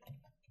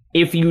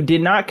 if you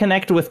did not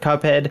connect with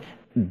Cuphead,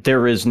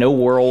 there is no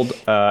world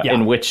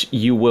in which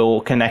you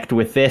will connect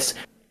with this.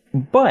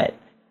 But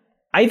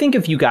I think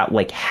if you got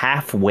like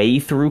halfway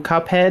through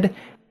Cuphead,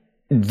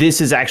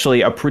 this is actually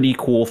a pretty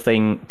cool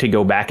thing to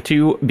go back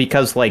to,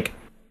 because like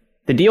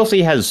the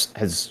DLC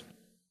has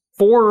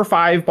 4 or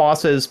 5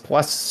 bosses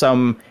plus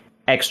some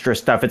extra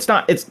stuff. It's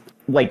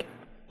like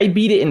I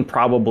beat it in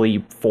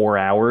probably 4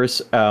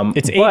 hours.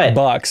 It's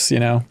 $8, you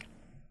know.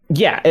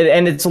 Yeah,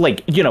 and it's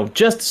like, you know,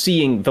 just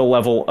seeing the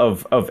level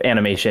of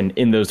animation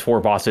in those 4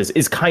 bosses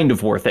is kind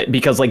of worth it,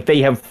 because like they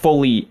have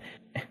fully,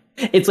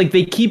 it's like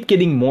they keep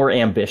getting more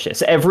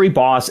ambitious. Every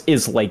boss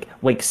is like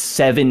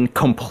 7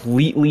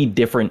 completely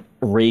different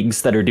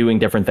rigs that are doing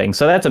different things.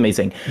 So that's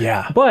amazing.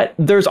 Yeah. But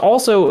there's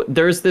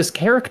this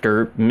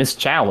character, Miss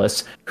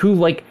Chalice, who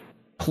like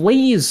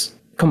plays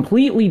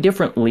completely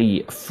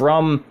differently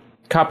from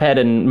Cuphead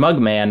and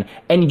Mugman,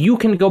 and you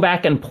can go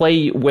back and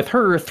play with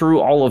her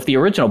through all of the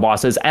original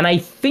bosses, and I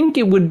think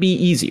it would be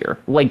easier.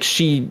 Like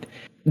she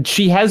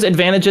has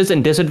advantages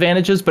and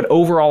disadvantages, but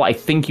overall I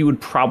think you would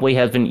probably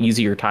have an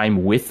easier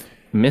time with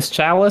Miss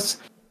Chalice.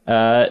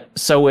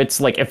 So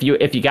it's like if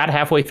you got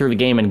halfway through the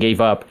game and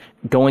gave up,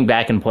 going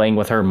back and playing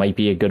with her might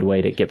be a good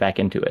way to get back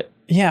into it.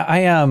 Yeah,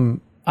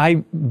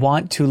 I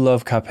want to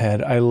love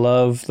Cuphead. I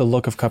love the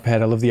look of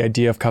Cuphead. I love the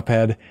idea of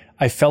Cuphead.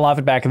 I fell off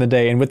it back in the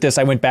day, and with this,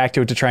 I went back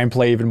to it to try and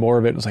play even more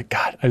of it. I was like,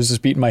 God, I was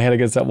just beating my head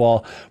against that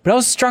wall. But I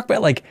was struck by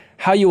like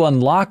how you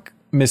unlock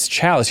Miss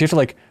Chalice. You have to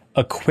like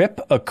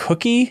equip a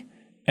cookie,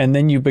 and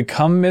then you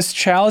become Miss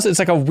Chalice. It's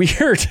like a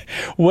weird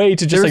way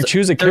to just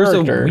choose a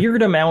character. There's a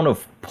weird amount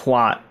of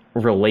plot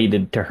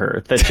related to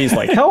her that she's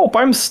like, help,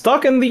 I'm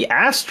stuck in the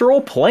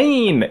astral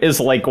plane, is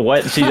like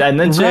what she, and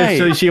then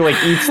she like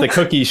eats the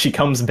cookie, she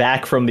comes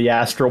back from the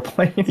astral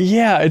plane.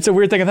 Yeah, it's a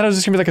weird thing. I thought it was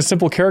just gonna be like a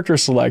simple character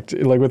select,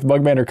 like with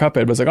Mugman or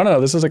Cuphead, but it's like, oh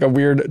no, this is like a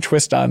weird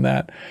twist on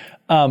that.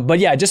 But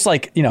yeah, just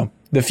like, you know,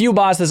 the few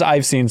bosses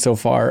I've seen so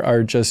far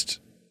are just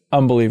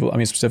unbelievable. I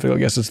mean, specifically, I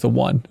guess it's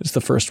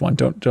the first one.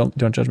 Don't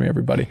judge me,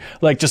 everybody.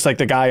 Like just like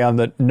the guy on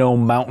the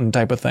gnome mountain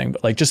type of thing.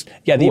 But like just,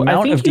 yeah, the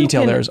amount of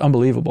detail there is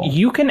unbelievable.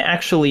 You can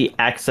actually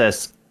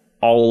access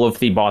all of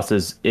the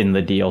bosses in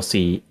the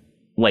DLC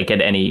like at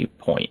any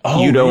point.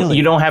 Oh, you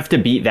don't have to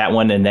beat that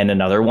one and then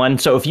another one.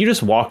 So if you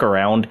just walk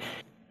around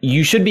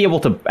you should be able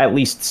to at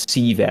least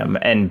see them.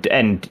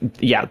 And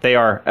yeah, they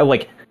are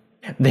like,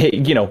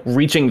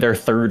 reaching their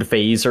third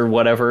phase or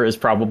whatever is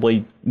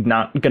probably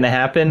not going to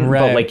happen. Right.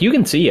 But like, you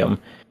can see them.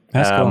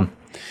 That's cool.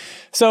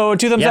 So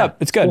 2 thumbs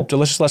up. It's good. Cool.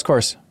 Delicious last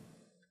course.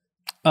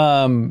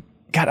 God,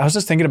 I was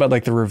just thinking about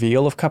like the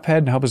reveal of Cuphead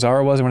and how bizarre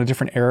it was and what a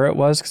different era it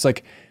was. Because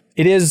like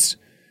it is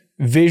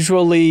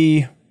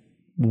visually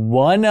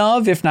one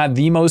of, if not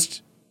the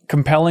most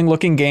compelling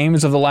looking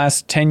games of the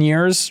last 10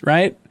 years,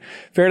 right?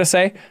 Fair to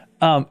say.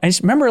 I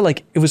just remember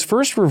like it was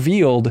first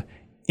revealed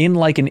in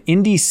like an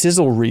indie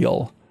sizzle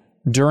reel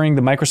during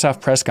the Microsoft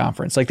press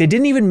conference. Like they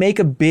didn't even make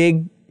a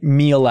big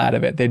meal out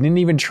of it. They didn't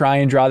even try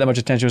and draw that much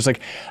attention. It was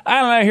like,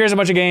 I don't know, here's a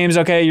bunch of games.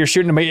 Okay, you're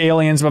shooting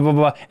aliens, blah, blah,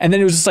 blah. And then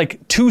it was just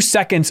like 2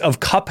 seconds of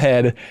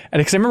Cuphead. And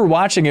because I remember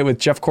watching it with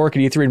Jeff Cork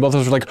at E3 and both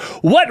of us were like,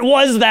 what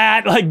was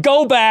that? Like,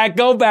 go back.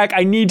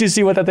 I need to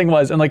see what that thing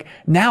was. And like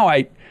now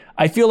I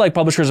feel like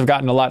publishers have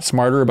gotten a lot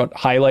smarter about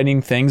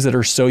highlighting things that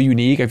are so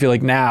unique. I feel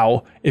like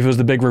now, if it was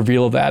the big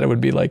reveal of that, it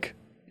would be like,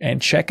 and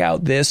check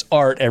out this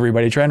art,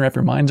 everybody. Try and wrap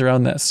your minds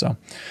around this. So,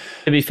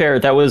 to be fair,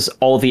 that was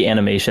all the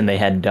animation they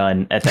had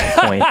done at that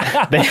point.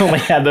 They only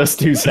had those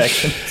 2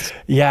 sections.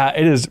 Yeah,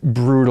 it is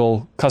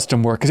brutal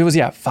custom work. Because it was,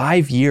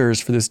 5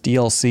 years for this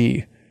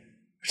DLC.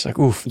 It's like,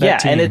 oof.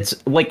 And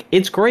it's like,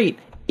 it's great.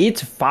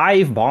 It's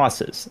 5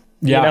 bosses.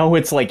 Yeah.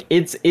 It's like,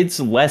 it's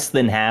less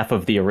than half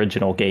of the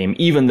original game,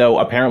 even though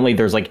apparently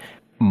there's like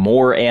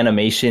more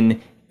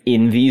animation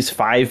in these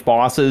 5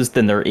 bosses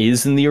than there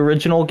is in the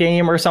original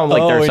game or something.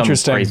 Like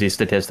there's some crazy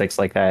statistics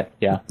like that.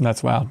 Yeah.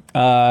 That's wild.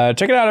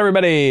 Check it out,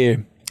 everybody.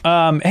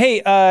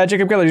 Hey,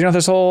 Jacob Geller, do you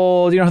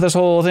know how this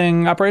whole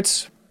thing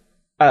operates?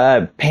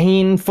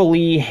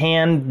 Painfully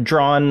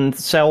hand-drawn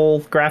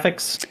cell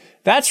graphics.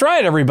 That's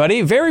right,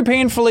 everybody. Very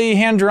painfully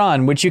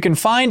hand-drawn, which you can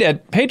find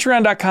at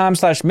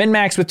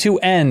patreon.com/minmax with 2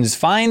 N's.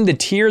 Find the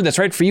tier that's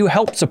right for you.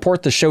 Help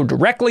support the show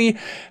directly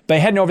by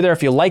heading over there.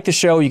 If you like the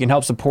show, you can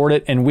help support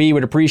it, and we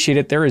would appreciate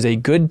it. There is a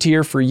good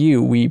tier for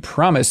you. We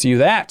promise you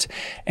that.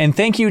 And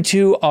thank you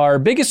to our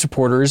biggest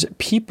supporters,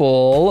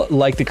 people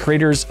like the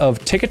creators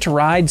of Ticket to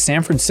Ride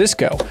San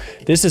Francisco.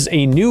 This is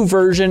a new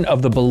version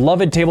of the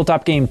beloved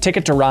tabletop game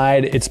Ticket to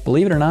Ride. It's,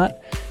 believe it or not,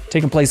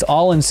 taking place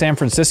all in San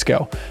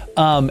Francisco.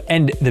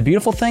 And the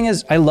beautiful thing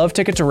is I love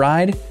Ticket to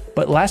Ride,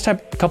 but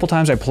couple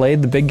times I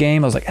played the big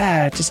game, I was like,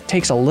 it just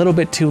takes a little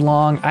bit too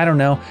long. I don't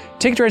know.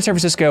 Ticket to Ride San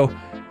Francisco,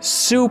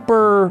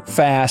 super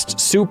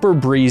fast, super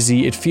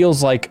breezy. It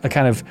feels like a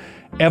kind of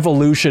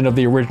evolution of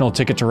the original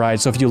Ticket to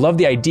Ride. So if you love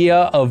the idea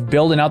of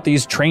building out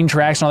these train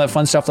tracks and all that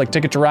fun stuff like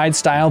Ticket to Ride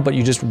style, but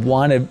you just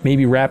want to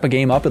maybe wrap a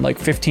game up in like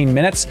 15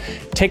 minutes,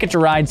 Ticket to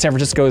Ride San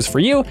Francisco is for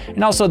you.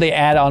 And also they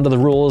add onto the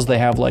rules. They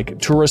have like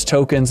tourist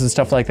tokens and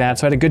stuff like that.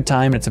 So I had a good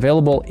time. It's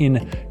available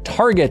in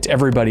Target,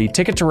 everybody.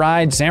 Ticket to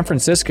Ride San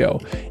Francisco.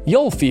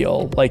 You'll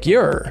feel like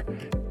you're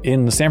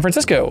in San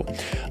Francisco.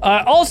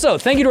 Also,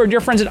 thank you to our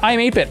dear friends at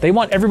I'm8bit. They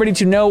want everybody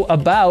to know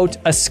about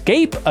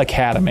Escape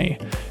Academy.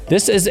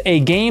 This is a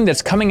game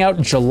that's coming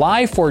out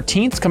July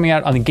 14th. It's coming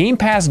out on the Game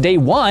Pass day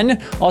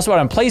 1. Also out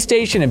on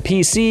PlayStation and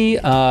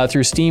PC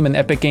through Steam and the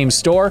Epic Games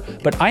Store.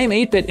 But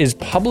I'm8bit is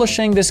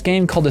publishing this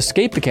game called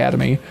Escape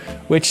Academy,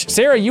 which,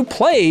 Sarah, you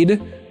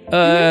played,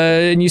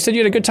 and you said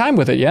you had a good time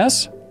with it,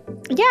 yes?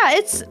 Yeah,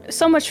 it's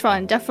so much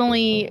fun.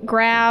 Definitely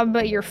grab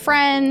your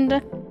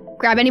friend,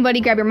 grab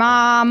anybody, grab your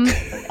mom,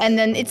 and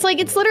then it's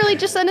literally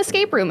just an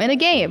escape room in a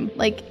game.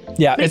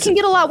 Yeah, but it can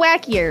get a lot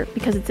wackier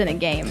because it's in a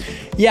game.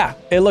 Yeah,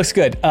 it looks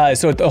good.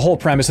 So the whole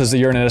premise is that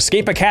you're in an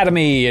escape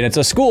academy, and it's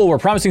a school where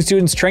promising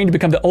students train to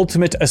become the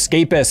ultimate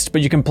escapist.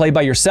 But you can play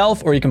by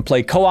yourself, or you can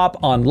play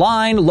co-op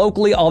online,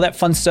 locally, all that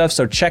fun stuff.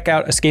 So check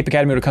out Escape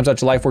Academy when it comes out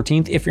July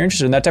 14th if you're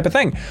interested in that type of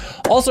thing.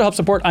 Also help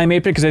support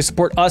I'm8bit because they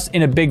support us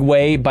in a big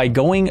way by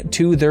going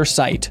to their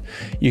site.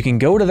 You can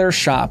go to their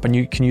shop, and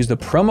you can use the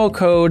promo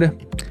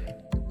code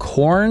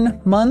Corn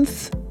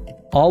Month,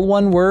 all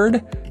one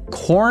word,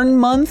 Corn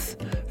Month,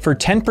 for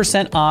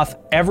 10% off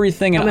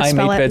everything in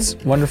I'm8bit's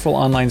wonderful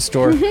online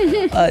store.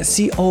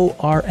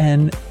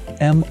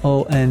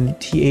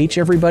 CORNMONTH,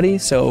 everybody.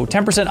 So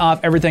 10% off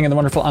everything in the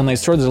wonderful online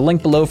store. There's a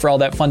link below for all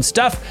that fun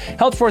stuff.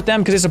 Help support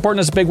them because they're supporting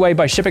us a big way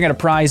by shipping out a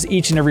prize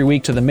each and every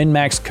week to the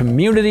MinMax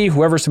community.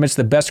 Whoever submits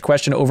the best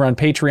question over on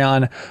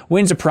Patreon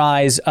wins a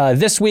prize.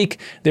 This week,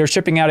 they're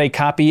shipping out a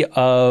copy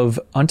of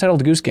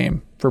Untitled Goose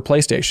Game for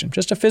PlayStation.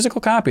 Just a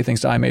physical copy thanks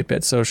to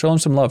I'm8bit. So show them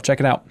some love. Check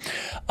it out.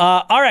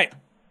 All right.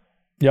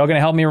 Y'all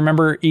gonna help me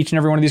remember each and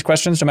every one of these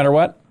questions no matter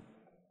what?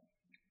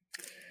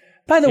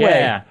 By the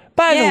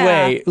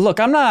way,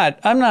 look, I'm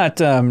not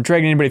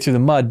dragging anybody through the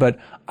mud, but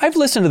I've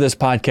listened to this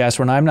podcast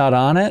when I'm not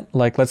on it,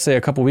 like let's say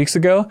a couple weeks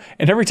ago,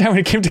 and every time when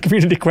it came to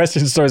community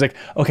questions, so I was like,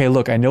 okay,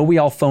 look, I know we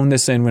all phone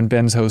this in when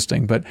Ben's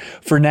hosting, but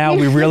for now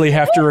we really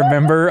have to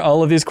remember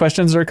all of these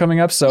questions that are coming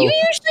up. So you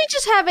usually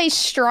just have a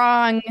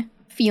strong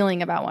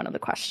feeling about one of the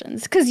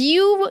questions, because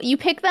you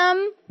pick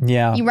them,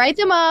 you write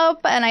them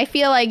up, and I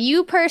feel like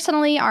you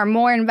personally are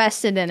more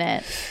invested in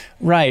it.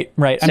 Right.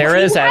 Sarah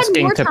is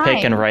asking to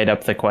pick and write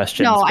up the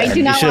questions. No, I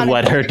do not. You should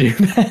let her do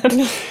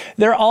that.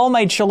 They're all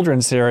my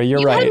children, Sarah.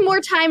 You're right. You had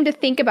more time to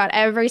think about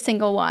every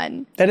single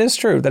one. That is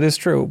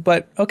true.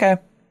 But okay,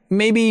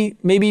 maybe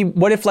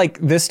what if like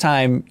this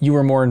time you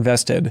were more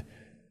invested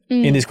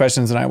in these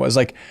questions than I was?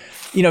 Like,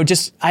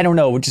 just I don't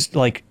know, just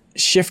like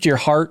shift your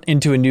heart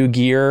into a new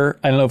gear.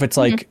 I don't know if it's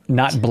like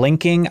not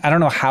blinking. I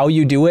don't know how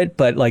you do it,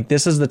 but like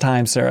this is the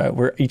time, Sarah,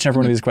 where each and every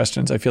one of these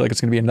questions, I feel like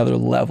it's going to be another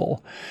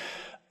level.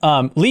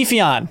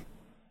 Leafeon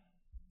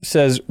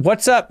says,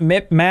 "What's up,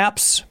 MIP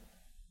Maps?"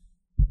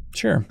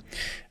 Sure.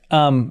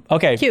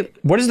 Okay. Cute.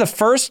 What is the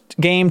first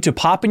game to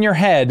pop in your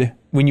head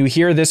when you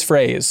hear this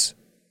phrase?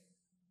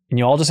 And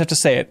you all just have to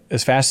say it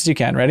as fast as you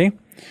can. Ready?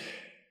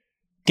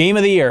 Game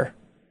of the year.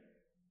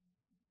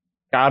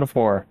 God of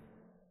War.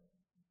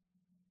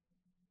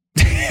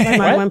 My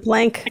mind went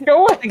blank.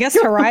 I guess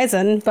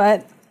Horizon,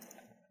 but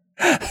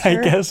I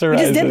guess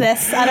Horizon. We just did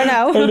this. I don't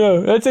know. I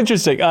know. That's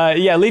interesting.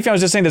 Yeah, Leafy, I was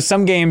just saying that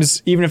some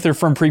games, even if they're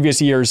from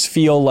previous years,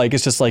 feel like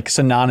it's just like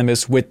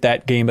synonymous with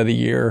that game of the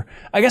year.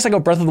 I guess I go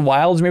Breath of the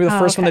Wild is maybe the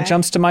first one that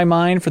jumps to my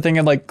mind for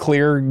thinking like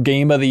clear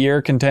game of the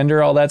year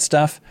contender, all that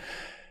stuff.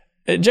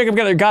 Jacob,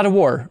 God of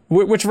War.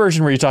 Which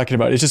version were you talking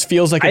about? It just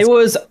feels like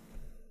it's...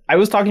 I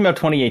was talking about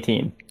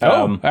 2018.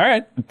 All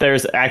right.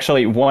 There's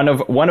actually one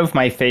of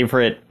my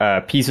favorite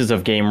pieces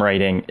of game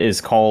writing is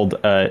called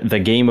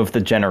The Game of the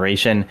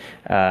Generation.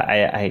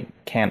 It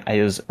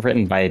was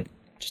written by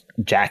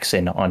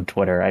Jackson on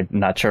Twitter. I'm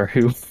not sure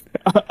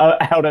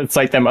how to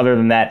cite them other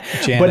than that.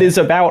 Janet. But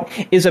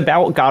is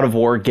about God of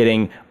War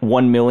getting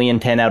 1 million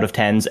 10 out of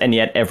 10s, and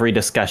yet every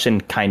discussion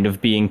kind of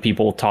being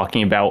people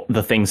talking about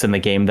the things in the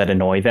game that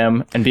annoy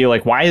them and be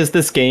like, why is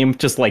this game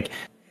just like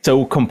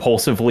so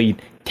compulsively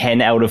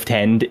 10 out of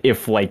 10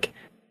 if like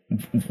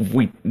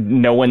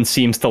no one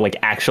seems to like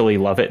actually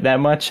love it that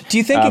much? Do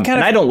you think it kind of...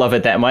 And I don't love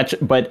it that much,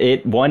 but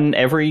it won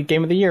every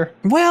game of the year.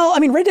 Well, I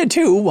mean, Red Dead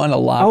 2 won a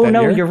lot. Oh,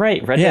 no, year. You're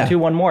right. Red Dead 2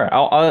 won more.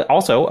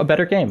 Also a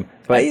better game.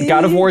 But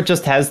God of War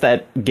just has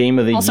that game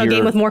of the year. Also a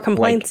game with more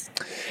complaints.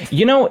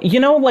 Like,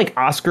 like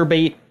Oscar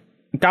bait?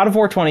 God of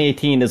War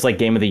 2018 is like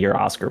game of the year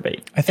Oscar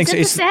bait. I think is it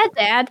the sad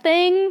dad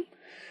thing?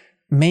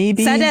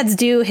 Maybe. Sad dads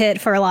do hit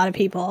for a lot of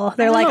people.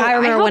 They're like, I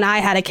remember when I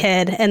had a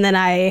kid and then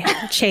I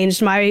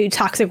changed my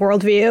toxic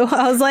worldview.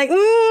 I was like,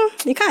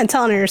 you're kind of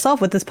telling it yourself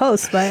with this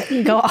post, but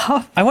go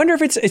off. I wonder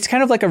if it's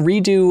kind of like a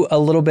redo a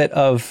little bit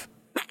of...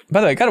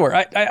 By the way, God of War,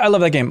 I love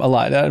that game a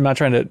lot. I'm not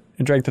trying to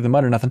drag through the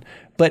mud or nothing,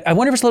 but I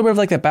wonder if it's a little bit of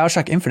like that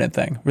BioShock Infinite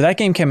thing, where that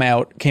game came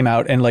out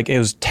and like it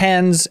was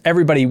 10s,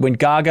 everybody went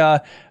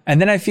gaga,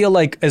 and then I feel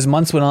like as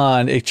months went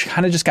on, it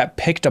kind of just got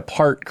picked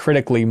apart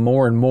critically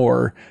more and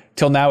more,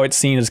 till now it's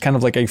seen as kind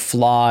of like a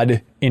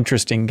flawed,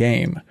 interesting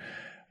game.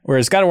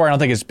 Whereas God of War, I don't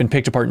think it's been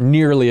picked apart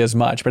nearly as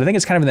much, but I think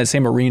it's kind of in that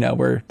same arena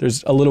where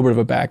there's a little bit of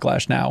a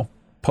backlash now,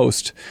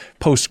 post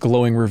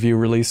glowing review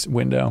release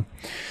window.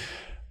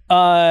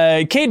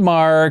 Cade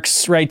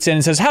Marks writes in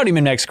and says, "Howdy,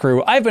 Minex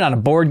crew. I've been on a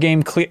board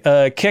game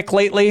kick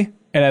lately,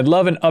 and I'd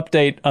love an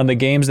update on the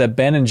games that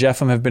Ben and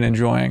Jeffem have been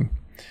enjoying."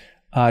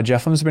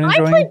 Jeffem's been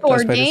enjoying. I play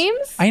board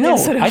games. I know.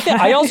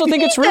 I also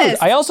think it's rude.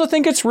 I also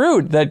think it's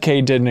rude that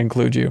Cade didn't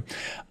include you.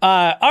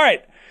 All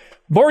right.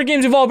 Board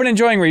games we've all been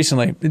enjoying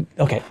recently.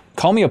 Okay.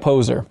 Call me a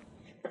poser.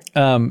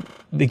 The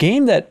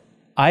game that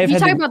I have You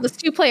talking about this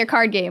 2-player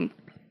card game.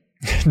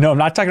 No, I'm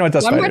not talking about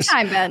Dust One Fighters.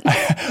 more time,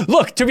 Ben.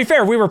 Look, to be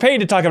fair, we were paid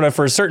to talk about it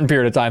for a certain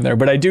period of time there,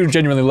 but I do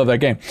genuinely love that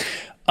game.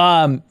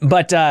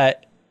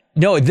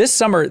 No, this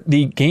summer,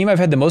 the game I've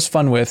had the most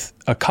fun with,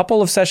 a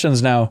couple of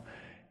sessions now,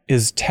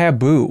 is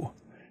Taboo.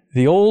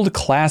 The old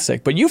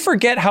classic. But you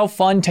forget how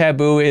fun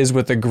Taboo is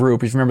with a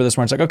group. If you remember this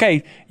one, it's like,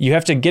 okay, you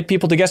have to get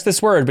people to guess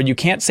this word, but you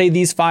can't say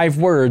these 5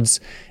 words.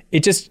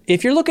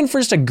 If you're looking for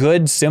just a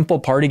good, simple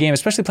party game,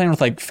 especially playing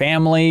with like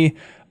family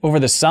over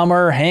the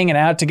summer, hanging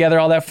out together,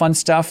 all that fun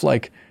stuff.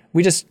 Like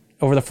we just,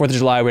 over the 4th of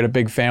July, we had a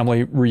big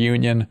family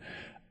reunion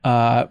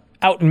out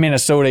in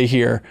Minnesota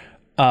here.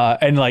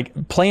 And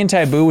like playing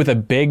Taboo with a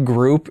big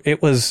group,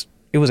 it was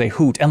a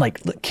hoot. And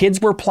like kids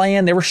were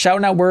playing, they were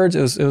shouting out words.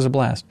 It was a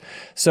blast.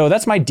 So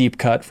that's my deep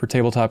cut for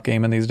tabletop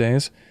gaming these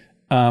days.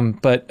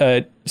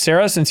 But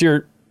Sarah, since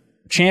you're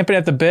champing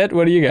at the bit,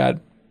 what do you got?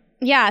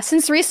 Yeah,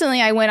 since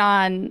recently I went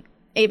on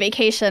a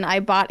vacation,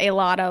 I bought a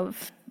lot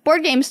of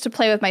board games to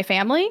play with my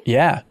family.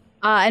 Yeah.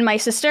 And my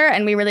sister,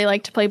 and we really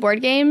like to play board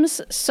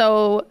games.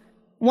 So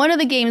one of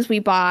the games we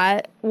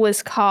bought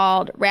was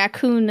called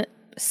Raccoon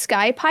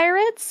Sky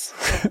Pirates.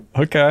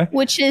 Okay.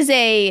 Which is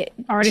a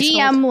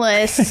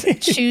GM-less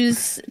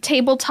choose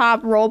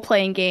tabletop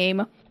role-playing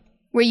game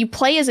where you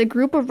play as a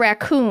group of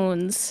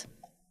raccoons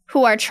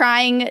who are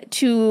trying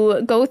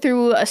to go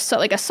through a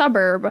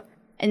suburb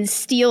and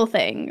steal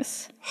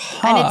things.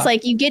 Huh. And it's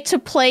like you get to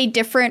play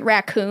different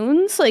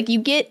raccoons. Like you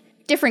get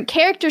different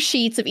character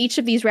sheets of each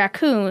of these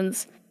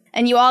raccoons,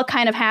 and you all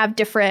kind of have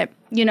different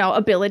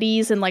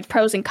abilities and like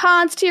pros and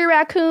cons to your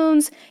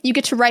raccoons. You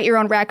get to write your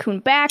own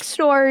raccoon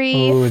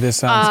backstory. Ooh, this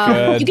sounds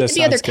good. You get to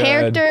be other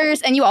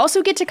characters, and you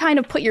also get to kind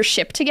of put your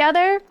ship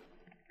together.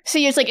 So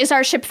it's like, is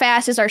our ship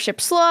fast? Is our ship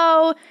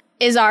slow?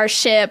 Is our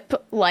ship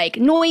like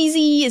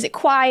noisy? Is it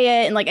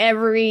quiet? And like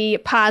every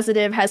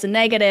positive has a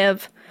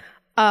negative.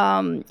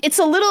 It's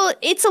a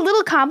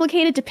little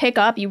complicated to pick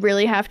up. You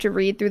really have to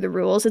read through the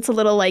rules. It's a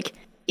little like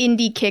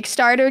indie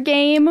Kickstarter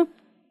game.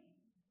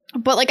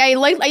 But like I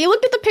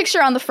looked at the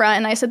picture on the front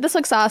and I said, this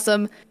looks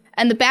awesome.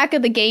 And the back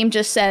of the game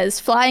just says,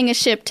 flying a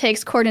ship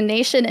takes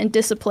coordination and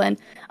discipline.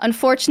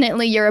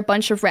 Unfortunately, you're a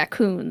bunch of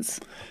raccoons.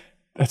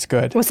 That's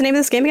good. What's the name of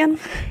this game again?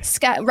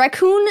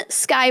 Raccoon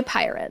Sky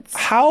Pirates.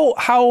 How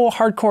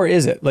hardcore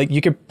is it? Like,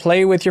 you could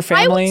play with your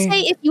family? I would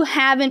say if you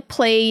haven't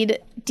played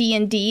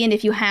D&D and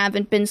if you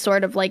haven't been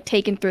sort of like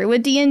taken through a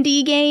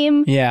D&D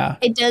game, yeah,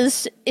 it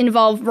does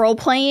involve role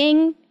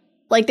playing.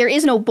 Like, there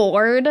is no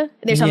board.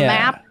 There's a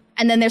map,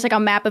 and then there's like a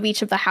map of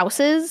each of the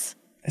houses.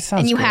 It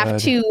sounds and you good. have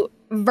to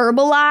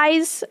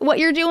verbalize what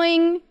you're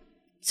doing.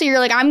 So you're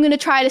like, I'm going to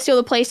try to steal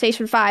the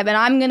PlayStation 5,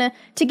 and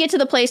to get to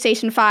the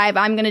PlayStation 5,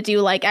 I'm going to do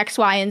like X,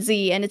 Y, and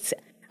Z. And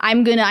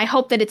I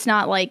hope that it's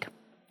not like,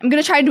 I'm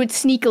going to try to do it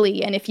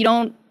sneakily. And if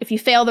you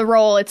fail the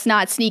roll, it's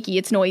not sneaky,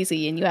 it's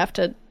noisy. And you have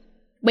to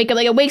wake up,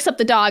 like it wakes up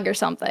the dog or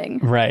something.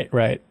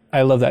 Right.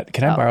 I love that.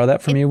 Can I borrow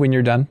that from you when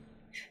you're done?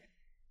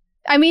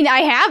 I mean, I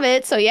have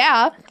it, so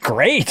yeah.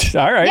 Great.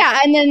 All right. Yeah,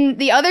 and then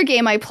the other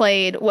game I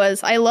played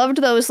was, I loved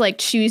those like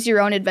choose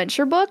your own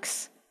adventure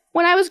books.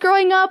 When I was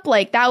growing up,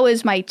 like that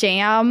was my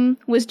jam,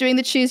 was doing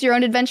the choose your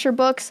own adventure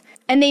books.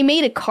 And they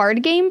made a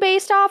card game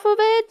based off of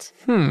it.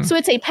 So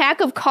it's a pack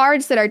of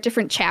cards that are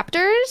different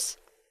chapters.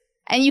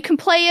 And you can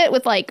play it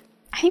with like,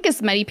 I think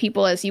as many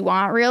people as you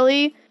want,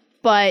 really.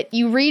 But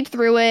you read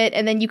through it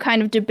and then you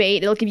kind of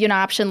debate. It'll give you an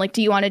option like,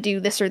 do you want to do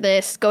this or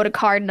this? Go to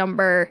card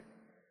number,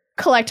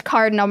 collect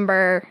card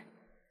number.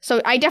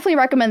 So I definitely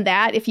recommend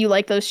that if you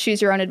like those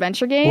choose your own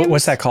adventure games.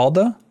 What's that called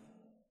though?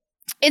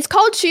 It's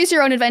called Choose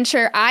Your Own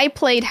Adventure. I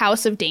played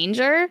House of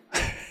Danger.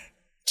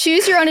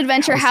 Choose Your Own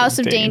Adventure, House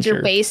of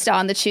Danger, based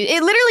on the choose.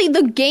 It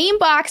literally, the game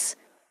box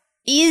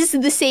is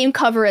the same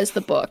cover as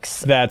the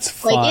books. That's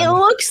fun. Like, it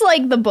looks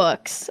like the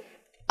books.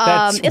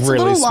 That's it's really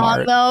a little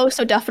smart. long though,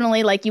 so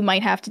definitely like you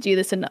might have to do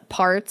this in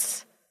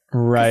parts.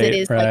 Right. It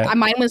is like,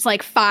 mine was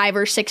like 5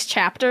 or 6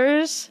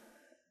 chapters.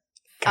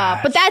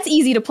 But that's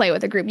easy to play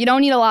with a group. You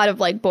don't need a lot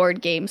of like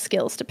board game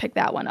skills to pick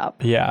that one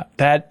up. Yeah,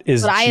 that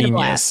is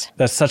genius.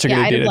 That's such a good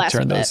idea to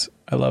turn those.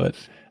 I love it.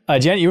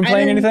 Janet, you been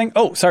playing anything?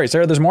 Oh, sorry,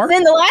 Sarah, there's more?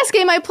 Then the last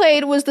game I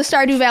played was the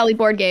Stardew Valley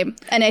board game,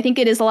 and I think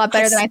it is a lot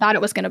better than I thought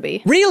it was going to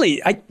be.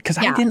 Really? Because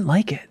I didn't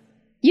like it.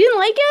 You didn't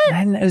like it?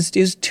 And it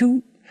was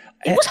too...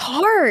 It was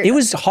hard. It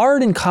was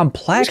hard and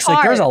complex.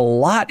 Like, there's a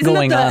lot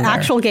going on there.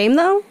 Actual game,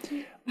 though?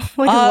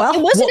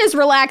 It wasn't as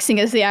relaxing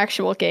as the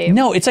actual game.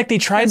 No, it's like they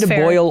tried to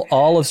boil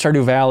all of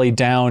Stardew Valley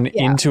down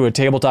into a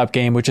tabletop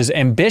game, which is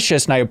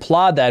ambitious, and I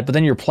applaud that. But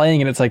then you're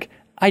playing, and it's like,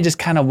 I just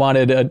kind of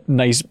wanted a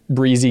nice,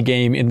 breezy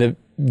game in the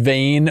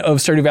vein of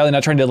Stardew Valley,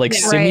 not trying to like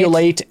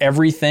simulate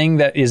everything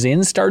that is in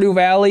Stardew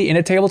Valley in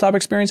a tabletop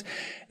experience.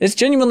 It's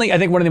genuinely, I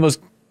think, one of the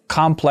most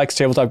complex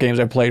tabletop games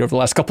I've played over the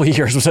last couple of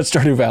years was that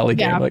Stardew Valley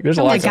game. Like, there's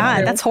a lot. Oh my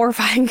god, that's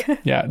horrifying.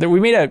 Yeah, we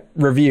made a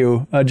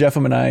review.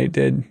 Jeffem and I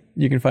did.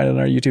 You can find it on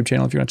our YouTube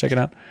channel if you want to check it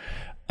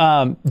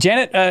out.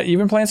 Janet, you've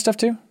been playing stuff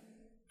too?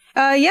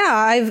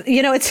 Yeah,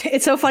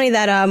 it's so funny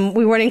that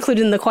we weren't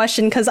included in the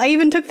question because I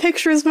even took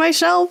pictures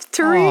myself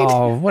to read.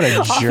 Oh, what a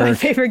jerk! All my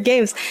favorite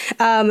games.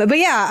 But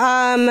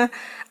yeah,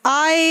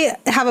 I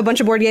have a bunch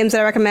of board games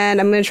that I recommend.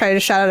 I'm going to try to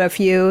shout out a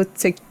few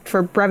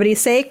for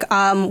brevity's sake.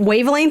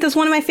 Wavelength is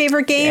one of my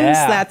favorite games.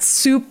 Yeah. That's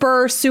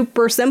super,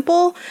 super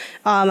simple.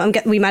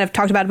 We might have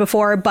talked about it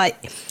before, but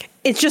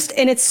it's just,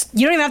 and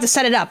you don't even have to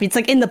set it up. It's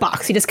like in the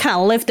box. You just kind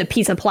of lift a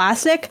piece of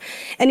plastic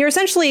and you're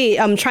essentially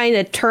trying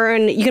to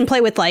turn, you can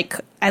play with like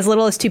as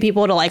little as 2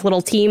 people to like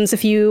little teams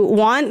if you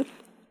want.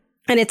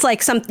 And it's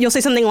like you'll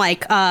say something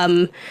like,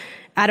 I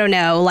don't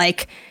know,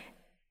 like,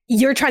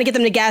 you're trying to get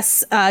them to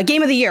guess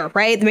game of the year,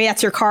 right? Maybe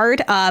that's your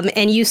card.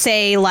 And you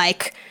say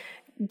like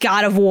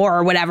God of War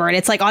or whatever. And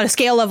it's like on a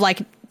scale of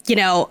like,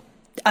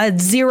 a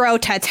 0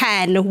 to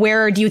 10,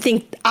 where do you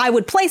think I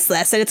would place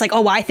this? And it's like,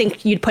 oh, I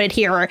think you'd put it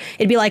here. Or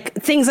it'd be like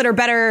things that are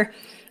better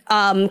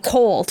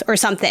cold or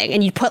something.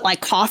 And you'd put like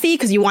coffee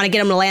because you want to get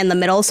them to land in the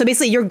middle. So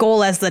basically your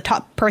goal as the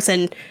top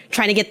person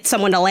trying to get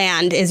someone to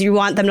land is you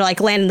want them to like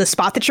land in the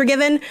spot that you're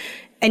given.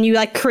 And you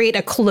like create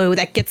a clue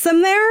that gets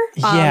them there.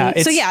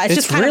 It's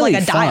just kind really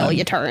of like a dial fun.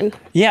 you turn.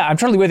 Yeah, I'm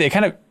totally with you. It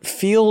kind of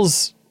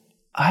feels,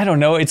 I don't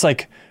know, it's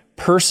like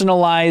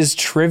personalized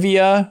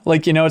trivia.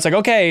 Like, it's like,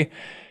 okay,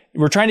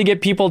 we're trying to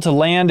get people to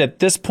land at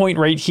this point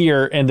right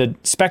here. And the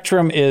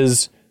spectrum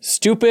is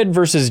stupid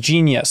versus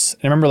genius.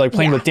 And I remember like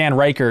playing with Dan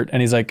Reichert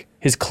and he's like,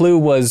 his clue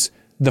was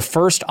the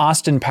first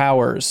Austin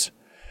Powers.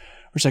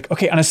 Which is like,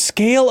 okay, on a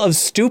scale of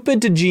stupid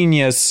to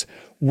genius,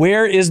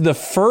 where is the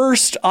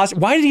first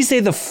why did he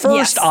say the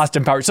first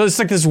Austin Powers? So it's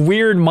like this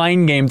weird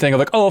mind game thing of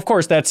like, oh, of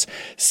course, that's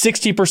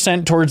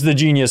 60% towards the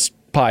genius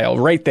pile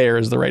right there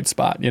is the right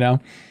spot, you know?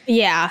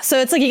 Yeah, so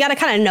it's like you got to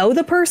kind of know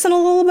the person a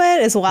little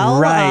bit as well.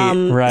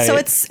 Right. So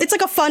it's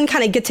like a fun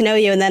kind of get to know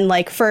you, and then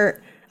like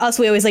for us,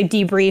 we always like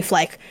debrief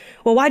like,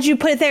 well, why'd you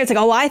put it there? It's like,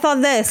 oh, well, I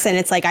thought this, and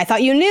it's like, I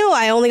thought you knew.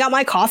 I only got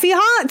my coffee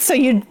hot, so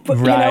you put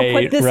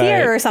this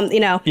here or something, you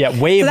know. Yeah,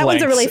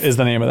 Wavelengths is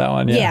the name of that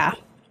one. Yeah.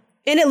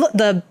 And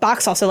the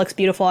box also looks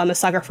beautiful. I'm a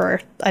sucker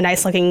for a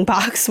nice looking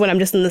box when I'm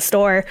just in the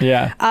store.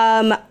 Yeah.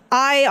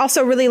 I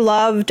also really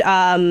loved.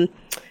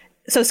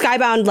 So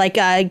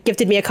Skybound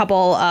gifted me a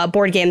couple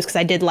board games because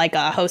I did like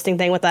a hosting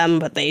thing with them,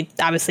 but they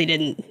obviously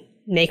didn't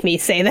make me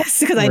say this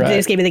because they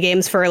just gave me the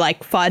games for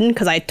like fun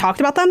because I talked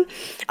about them.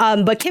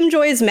 But Kim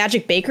Joy's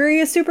Magic Bakery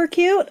is super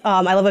cute.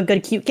 I love a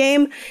good cute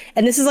game,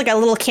 and this is like a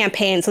little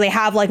campaign. So they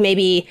have like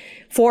maybe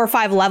 4 or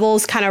 5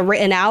 levels kind of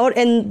written out,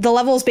 and the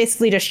levels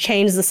basically just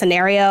change the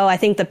scenario. I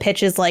think the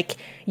pitch is like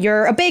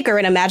you're a baker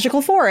in a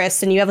magical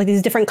forest, and you have like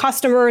these different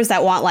customers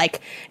that want like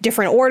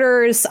different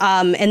orders.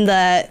 And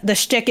the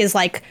shtick is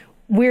like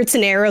weird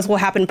scenarios will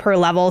happen per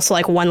level. So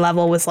like one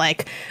level was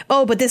like,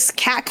 oh, but this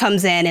cat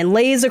comes in and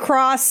lays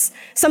across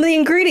some of the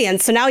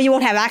ingredients. So now you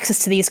won't have access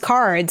to these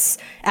cards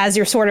as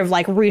you're sort of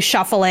like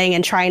reshuffling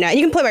and trying to,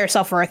 you can play by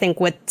yourself or I think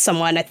with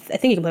someone, I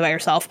think you can play by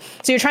yourself.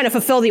 So you're trying to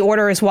fulfill the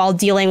orders while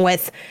dealing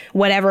with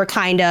whatever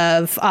kind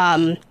of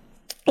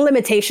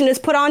limitation is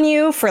put on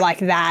you for like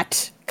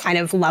that kind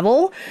of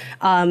level.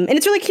 And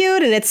it's really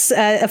cute and it's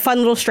a fun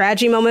little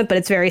strategy moment, but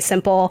it's very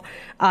simple.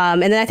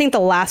 And then I think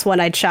the last one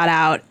I'd shout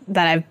out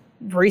that I've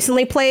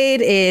recently played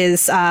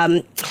is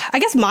I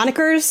guess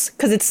Monikers,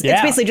 because it's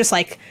basically just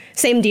like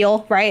same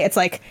deal, right? It's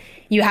like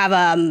you have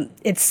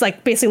it's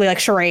like basically like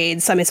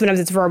charades. I mean, sometimes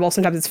it's verbal,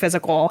 sometimes it's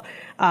physical,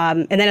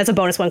 and then as a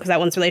bonus one because that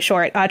one's really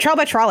short, Trial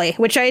by Trolley,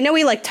 which I know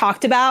we like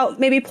talked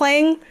about maybe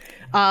playing,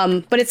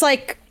 but it's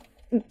like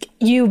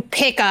you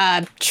pick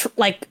it's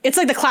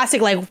like the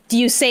classic like, do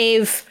you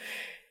save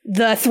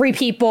the 3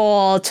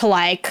 people to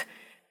like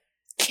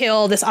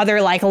kill this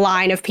other like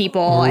line of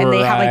people, and they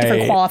have like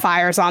different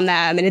qualifiers on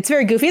them, and it's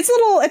very goofy. It's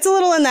a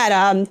little in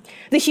that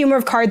the humor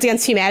of Cards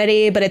Against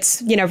Humanity, but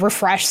it's, you know,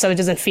 refreshed so it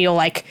doesn't feel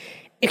like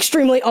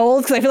extremely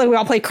old, because I feel like we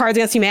all play Cards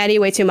Against Humanity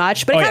way too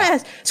much, but it kind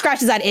of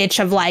scratches that itch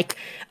of like,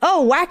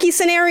 oh, wacky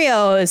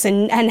scenarios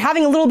and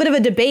having a little bit of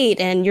a debate,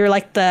 and you're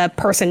like the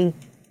person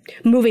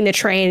moving the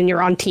train and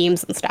you're on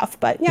teams and stuff.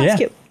 But yeah, it's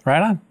cute.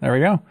 Right on. There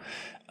we go.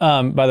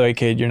 By the way,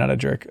 Cade, you're not a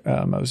jerk.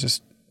 I was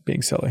just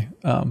being silly.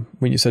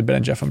 When you said Ben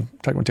and Jeff, I'm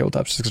talking about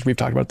tabletops just because we've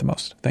talked about it the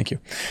most. Thank you.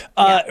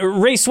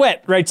 Ray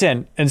Sweat writes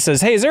in and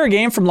says, hey, is there a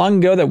game from long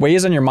ago that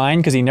weighs on your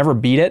mind because he never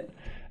beat it?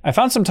 I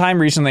found some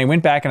time recently,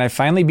 went back and I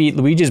finally beat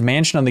Luigi's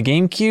Mansion on the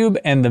GameCube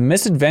and The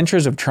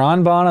Misadventures of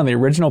Tron Bonne on the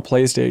original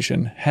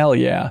PlayStation. Hell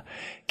yeah.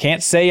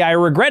 Can't say I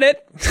regret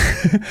it.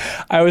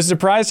 I was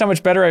surprised how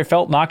much better I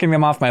felt knocking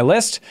them off my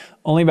list.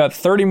 Only about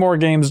 30 more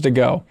games to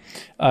go.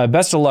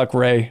 Best of luck,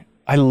 Ray.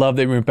 I love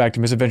that we went back to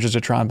Misadventures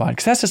of Tron Bonne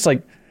because that's just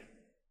like,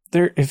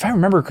 there, if I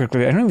remember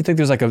correctly, I don't even think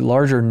there's like a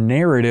larger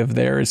narrative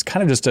there. It's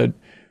kind of just a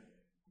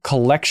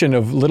collection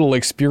of little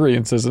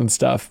experiences and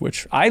stuff,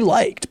 which I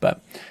liked.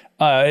 But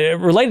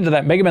related to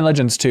that, Mega Man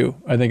Legends 2,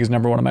 I think, is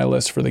number 1 on my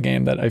list for the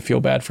game that I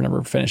feel bad for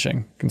never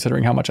finishing,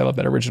 considering how much I love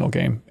that original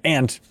game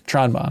and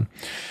Tron Bonne.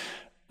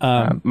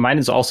 Mine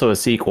is also a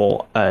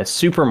sequel,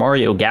 Super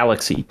Mario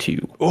Galaxy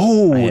 2.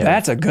 Oh,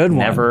 that's a good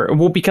one.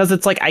 Well, because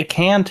it's like I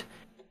can't,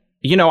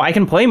 I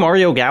can play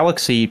Mario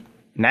Galaxy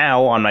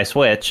now on my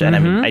Switch, and I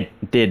mean, I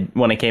did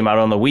when it came out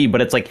on the Wii, but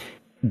it's like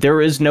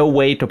there is no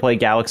way to play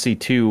Galaxy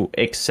 2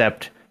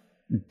 except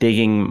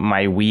digging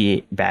my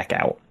Wii back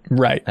out.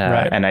 Right.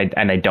 And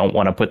I don't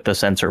want to put the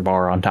sensor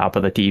bar on top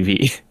of the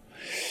TV.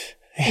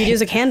 You could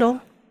use a candle.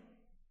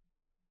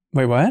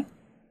 Wait, what?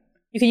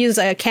 You could use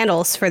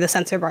candles for the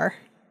sensor bar.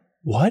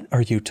 What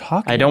are you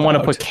talking about? I don't want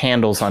to put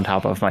candles on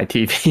top of my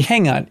TV.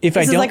 Hang on. This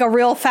is like a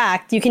real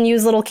fact. You can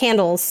use little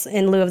candles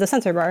in lieu of the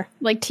sensor bar.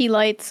 Like tea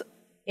lights.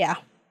 Yeah.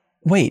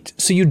 Wait,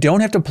 so you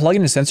don't have to plug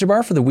in a sensor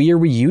bar for the Wii or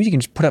Wii U? You can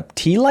just put up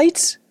tea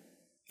lights?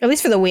 At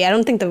least for the Wii. I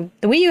don't think the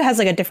Wii U has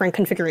like a different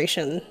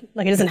configuration.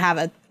 Like it doesn't have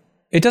a...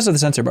 It does with the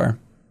sensor bar.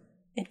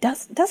 It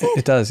does? Does it?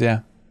 It does, yeah.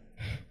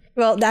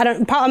 Well,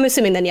 I'm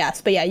assuming then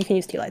yes, but yeah, you can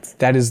use tea lights.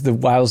 That is the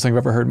wildest thing I've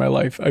ever heard in my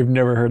life. I've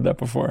never heard that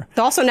before.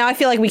 Also, now I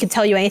feel like we could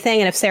tell you anything,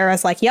 and if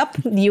Sarah's like, yep,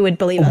 you would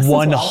believe us 100%.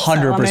 Well, so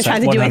I'm not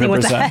trying to do anything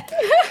with that.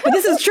 But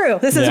this is true.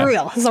 This is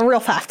real. This is a real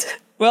fact.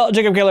 Well,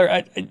 Jacob Kaler,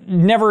 I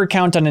never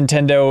count on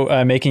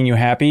Nintendo making you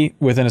happy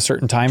within a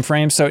certain time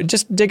frame. So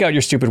just dig out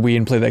your stupid Wii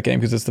and play that game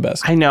because it's the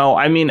best. I know.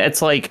 I mean,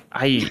 it's like,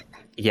 I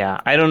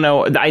don't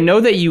know. I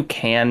know that you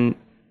can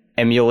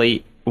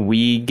emulate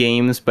Wii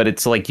games, but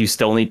it's like you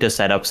still need to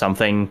set up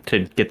something to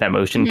get that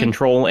motion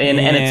control in.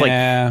 Yeah. And it's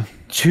like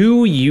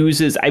 2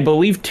 uses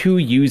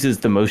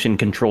the motion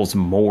controls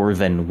more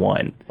than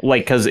 1.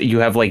 Like, because you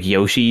have like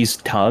Yoshi's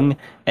tongue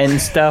and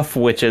stuff,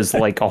 which is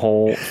like a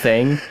whole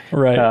thing.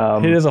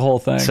 Right. It is a whole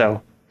thing.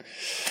 So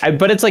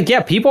But it's like,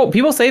 yeah,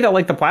 people say that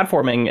like the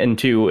platforming in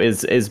 2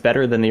 is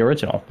better than the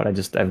original, but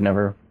I've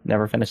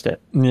never finished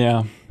it.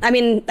 Yeah. I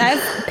mean,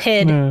 I've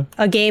PID,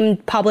 a game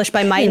published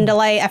by Might and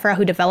Delight. I forgot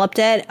who developed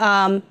it.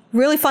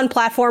 Really fun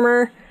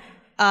platformer.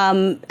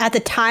 At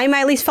the time,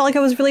 I at least felt like it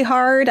was really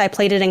hard. I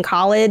played it in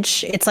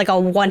college. It's like a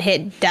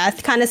one-hit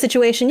death kind of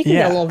situation. You can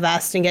get a little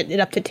vest and get it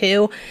up to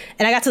 2.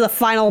 And I got to the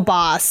final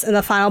boss, and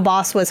the final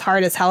boss was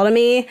hard as hell to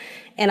me.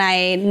 And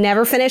I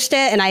never finished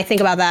it, and I think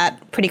about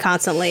that pretty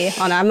constantly.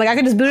 I'm like, I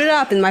could just boot it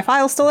up, and my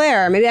file's still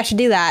there. Maybe I should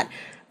do that.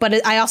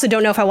 But I also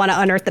don't know if I want to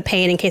unearth the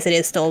pain in case it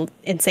is still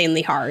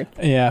insanely hard.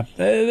 Yeah,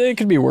 it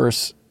could be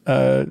worse.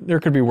 There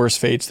could be worse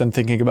fates than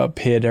thinking about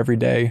PID every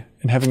day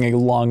and having a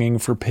longing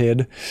for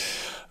PID.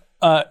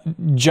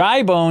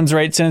 Jai Bones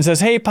writes in and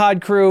says, hey,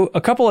 pod crew,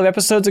 a couple of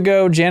episodes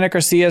ago, Janet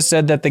Garcia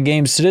said that the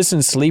game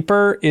Citizen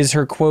Sleeper is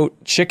her,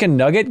 quote, chicken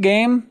nugget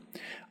game.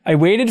 I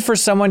waited for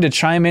someone to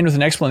chime in with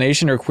an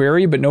explanation or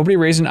query, but nobody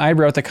raised an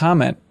eyebrow at the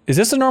comment. Is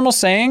this a normal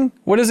saying?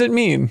 What does it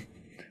mean?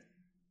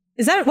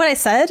 Is that what I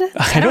said?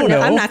 I don't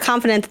know. I'm not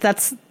confident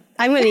that's...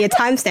 I'm going to need a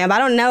timestamp. I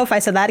don't know if I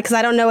said that because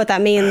I don't know what that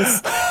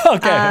means.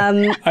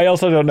 Okay. I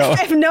also don't know. I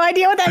have no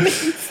idea what that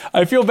means.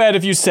 I feel bad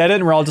if you said it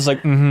and we're all just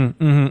like, and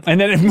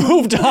then it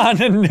moved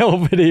on and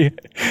nobody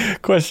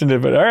questioned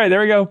it. But all right, there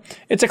we go.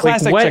 It's a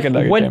classic chicken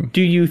nugget game. What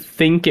do you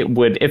think it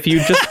would, if you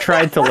just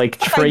tried to like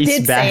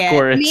trace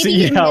backwards?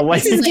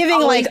 This is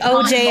giving like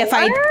OJ if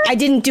I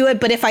didn't do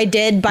it, but if I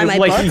did by my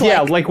book.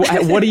 Yeah, like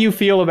what do you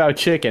feel about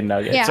chicken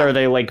nuggets? Yeah. Are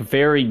they like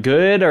very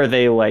good? Are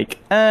they like,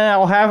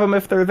 I'll have them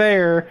if they're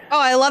there? Oh,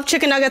 I love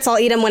chicken nuggets. I'll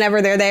eat them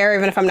whenever they're there,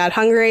 even if I'm not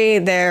hungry.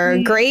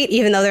 They're great,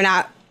 even though they're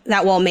not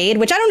that well made,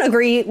 which I don't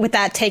agree with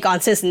that take on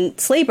Citizen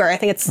Sleeper. I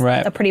think it's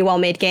a pretty well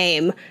made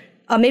game.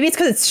 Maybe it's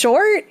because it's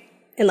short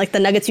and like the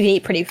nuggets you can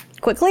eat pretty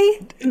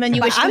quickly. And then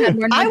you wish you had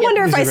more nuggets. I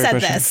wonder if I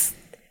said this.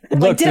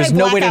 Look, there's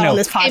no way to know.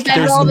 There's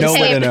no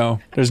way to know.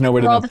 There's no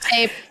way to know. Roll the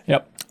tape.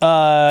 Yep.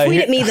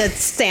 Tweet at me the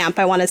stamp.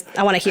 I want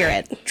to hear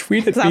it.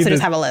 Tweet at me. I also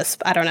just have a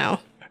lisp. I don't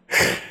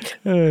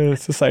know.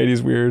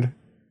 Society's weird.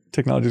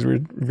 Technology's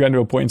weird. We've gotten to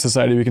a point in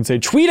society we can say,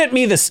 tweet at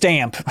me the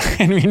stamp,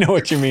 and we know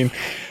what you mean.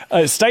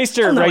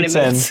 Steister writes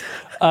in,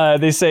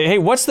 they say, hey,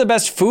 what's the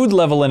best food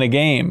level in a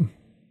game?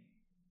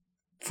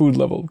 Food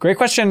level. Great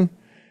question.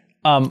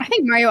 I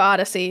think Mario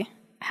Odyssey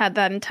had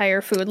that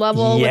entire food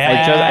level.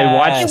 Yeah. I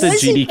watched the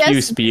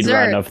GDQ speed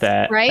run of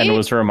that, right? And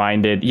was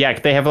reminded. Yeah,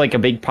 they have like a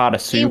big pot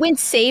of soup. They went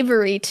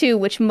savory too,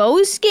 which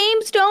most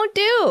games don't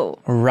do.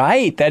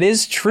 Right, that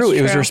is true.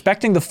 It was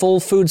respecting the full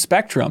food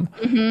spectrum.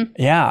 Mm-hmm.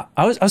 Yeah,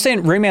 I was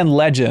saying Rayman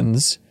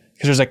Legends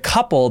because there's a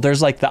couple.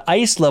 There's like the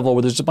ice level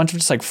where there's a bunch of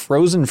just like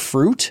frozen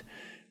fruit.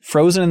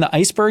 Frozen in the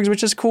icebergs,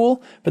 which is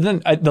cool. But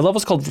then the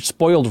level's called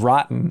Spoiled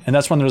Rotten, and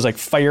that's when there's like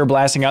fire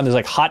blasting out, and there's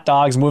like hot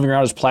dogs moving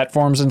around as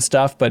platforms and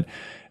stuff. But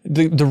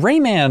the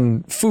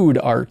Rayman food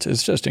art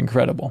is just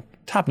incredible.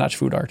 Top-notch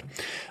food art.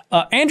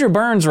 Andrew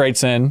Burns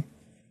writes in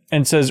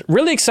and says,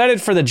 really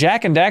excited for the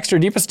Jack and Daxter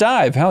Deepest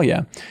Dive. Hell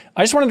yeah.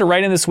 I just wanted to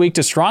write in this week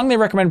to strongly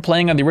recommend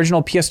playing on the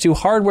original PS2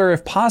 hardware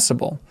if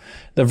possible.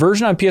 The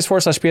version on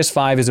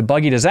PS4/PS5 is a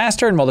buggy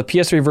disaster, and while the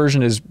PS3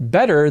 version is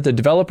better, the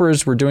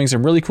developers were doing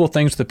some really cool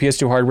things with the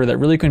PS2 hardware that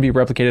really couldn't be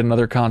replicated on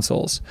other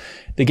consoles.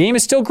 The game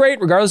is still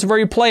great regardless of where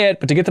you play it,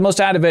 but to get the most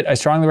out of it, I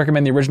strongly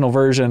recommend the original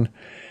version.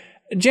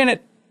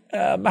 Janet,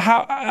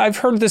 I've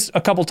heard this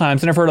a couple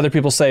times, and I've heard other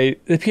people say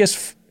the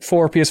PS4,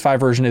 PS5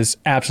 version is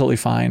absolutely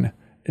fine.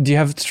 Do you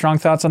have strong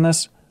thoughts on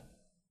this?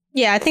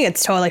 Yeah, I think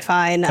it's totally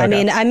fine. Okay. I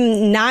mean, I'm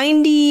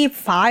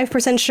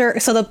 95% sure.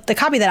 So the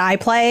copy that I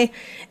play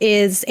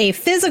is a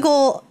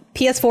physical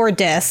PS4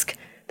 disc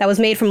that was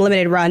made from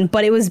limited run,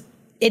 but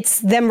it's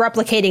them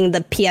replicating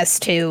the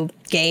PS2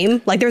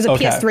 game. Like there's a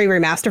PS3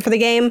 remaster for the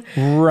game.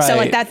 Right. So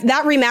like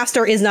that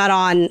remaster is not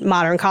on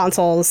modern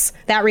consoles.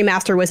 That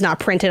remaster was not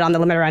printed on the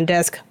limited run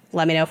disc.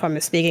 Let me know if I'm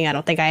misspeaking. I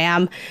don't think I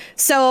am.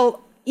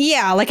 So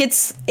yeah, like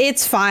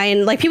it's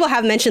fine. Like people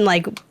have mentioned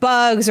like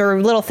bugs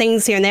or little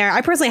things here and there.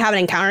 I personally haven't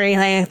encountered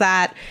anything like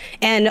that.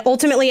 And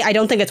ultimately, I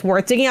don't think it's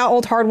worth digging out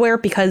old hardware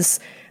because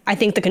I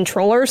think the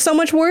controller is so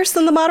much worse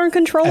than the modern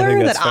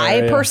controller that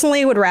I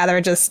personally would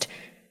rather just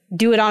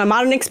do it on a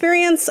modern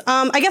experience.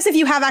 I guess if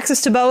you have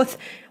access to both,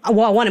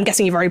 well, one, I'm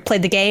guessing you've already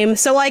played the game.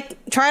 So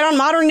like try it on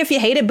modern. If you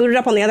hate it, boot it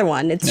up on the other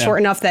one. It's short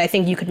enough that I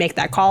think you could make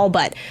that call.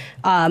 But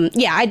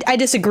I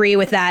disagree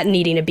with that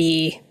needing to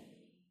be,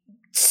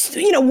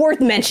 worth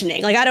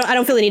mentioning. Like I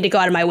don't feel the need to go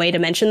out of my way to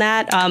mention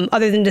that,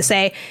 other than to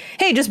say,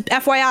 hey, just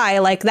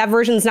FYI, like that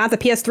version's not the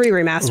PS3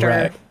 remaster.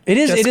 Right. It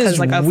is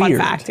like a weird. Fun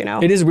fact,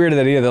 It is weird that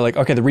idea that like,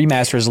 okay, the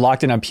remaster is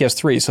locked in on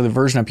PS3, so the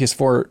version on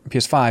PS4,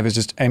 PS5 is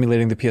just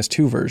emulating the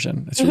PS2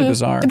 version. It's really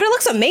bizarre. But it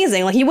looks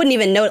amazing. Like you wouldn't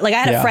even know it. Like I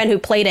had a friend who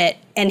played it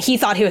and he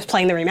thought he was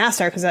playing the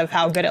remaster because of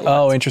how good it looked.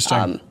 Oh,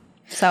 interesting.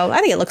 So I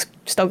think it looks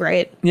still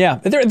great. Yeah,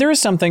 there is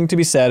something to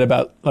be said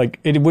about like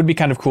it would be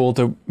kind of cool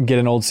to get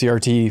an old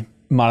CRT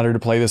monitor to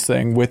play this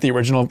thing with the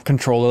original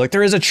controller. Like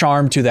there is a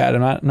charm to that.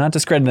 I'm not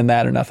discrediting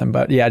that or nothing,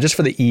 but yeah, just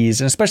for the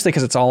ease, and especially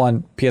because it's all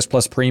on PS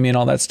Plus Premium and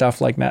all that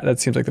stuff like that. That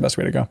seems like the best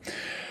way to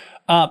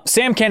go.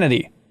 Sam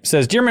Kennedy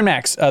says, Dearman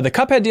Max, the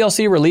Cuphead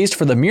DLC released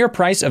for the mere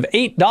price of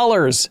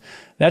 $8.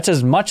 That's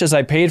as much as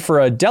I paid for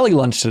a deli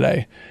lunch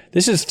today.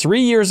 This is 3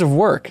 years of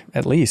work,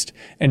 at least,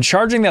 and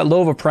charging that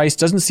low of a price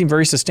doesn't seem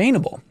very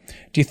sustainable.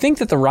 Do you think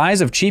that the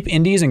rise of cheap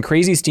indies and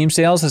crazy Steam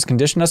sales has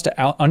conditioned us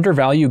to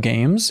undervalue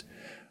games?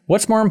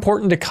 What's more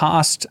important to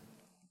cost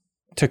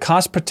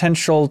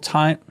potential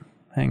time?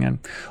 Hang on.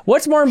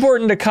 What's more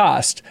important to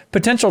cost?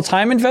 Potential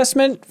time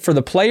investment for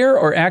the player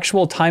or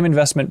actual time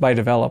investment by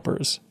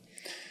developers?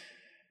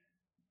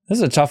 This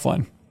is a tough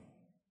one.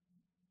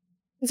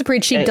 It's a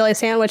pretty cheap deli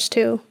sandwich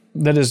too.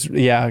 That is,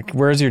 yeah.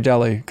 Where's your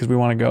deli? Because we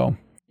want to go.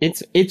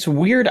 It's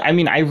weird. I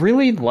mean, I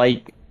really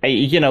like,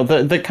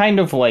 the kind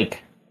of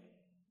like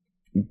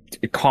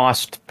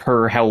cost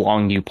per how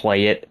long you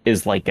play it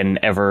is like an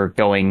ever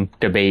going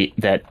debate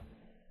that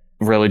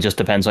really just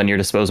depends on your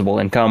disposable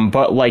income.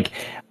 But like,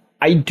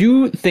 I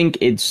do think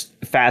it's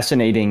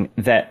fascinating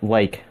that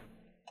like,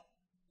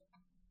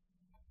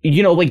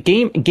 like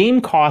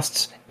game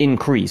costs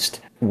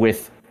increased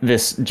with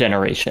this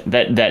generation,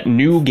 that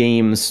new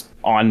games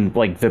on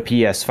like the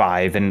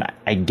PS5, and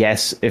I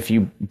guess if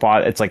you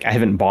bought, it's like I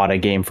haven't bought a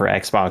game for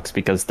Xbox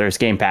because there's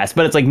Game Pass,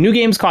 but it's like new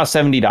games cost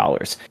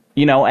 $70,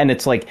 and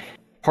it's like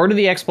part of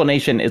the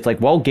explanation is like,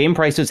 well, game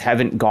prices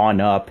haven't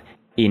gone up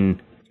in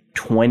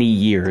 20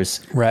 years,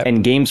 right,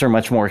 and games are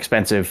much more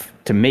expensive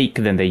to make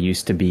than they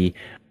used to be,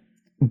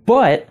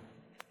 but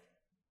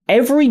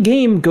every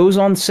game goes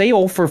on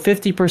sale for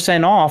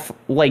 50% off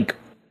like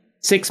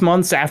 6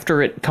 months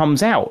after it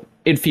comes out,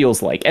 it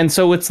feels like. And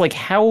so it's like,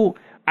 how,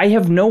 I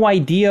have no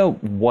idea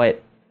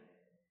what,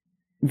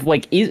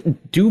 like,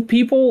 do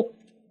people,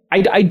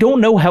 I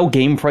don't know how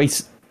game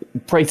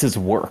prices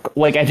work.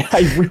 Like,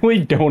 I really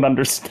don't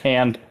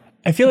understand.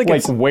 I feel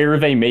like where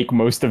they make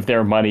most of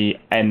their money,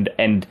 and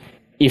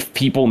if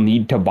people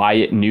need to buy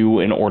it new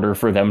in order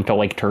for them to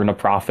like turn a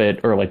profit,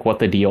 or like what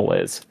the deal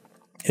is.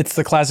 It's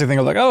the classic thing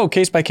of like, oh,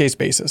 case by case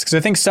basis. Because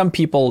I think some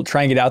people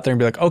try and get out there and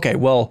be like, okay,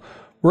 well,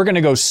 we're going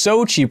to go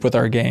so cheap with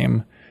our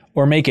game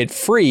or make it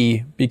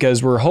free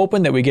because we're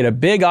hoping that we get a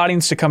big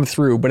audience to come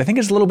through. But I think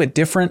it's a little bit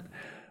different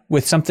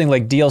with something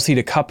like DLC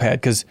to Cuphead,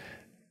 because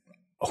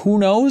who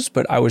knows?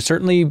 But I would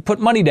certainly put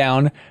money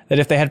down that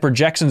if they had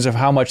projections of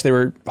how much they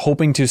were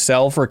hoping to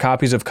sell for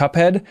copies of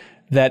Cuphead,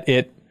 that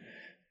it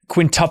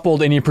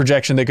quintupled any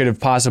projection they could have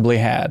possibly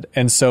had.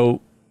 And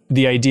so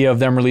the idea of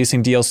them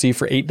releasing DLC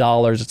for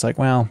 $8, it's like,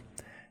 well,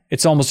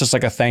 it's almost just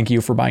like a thank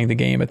you for buying the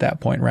game at that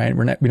point, right?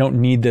 We don't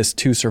need this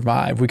to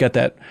survive. We got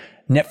that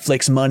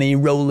Netflix money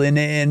rolling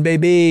in,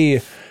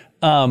 baby.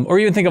 Or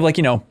even think of like,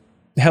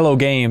 Hello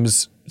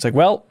Games. It's like,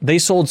 well, they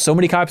sold so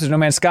many copies of No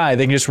Man's Sky,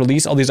 they can just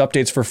release all these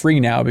updates for free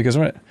now, because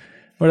what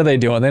are they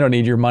doing? They don't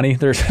need your money.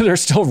 They're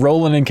still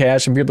rolling in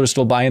cash, and people are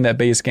still buying that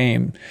base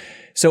game.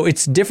 So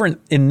it's different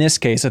in this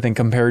case, I think,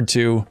 compared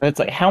to. It's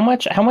like, how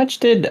much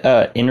did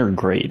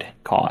Intergrade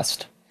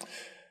cost?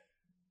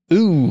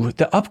 Ooh,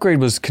 the upgrade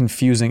was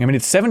confusing. I mean,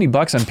 it's $70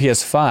 on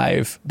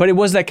PS5, but it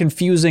was that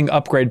confusing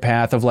upgrade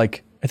path of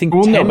like, I think.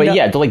 Well, no, but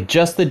yeah, like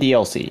just the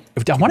DLC.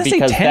 I want to say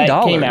 $10.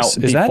 That came out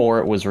before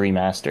it was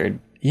remastered.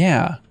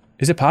 Yeah.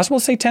 Is it possible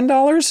to say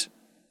 $10?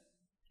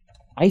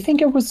 I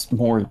think it was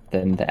more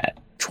than that.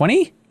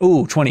 20?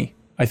 Ooh, 20,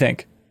 I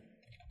think.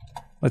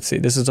 Let's see.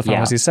 This is the Final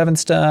Fantasy 7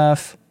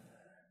 stuff.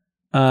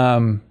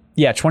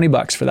 Yeah,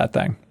 $20 for that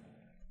thing.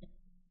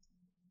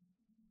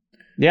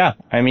 Yeah,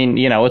 I mean,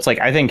 it's like,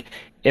 I think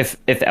if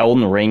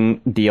Elden Ring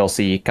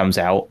DLC comes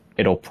out,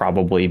 it'll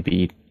probably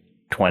be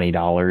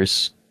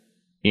 $20.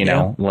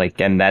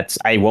 Like, and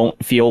I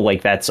won't feel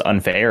like that's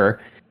unfair.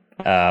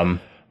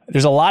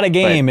 There's a lot of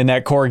game in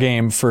that core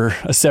game for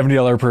a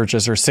 $70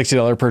 purchase or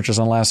 $60 purchase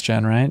on last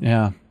gen, right?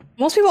 Yeah.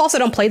 Most people also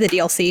don't play the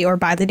DLC or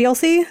buy the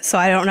DLC, so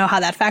I don't know how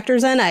that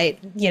factors in.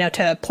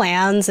 To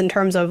plans in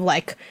terms of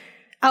like,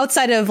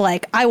 outside of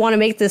like, I want to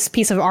make this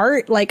piece of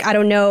art, like, I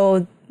don't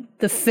know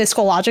the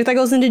fiscal logic that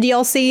goes into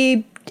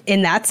DLC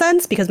in that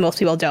sense, because most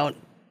people don't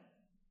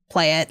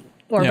play it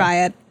or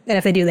buy it. And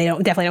if they do, they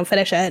definitely don't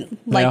finish it.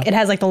 Like, it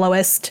has like the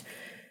lowest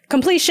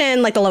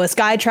completion, like the lowest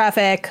guide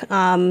traffic.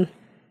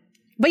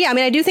 But yeah, I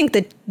mean, I do think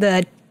that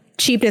the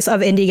cheapness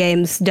of indie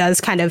games does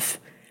kind of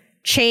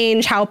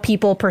change how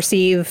people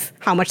perceive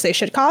how much they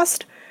should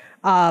cost.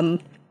 I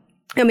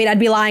mean, I'd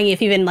be lying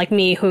if even like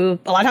me, who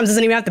a lot of times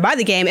doesn't even have to buy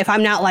the game, if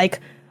I'm not like,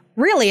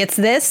 really, it's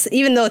this,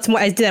 even though it's more,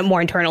 I did it more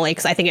internally,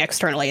 because I think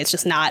externally it's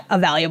just not a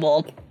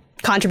valuable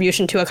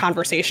contribution to a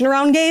conversation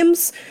around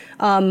games.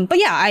 But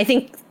yeah, I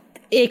think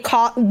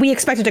we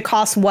expect it to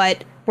cost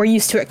what we're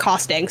used to it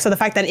costing. So the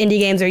fact that indie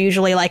games are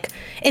usually like,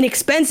 an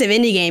expensive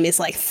indie game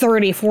is like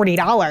 $30,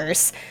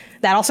 $40.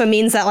 That also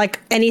means that like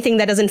anything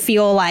that doesn't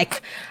feel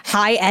like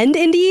high-end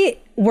indie,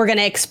 we're going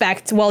to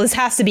expect, well, this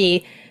has to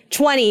be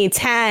 20,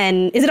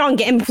 10. Is it on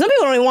Game? Some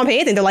people don't even want to pay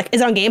anything. They're like,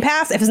 is it on Game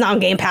Pass? If it's not on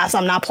Game Pass,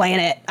 I'm not playing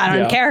it. I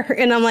don't care.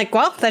 And I'm like,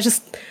 well, that's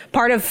just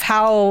part of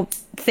how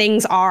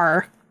things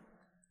are.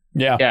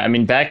 Yeah. I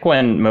mean, back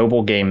when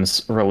mobile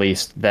games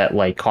released that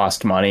like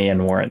cost money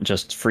and weren't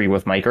just free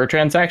with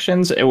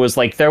microtransactions, it was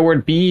like there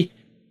would be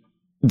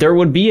there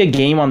would be a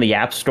game on the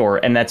App Store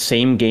and that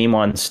same game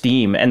on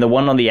Steam, and the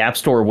one on the App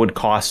Store would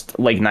cost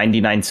like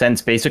 99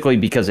 cents basically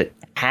because it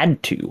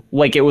had to.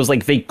 Like, it was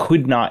like they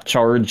could not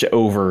charge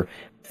over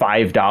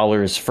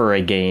 $5 for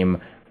a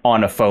game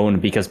on a phone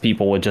because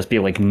people would just be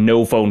like,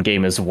 no phone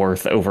game is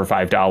worth over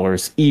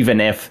 $5,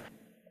 even if,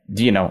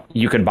 you know,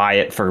 you could buy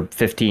it for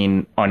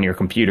 15 on your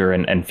computer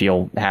and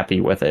feel happy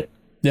with it.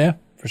 Yeah,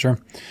 for sure.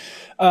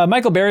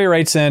 Michael Berry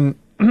writes in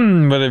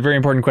with a very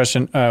important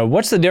question.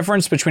 What's the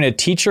difference between a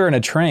teacher and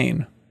a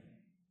train?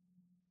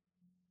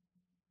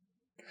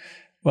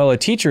 Well, a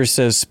teacher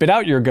says, spit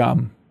out your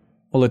gum.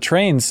 Well, a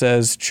train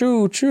says,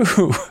 chew, chew.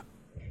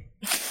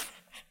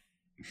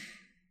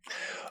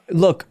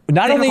 Look,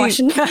 not only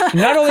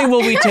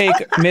will we take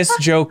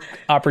missed joke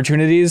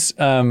opportunities,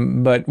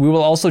 but we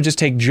will also just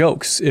take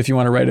jokes if you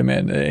want to write them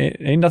in.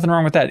 Ain't nothing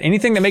wrong with that.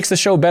 Anything that makes the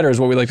show better is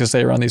what we like to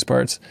say around these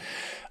parts.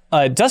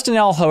 Dustin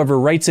L., however,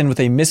 writes in with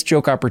a missed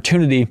joke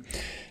opportunity.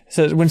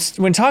 Says,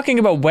 when talking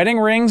about wedding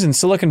rings and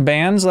silicone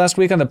bands last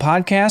week on the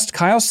podcast,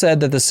 Kyle said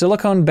that the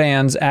silicone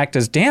bands act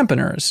as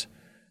dampeners.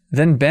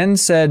 Then Ben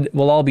said,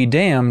 well, I'll be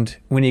damned,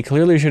 when he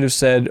clearly should have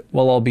said,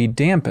 well, I'll be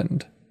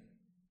dampened.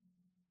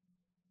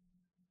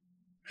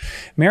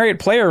 Marriott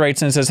Player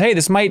writes in and says, hey,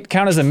 this might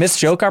count as a missed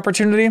joke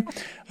opportunity.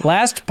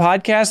 Last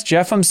podcast,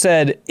 Jeffem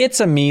said, it's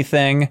a me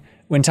thing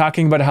when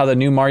talking about how the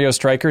new Mario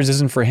Strikers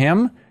isn't for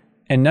him.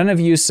 And none of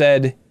you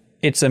said,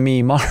 it's a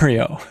me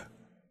Mario.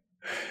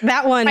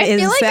 That one I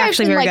is feel like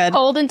actually I've been very like good.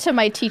 pulled into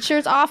my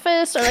teacher's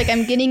office, or like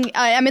I'm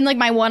in like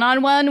my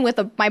one-on-one with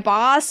my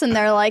boss, and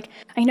they're like,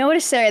 I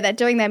noticed, Sarah, that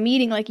during that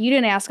meeting, like you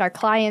didn't ask our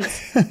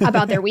clients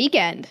about their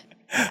weekend.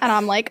 And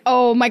I'm like,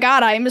 oh my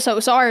God, I'm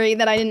so sorry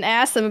that I didn't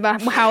ask them about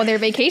how their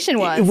vacation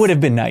was. It would have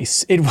been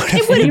nice. It would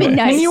have been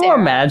nice. Can you Sarah.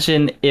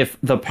 imagine if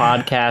the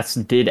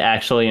podcast did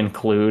actually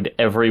include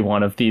every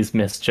one of these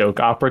missed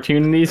joke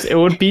opportunities? It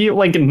would be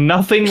like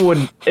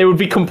it would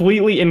be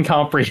completely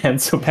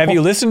incomprehensible. Have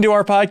you listened to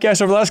our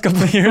podcast over the last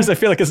couple of years? I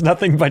feel like it's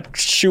nothing but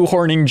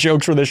shoehorning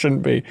jokes where they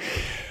shouldn't be.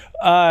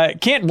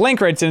 Can't Blink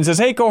writes in and says,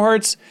 hey,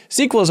 cohorts,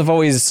 sequels have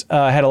always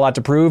had a lot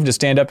to prove to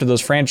stand up to those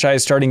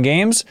franchise starting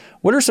games.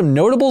 What are some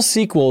notable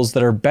sequels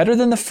that are better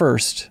than the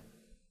first?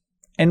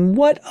 And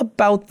what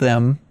about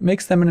them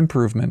makes them an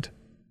improvement?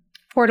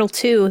 Portal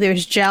 2,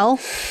 there's Gel,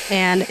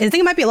 and I think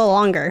it might be a little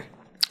longer.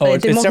 Oh,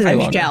 it's definitely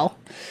longer. Gel.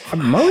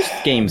 Most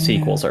game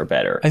sequels are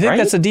better. I think right?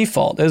 that's a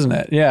default, isn't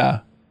it? Yeah.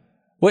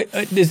 What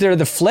is there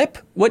the flip?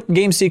 What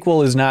game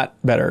sequel is not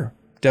better?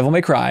 Devil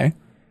May Cry.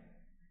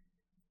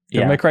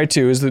 Devil May Cry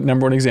 2 is the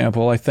number one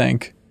example, I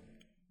think.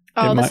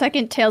 Oh, the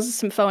second Tales of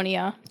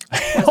Symphonia.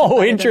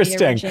 Oh,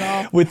 interesting.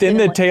 Within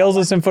the Tales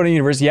of Symphonia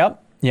universe.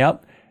 Yep. The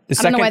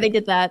I don't know why they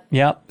did that.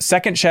 Yep.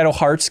 Second Shadow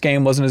Hearts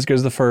game wasn't as good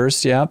as the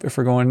first. Yep. If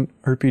we're going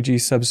RPG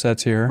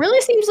subsets here.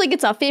 Really seems like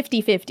it's a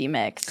 50-50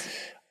 mix.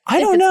 I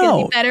don't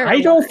know.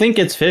 I don't think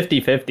it's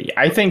 50-50.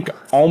 I think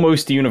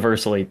almost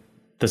universally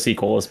the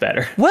sequel is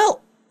better.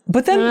 Well,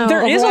 but then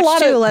there is a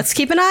lot of... Let's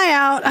keep an eye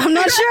out. I'm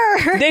not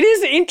sure. It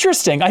is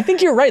interesting. I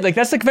think you're right. Like,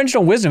 that's the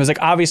conventional wisdom. It's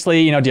like,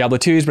 obviously, you know, Diablo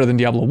 2 is better than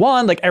Diablo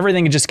 1. Like,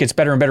 everything just gets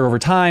better and better over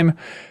time.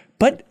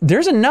 But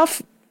there's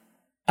enough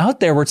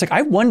out there where it's like,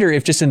 I wonder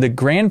if just in the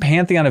grand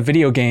pantheon of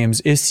video games,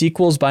 is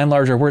sequels by and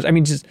large are worse. I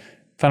mean, just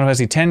Final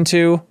Fantasy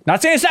X-2.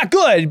 Not saying it's not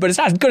good, but it's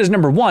not as good as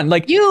number 1.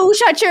 Like, you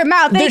shut your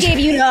mouth. They gave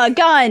you a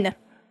gun.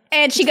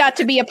 And she got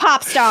to be a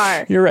pop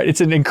star. You're right. It's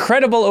an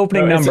incredible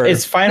opening number.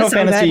 Is Final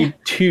Fantasy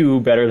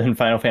 2 better than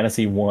Final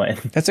Fantasy 1?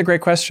 That's a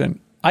great question.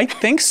 I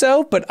think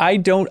so, but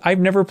I've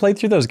never played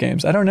through those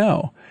games. I don't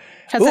know.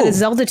 Is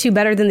Zelda 2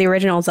 better than the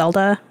original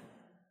Zelda?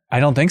 I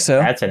don't think so.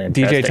 That's an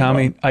interesting DJ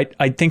Tommy. one.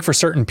 I think for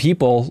certain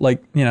people,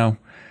 like, you know,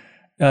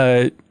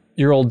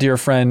 your old dear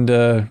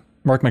friend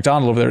Mark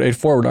McDonald over there at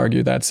 84 would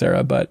argue that,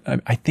 Sarah, but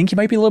I think you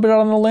might be a little bit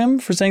out on the limb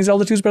for saying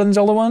Zelda 2 is better than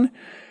Zelda 1.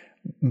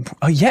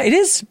 Yeah, it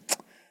is.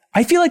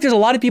 I feel like there's a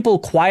lot of people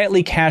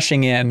quietly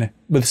cashing in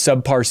with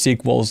subpar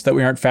sequels that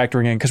we aren't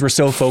factoring in because we're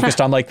so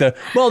focused on like the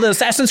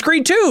Assassin's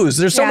Creed 2s.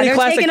 There's so many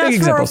classic big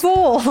examples. For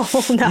a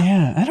fool. No.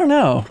 Yeah, I don't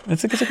know.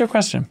 It's a good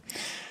question.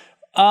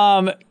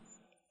 Do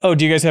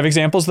you guys have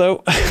examples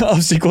though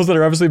of sequels that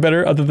are obviously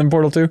better other than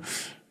Portal 2?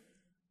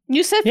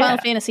 You said Final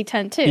Fantasy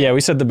X too. Yeah, we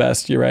said the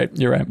best. You're right.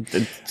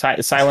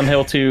 Silent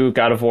Hill 2,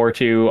 God of War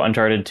 2,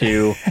 Uncharted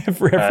 2,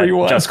 for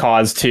everyone. Just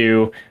Cause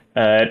 2.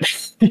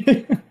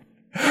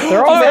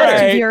 They're all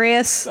better.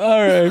 Furious. All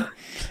right.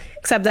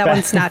 Except that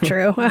one's not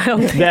true. I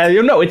don't think. Yeah,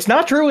 no, it's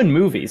not true in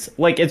movies.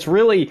 Like, it's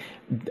really,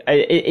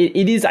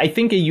 it is, I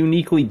think, a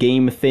uniquely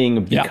game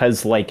thing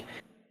because, like,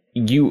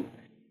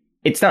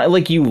 it's not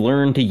like you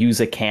learn to use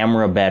a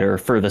camera better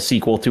for the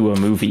sequel to a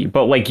movie,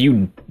 but, like,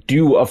 you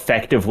do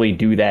effectively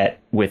do that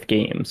with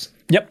games.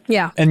 Yep.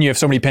 Yeah. And you have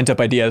so many pent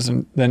up ideas,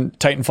 and then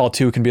Titanfall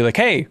 2 can be like,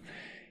 hey,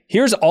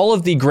 here's all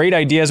of the great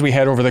ideas we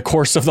had over the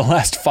course of the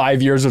last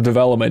 5 years of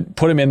development.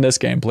 Put them in this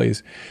game,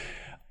 please.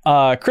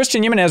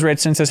 Christian Jimenez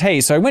writes in and says,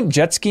 hey, so I went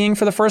jet skiing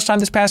for the first time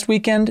this past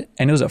weekend,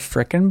 and it was a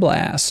frickin'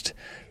 blast.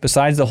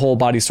 Besides the whole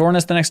body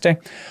soreness the next day.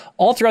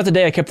 All throughout the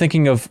day, I kept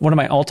thinking of one of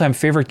my all-time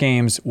favorite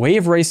games,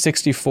 Wave Race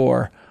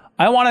 64.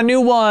 I want a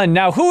new one.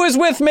 Now who is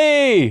with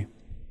me?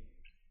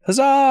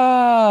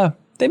 Huzzah!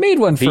 They made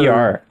one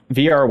for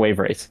VR Wave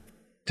Race.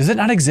 Does it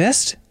not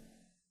exist?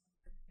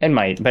 It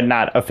might, but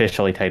not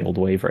officially titled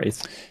Wave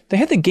Race. They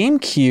had the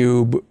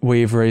GameCube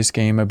Wave Race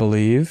game, I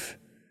believe.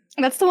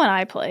 That's the one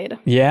I played.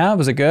 Yeah,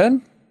 was it good?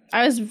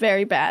 I was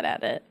very bad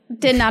at it.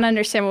 Did not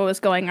understand what was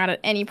going on at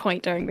any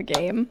point during the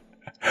game.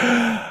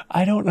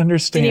 I don't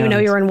understand. Didn't even know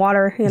you were in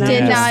water. You know?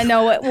 Did not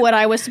know what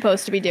I was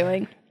supposed to be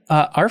doing.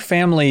 Our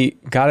family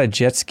got a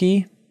jet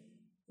ski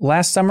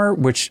last summer,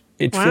 which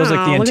it feels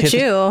like the antithesis.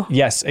 Look at you.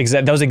 Yes,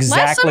 that was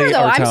exactly Last summer,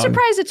 though, our tone. I'm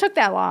surprised it took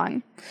that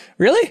long.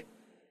 Really?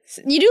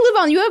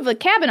 You have a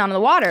cabin on the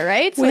water,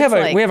 right? So we have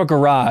a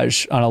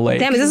garage on a lake.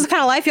 Damn, is this the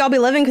kind of life y'all be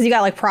living because you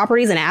got like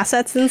properties and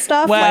assets and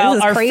stuff? Well,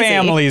 like, our crazy.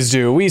 families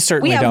do. We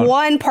certainly don't. We have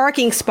one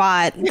parking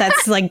spot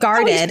that's like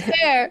guarded.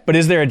 But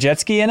is there a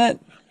jet ski in it?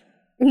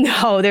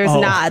 No, there's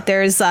not.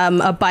 There's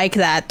a bike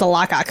that the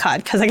lot got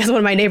cut because I guess one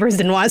of my neighbors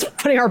didn't want us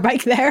putting our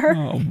bike there.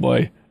 Oh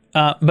boy.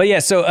 But yeah,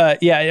 so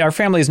our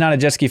family is not a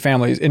jet ski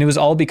family, and it was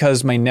all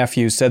because my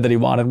nephew said that he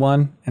wanted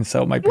one, and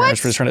so my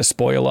parents were just trying to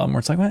spoil him. Where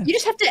it's like, what? You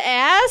just have to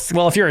ask.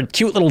 Well, if you're a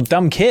cute little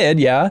dumb kid,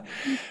 yeah.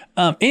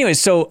 Anyway,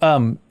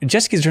 so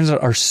jet skis turns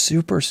out are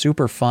super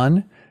super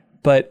fun,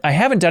 but I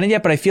haven't done it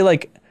yet. But I feel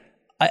like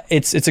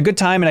it's a good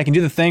time, and I can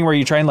do the thing where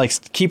you try and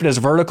like keep it as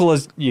vertical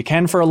as you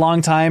can for a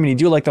long time, and you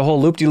do like the whole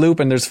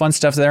loop-de-loop, and there's fun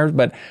stuff there.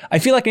 But I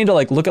feel like I need to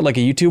like look at like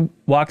a YouTube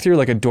walkthrough,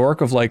 like a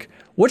dork of like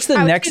what's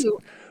the next.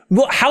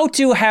 Well, how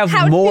to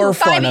have more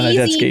fun on a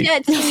jet ski.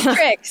 Jet ski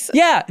tricks.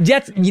 Yeah,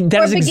 that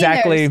is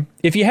exactly. Beginners.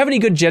 If you have any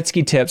good jet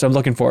ski tips, I'm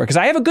looking for, because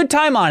I have a good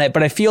time on it,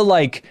 but I feel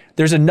like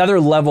there's another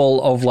level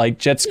of like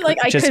jet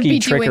ski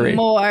trickery. Doing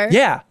more.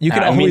 Yeah, you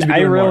can always be doing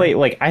I really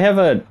more. like. I have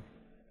a,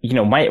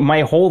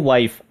 my whole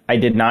life I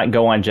did not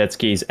go on jet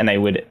skis, and I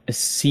would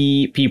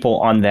see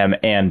people on them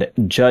and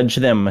judge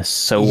them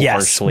so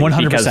harshly 100%.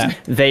 because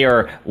they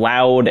are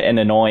loud and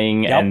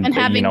annoying and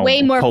having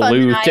way more fun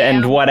pollute than I am.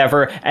 and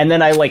whatever. And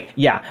then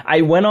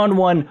I went on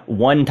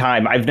one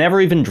time. I've never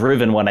even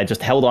driven one. I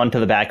just held on to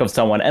the back of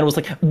someone and was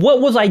like,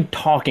 what was I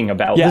talking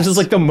about? Yes. This is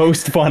like the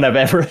most fun I've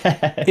ever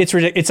had. It's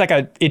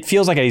ridiculous. It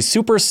feels like a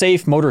super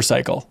safe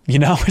motorcycle. You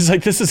know, it's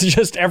like this is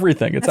just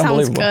everything. It's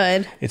unbelievable.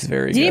 Sounds good. It's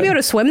very. Do you good. need to be able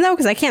to swim though?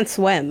 Because I can't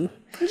swim.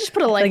 You just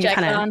put a life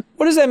jacket on.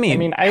 What does that mean? I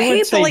mean, I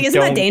would say, but isn't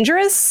that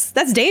dangerous?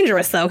 That's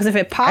dangerous though, because if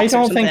it pops, I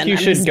don't think you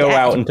should go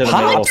out into the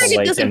middle of the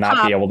lake and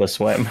not be able to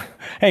swim.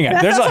 Hang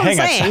on, there's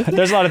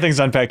a lot of things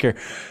to unpack here.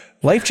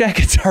 Life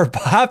jackets are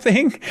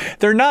popping.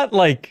 They're not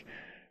like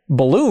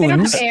balloons. They don't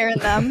have air in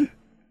them.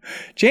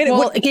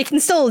 Janet, it can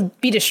still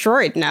be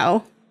destroyed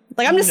now.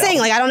 Like I'm just saying,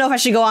 like I don't know if I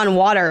should go on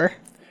water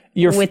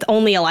with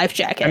only a life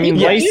jacket. I mean,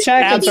 life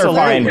jackets are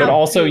fine, but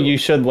also you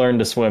should learn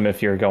to swim if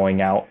you're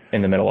going out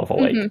in the middle of a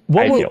lake.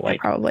 I feel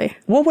like probably.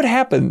 What would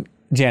happen,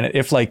 Janet,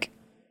 if like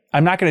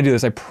I'm not going to do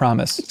this, I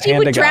promise. She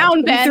would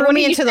drown, Ben. You threw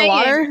me into the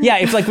water? Yeah,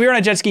 if like we were on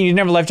a jet ski and you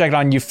didn't have a life jacket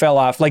on, you fell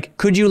off. Like,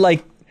 could you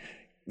like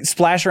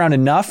splash around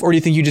enough, or do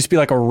you think you just be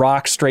like a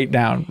rock straight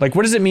down? Like,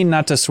 what does it mean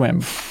not to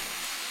swim?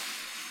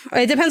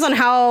 It depends on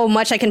how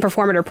much I can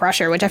perform under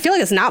pressure, which I feel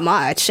like is not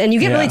much. And you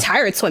get really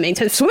tired swimming.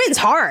 Swimming's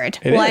hard.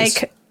 It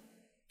is.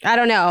 I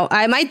don't know.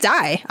 I might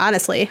die,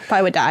 honestly.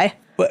 Probably would die.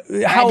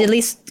 I'd at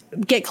least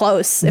get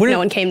close if no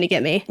one came to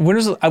get me.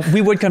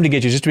 We would come to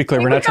get you, just to be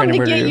clear. We're not trying to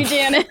murder you.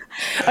 Janet.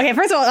 Okay,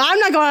 first of all, I'm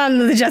not going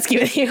on the jet ski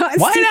with you.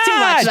 Why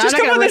not? Just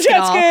come on the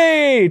jet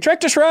ski.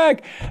 Trek to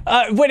Shrek.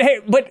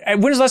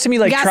 When was the last time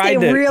you tried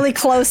to? Really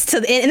close to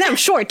and then I'm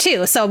short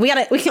too, so we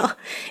can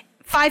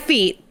 5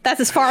 feet. That's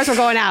as far as we're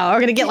going out.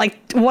 We're gonna get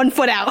like 1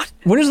 foot out.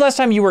 When was the last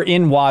time you were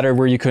in water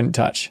where you couldn't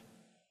touch?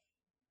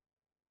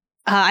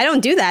 I don't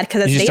do that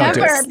because it's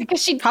dangerous.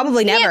 Because she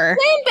probably never.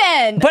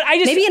 Ben. But I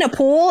just maybe in a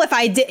pool if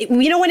I did.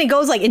 You know when it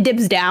goes like it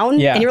dips down,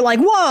 and you're like,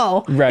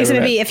 whoa. Right, it's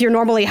gonna be if you're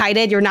normally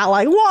heighted, you're not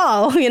like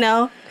whoa. You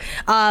know,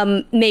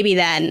 maybe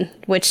then.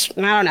 Which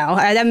I don't know.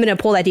 I haven't been in a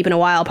pool that deep in a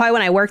while. Probably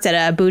when I worked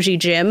at a bougie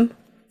gym.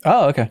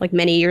 Oh, okay. Like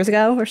many years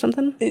ago or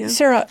something. Yeah.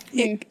 Sarah,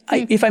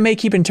 if I may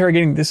keep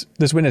interrogating this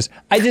witness,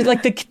 I just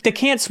like the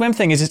can't swim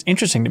thing is just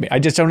interesting to me. I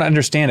just don't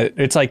understand it.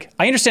 It's like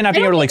I understand not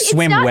being able to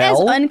swim well. It's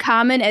not as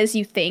uncommon as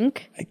you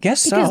think. I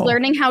guess so. Because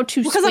learning how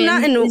to swim I'm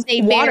not in is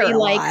a water very a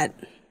lot.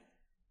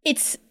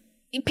 It's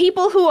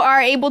people who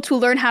are able to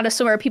learn how to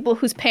swim are people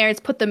whose parents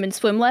put them in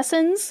swim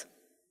lessons.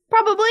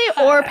 Probably,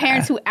 or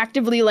parents who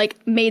actively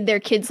made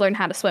their kids learn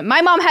how to swim. My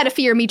mom had a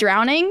fear of me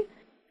drowning,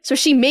 so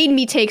she made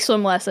me take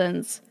swim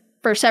lessons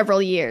for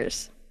several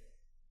years.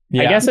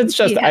 Yeah. I guess it's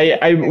just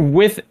I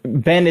with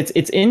Ben, it's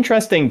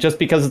interesting just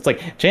because it's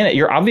like, Janet,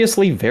 you're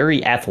obviously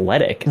very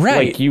athletic.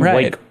 Right. Like you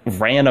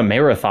ran a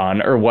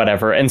marathon or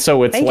whatever. And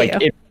so it's I feel like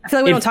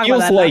we don't talk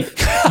about that like,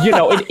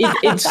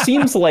 it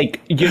seems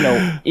like,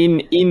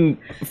 in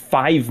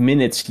 5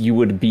 minutes you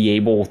would be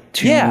able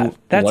to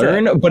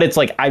learn. But it's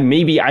like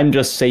I'm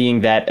just saying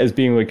that as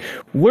being like,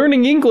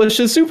 learning English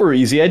is super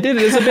easy. I did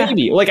it as a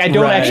baby. Like I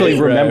don't actually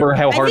remember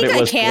how hard it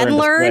was I can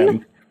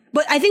learn.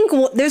 But I think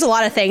there's a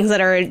lot of things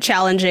that are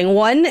challenging.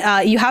 One,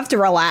 you have to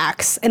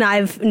relax, and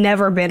I've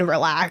never been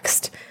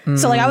relaxed.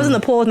 So like I was in the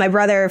pool with my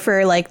brother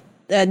for like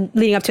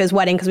leading up to his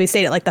wedding because we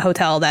stayed at like the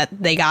hotel that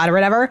they got or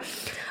whatever.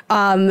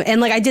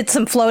 And like I did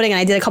some floating and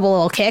I did a couple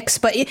little kicks,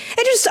 but I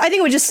think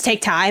it would just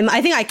take time.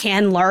 I think I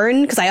can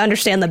learn because I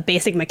understand the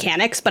basic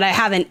mechanics, but I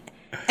haven't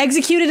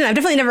executed, and I've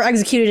definitely never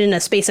executed in a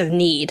space of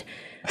need.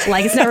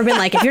 Like it's never been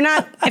like if you're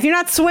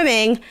not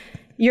swimming,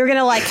 you're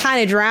gonna like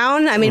kind of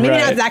drown. I mean, maybe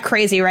not that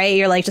crazy, right?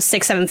 You're like just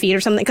 6-7 feet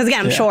or something. Because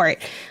again, I'm short.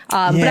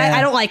 But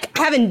I don't like.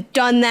 I haven't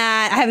done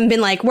that. I haven't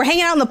been like we're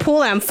hanging out in the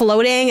pool and I'm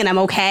floating and I'm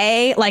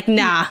okay. Like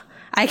nah,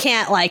 I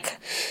can't like.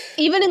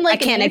 Even in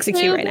like I can't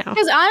execute right now.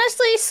 Because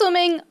honestly,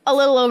 swimming a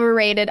little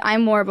overrated.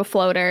 I'm more of a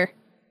floater.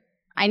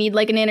 I need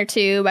like an inner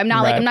tube. I'm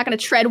not like I'm not gonna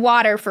tread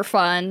water for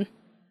fun.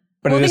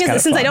 But the thing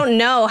is, since fun. I don't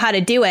know how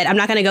to do it, I'm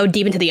not going to go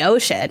deep into the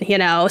ocean, you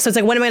know? So it's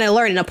like, when am I going to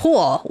learn in a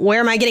pool?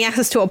 Where am I getting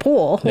access to a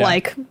pool? Yeah.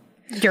 Like,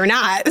 you're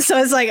not. So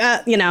it's like,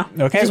 you know,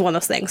 just one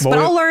of those things. Well, but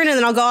I'll learn, and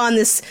then I'll go on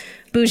this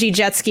bougie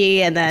jet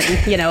ski and then,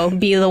 you know,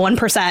 be the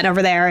 1%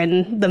 over there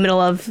in the middle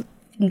of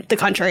the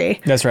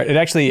country. That's right. It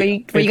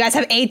actually... Where you guys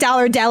have $8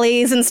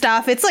 delis and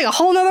stuff. It's like a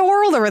whole nother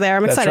world over there.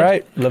 I'm excited.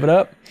 That's right. Live it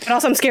up. But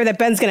also I'm scared that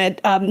Ben's going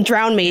to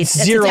drown me.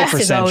 0% chance.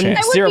 0%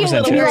 chance.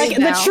 Like,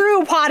 the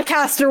true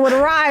podcaster would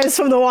rise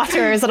from the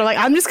waters. And I'm like,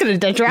 I'm just going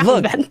to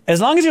drown Ben. As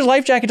long as your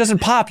life jacket doesn't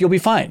pop, you'll be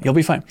fine. You'll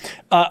be fine.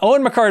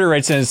 Owen McCarter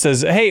writes in and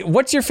says, hey,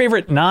 what's your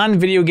favorite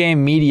non-video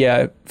game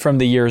media from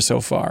the year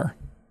so far?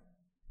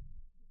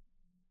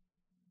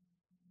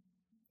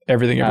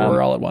 Everything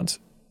Everywhere All at Once.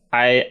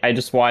 I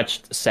just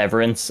watched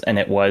Severance, and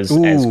it was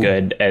as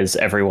good as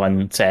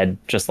everyone said.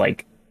 Just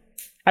like,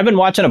 I've been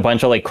watching a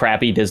bunch of like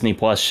crappy Disney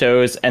Plus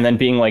shows and then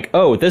being like,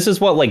 oh, this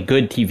is what like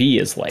good TV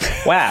is like.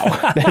 Wow.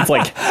 It's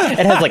like,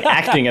 it has like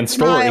acting and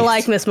stories. I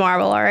like Miss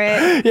Marvel, all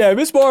right? Yeah,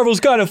 Miss Marvel's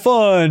kind of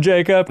fun,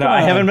 Jacob. No,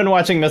 I haven't been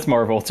watching Miss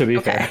Marvel, to be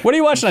fair. What are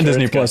you watching on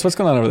Disney Plus? What's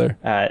going on over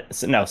there?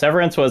 No,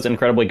 Severance was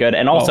incredibly good.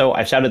 And also,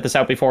 I've shouted this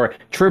out before,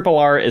 Triple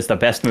R is the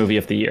best movie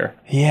of the year.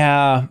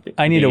 Yeah,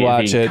 I need to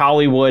watch it.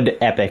 Hollywood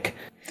epic.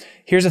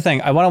 Here's the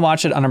thing. I want to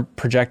watch it on a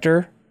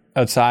projector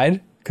outside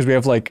because we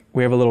have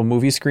a little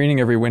movie screening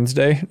every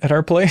Wednesday at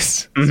our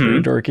place. It's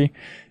very dorky.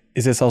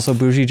 Is this also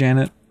bougie,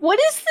 Janet? What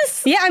is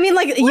this? Yeah, I mean,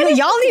 like, y'all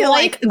need to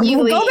like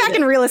go back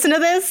and re-listen to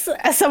this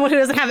as someone who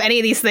doesn't have any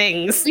of these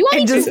things. You want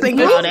and me just to think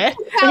move about it.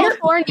 to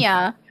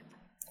California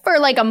for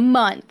like a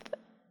month.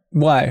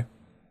 Why?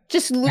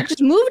 Just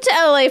move to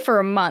LA for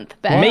a month,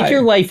 Ben. Make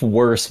your life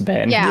worse,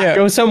 Ben. Yeah.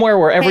 Go somewhere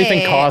where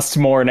everything costs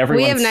more and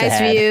everyone's We have nice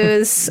sad.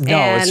 views, No,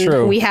 and it's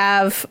true. we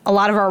have a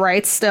lot of our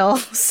rights still.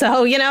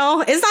 So, you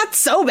know, it's not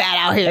so bad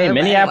out here. Hey, but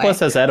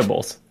Minneapolis anyway. has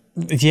edibles.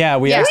 Yeah,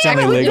 we Yeah,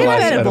 accidentally we do have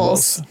legalized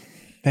edibles. edibles.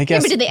 I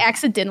guess But did they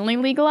accidentally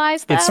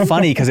legalize them? it's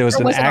funny because it was Or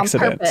an was it on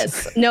accident.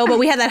 purpose? No, but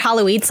we had that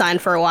Halloween sign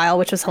for a while,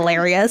 which was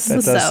hilarious.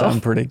 That does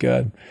sound pretty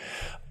good.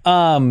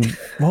 What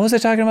was I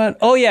talking about?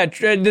 Oh yeah,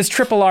 this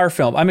Triple R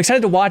film. I'm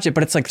excited to watch it,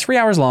 but it's like 3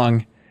 hours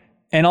long.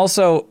 And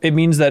also it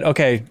means that,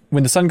 okay,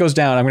 when the sun goes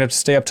down, I'm gonna have to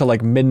stay up till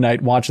like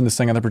midnight watching this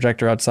thing on the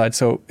projector outside.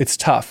 So it's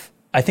tough.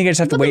 I think I just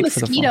have to wait for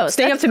the fall.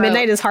 Staying up to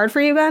midnight is hard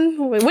for you, Ben?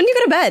 When do you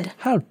go to bed?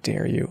 How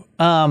dare you?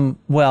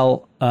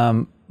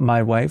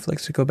 My wife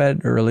likes to go to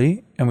bed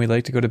early, and we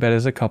like to go to bed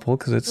as a couple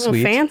because it's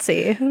sweet.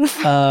 Fancy.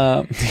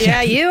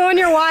 Yeah, you and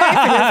your wife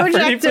and your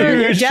projector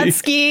and your jet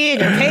ski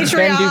and your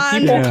Patreon.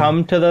 Ben, do people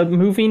come to the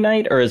movie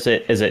night, or is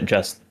it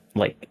just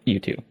like you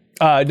two?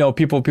 No,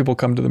 people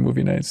come to the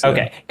movie nights.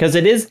 Okay, because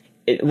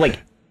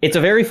it's a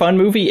very fun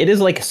movie. It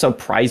is like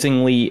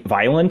surprisingly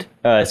violent.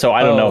 So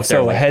I don't know if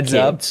they're like heads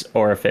kids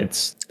or if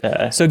it's.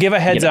 So give a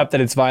heads up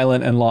that it's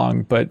violent and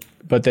long, but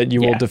that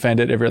you will defend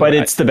it every. But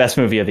it's the best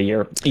movie of the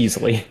year,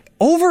 easily.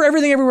 Over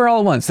Everything Everywhere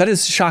All at Once. That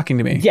is shocking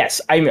to me. Yes,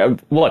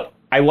 look,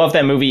 I love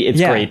that movie. It's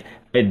great.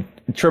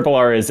 Triple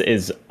R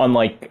is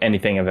unlike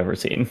anything I've ever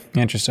seen.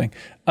 Interesting.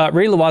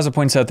 Ray Lawaza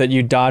points out that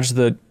you dodged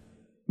the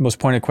most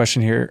pointed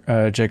question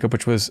here, Jacob,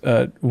 which was,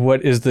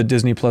 what is the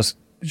Disney Plus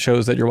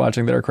shows that you're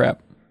watching that are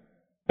crap?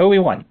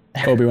 Obi-Wan.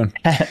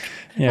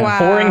 Yeah. Wow.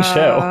 Boring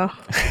show.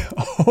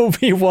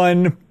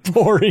 Obi-Wan,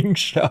 boring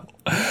show.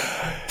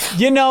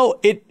 You know,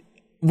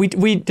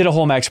 we did a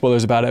whole Max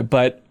spoilers about it,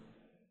 but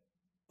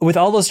with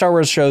all those Star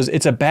Wars shows,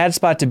 it's a bad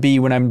spot to be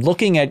when I'm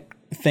looking at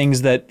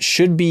things that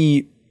should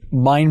be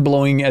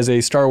mind-blowing as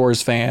a Star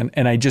Wars fan,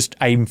 and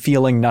I'm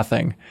feeling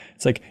nothing.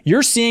 It's like,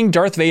 you're seeing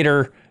Darth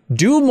Vader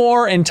do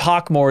more and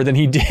talk more than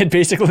he did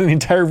basically in the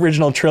entire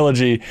original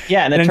trilogy.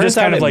 Yeah, and it turns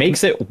out it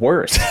makes it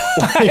worse.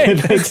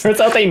 It turns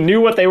out they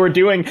knew what they were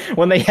doing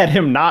when they had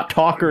him not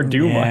talk or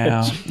do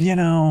much. You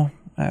know,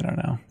 I don't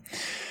know.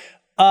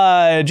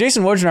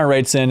 Jason Wojnar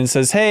writes in and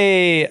says,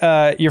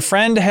 hey, your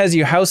friend has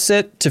you house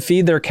sit to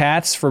feed their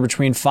cats for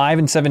between 5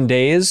 and 7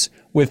 days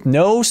with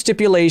no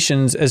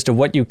stipulations as to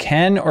what you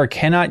can or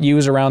cannot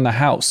use around the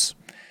house.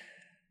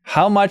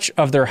 How much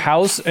of their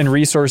house and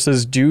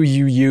resources do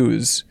you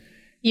use?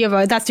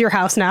 That's your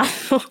house now.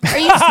 Are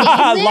you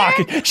staying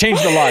there?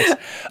 Change the locks.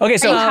 Okay,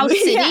 so house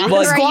sitting?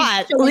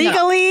 Squat.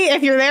 Legally,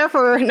 if you're there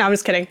for... No, I'm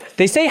just kidding.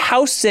 They say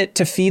house sit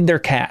to feed their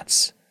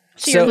cats.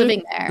 So you're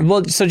living there.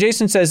 Well, so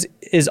Jason says,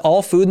 is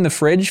all food in the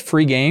fridge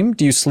free game?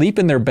 Do you sleep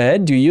in their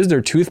bed? Do you use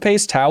their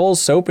toothpaste,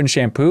 towels, soap, and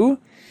shampoo?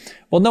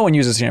 Well, no one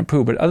uses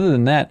shampoo, but other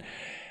than that,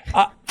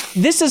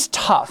 this is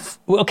tough.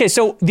 Okay,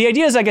 so the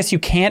idea is, I guess you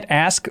can't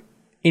ask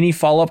any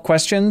follow-up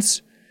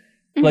questions.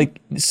 Like,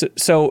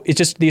 so it's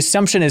just, the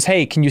assumption is,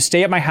 hey, can you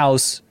stay at my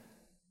house,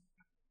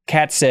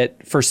 cat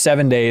sit for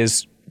 7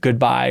 days,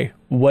 goodbye.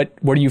 What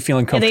are you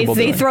feeling comfortable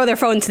doing? They throw their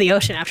phone into the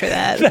ocean after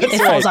that. It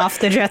falls off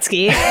the jet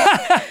ski.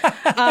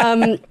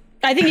 I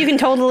think you can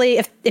totally,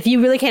 if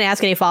you really can't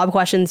ask any follow-up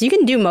questions, you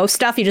can do most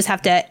stuff. You just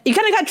have to, you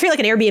kind of got to treat it like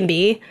an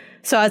Airbnb.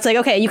 So it's like,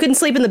 okay, you can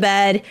sleep in the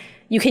bed.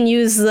 You can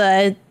use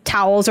the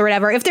towels or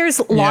whatever. If there's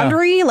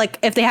laundry, like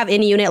if they have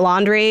in-unit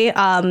laundry,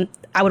 I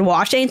would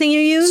wash anything you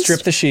use.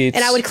 Strip the sheets.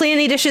 And I would clean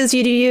any dishes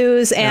you do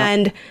use.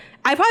 And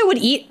I probably would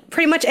eat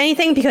pretty much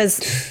anything because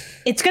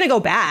it's going to go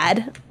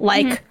bad.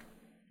 Like,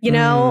 you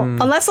know,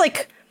 unless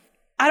like,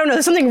 I don't know,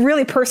 there's something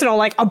really personal,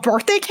 like a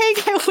birthday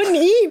cake I wouldn't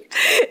eat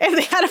if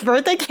they had a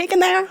birthday cake in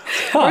there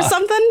or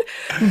something.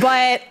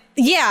 But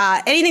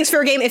yeah, anything's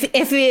fair game.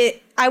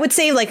 I would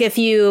say like if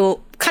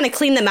you kind of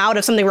clean them out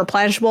of something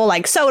replenishable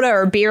like soda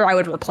or beer, I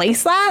would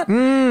replace that.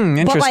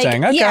 Interesting. But like,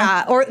 okay.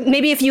 Yeah, or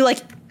maybe if you like,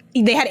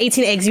 they had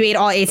 18 eggs, you ate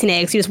all 18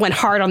 eggs, you just went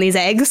hard on these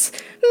eggs.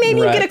 Maybe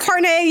you get a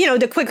carne, you know,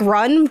 the quick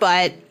run,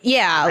 but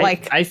yeah,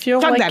 like I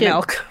feel chug like that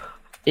milk.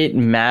 It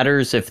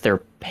matters if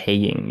they're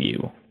paying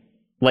you.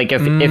 Like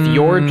if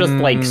you're just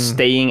like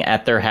staying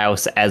at their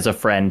house as a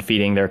friend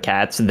feeding their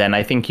cats, then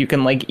I think you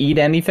can like eat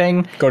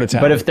anything. Go to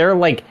town. But if they're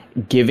like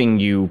giving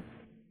you,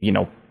 you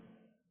know,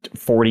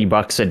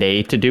 $40 a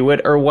day to do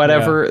it or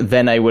whatever,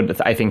 then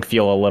I think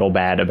feel a little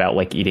bad about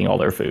like eating all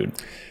their food.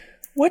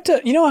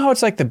 You know how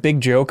it's like the big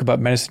joke about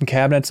medicine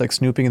cabinets, like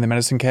snooping in the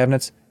medicine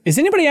cabinets? Is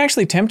anybody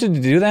actually tempted to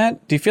do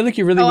that? Do you feel like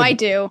you really would? I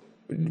do.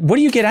 What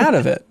do you get out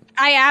of it?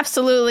 I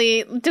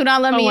absolutely do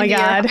not let me in here.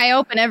 I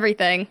open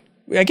everything.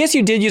 I guess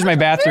you did use my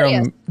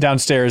bathroom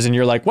downstairs, and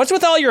you're like, what's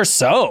with all your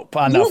soap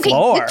on the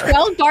floor? The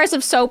 12 bars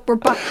of soap were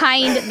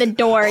behind the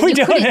door.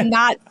 You could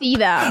not see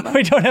them.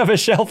 We don't have a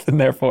shelf in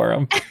there for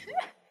them.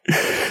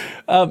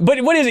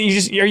 But what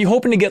is it? Are you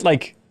hoping to get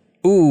like,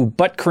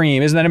 butt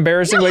cream? Isn't that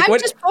embarrassing? No, like, I'm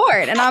just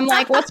bored, and I'm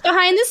like, what's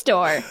behind this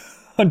door?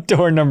 On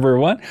door number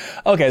 1.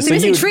 Okay, so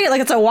you treat it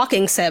like it's a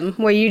walking sim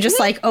where you just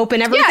like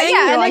open everything.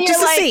 Yeah, and you're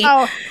just like, to see.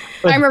 oh.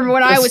 I remember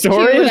when I was cute. The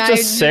story is and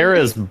just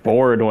Sarah's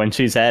bored when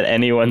she's at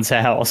anyone's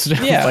house.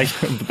 Yeah. Like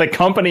the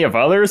company of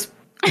others.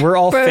 We're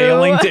all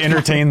failing to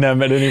entertain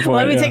them at any point.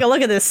 Let me take a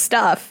look at this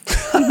stuff.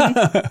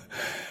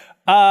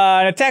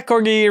 Attack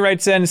Corgi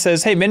writes in and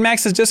says, hey,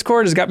 MinMax's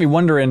Discord has got me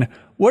wondering,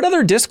 what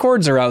other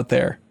Discords are out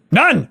there?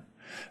 None!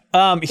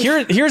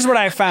 Here's what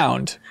I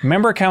found.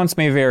 Member counts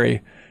may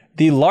vary.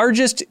 The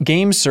largest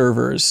game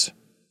servers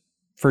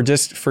for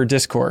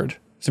Discord.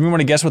 Somebody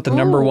want to guess what the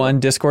number 1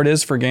 Discord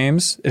is for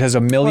games? It has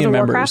 1 million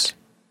members.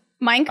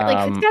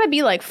 Minecraft, it's got to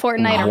be like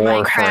Fortnite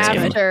or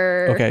Minecraft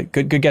or... Okay,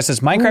 good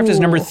guesses. Minecraft is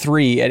number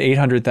 3 at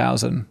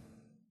 800,000.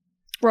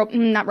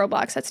 Not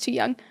Roblox, that's too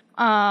young.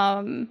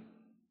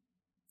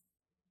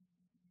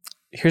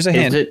 Here's a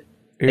hint.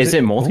 Is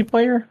it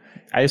multiplayer?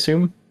 I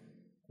assume.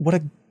 What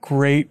a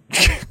great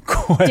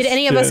question. Did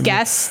any of us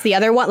guess the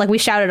other one? Like we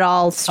shouted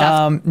all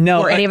stuff.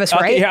 No. Were any of us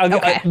right?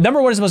 Okay.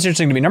 Number 1 is most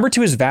interesting to me. Number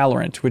 2 is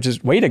Valorant, which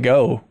is way to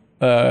go.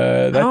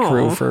 That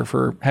crew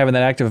for having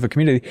that active of a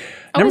community.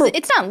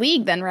 It's not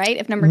League then, right?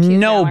 If number 2 is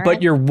Valorant.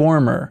 But you're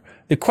warmer.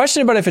 The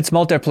question about if it's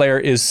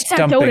multiplayer is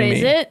stumping Dota, me.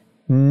 Is it?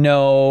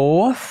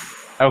 No.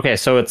 Okay,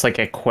 so it's like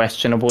a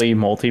questionably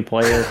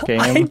multiplayer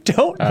game. I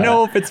don't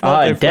know if it's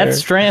multiplayer. Death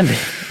Stranding.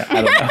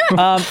 I don't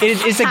know.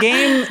 It's a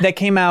game that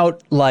came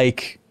out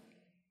like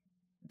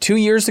 2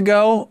 years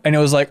ago, and it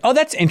was like, oh,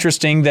 that's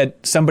interesting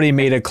that somebody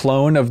made a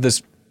clone of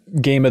this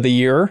game of the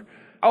year.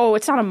 Oh,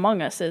 it's not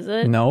Among Us, is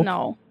it?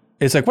 No.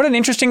 It's like, what an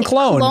interesting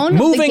clone.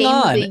 Moving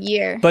on. Of the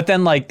year. But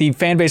then like the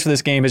fan base for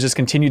this game has just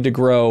continued to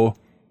grow,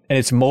 and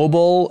it's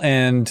mobile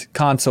and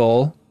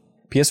console,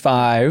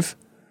 PS5.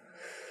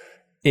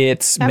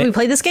 Have we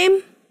played this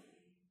game?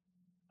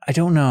 I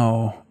don't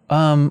know.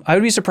 I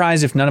would be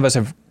surprised if none of us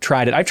have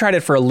tried it. I tried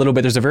it for a little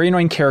bit. There's a very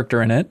annoying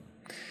character in it.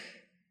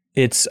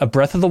 It's a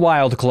Breath of the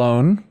Wild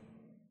clone.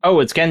 Oh,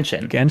 it's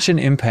Genshin.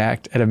 Genshin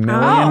Impact at 1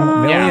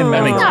 million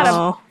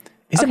members.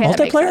 Is it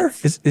multiplayer?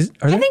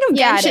 I think of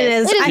Genshin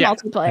as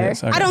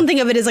multiplayer. I don't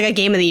think of it as like a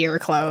Game of the Year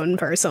clone,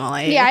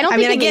 personally. Yeah, I don't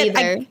think of it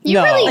either.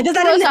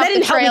 That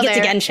didn't help me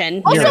get to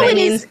Genshin. Also,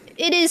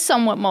 it is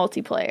somewhat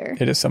multiplayer.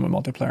 It is somewhat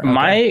multiplayer. Okay.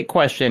 My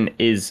question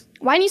is,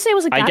 why didn't you say it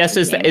was a I guess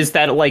is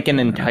that like an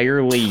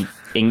entirely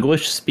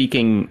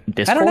English-speaking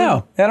Discord?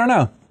 I don't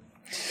know.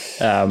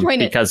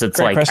 Because it's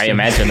like, I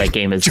imagine that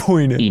game is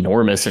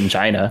enormous in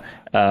China.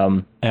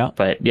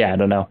 But yeah, I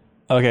don't know.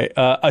 Okay,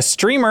 a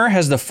streamer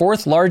has the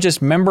 4th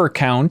largest member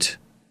count.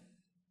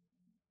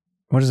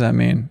 What does that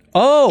mean?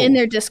 Oh! In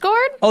their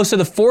Discord? Oh, so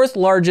the 4th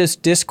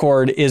largest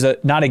Discord is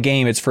not a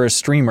game, it's for a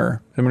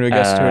streamer. Somebody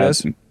guess who it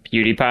is?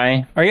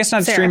 PewDiePie? Or I guess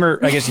not streamer,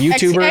 I guess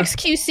YouTuber.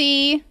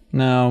 XQC.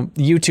 No,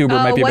 YouTuber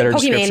might be a better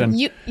description.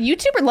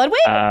 YouTuber Ludwig?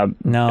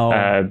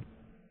 No.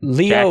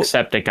 Leo,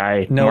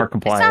 Jacksepticeye, no,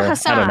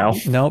 Markiplier. I don't know.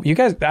 No, you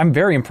guys, I'm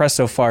very impressed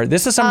so far.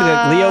 This is something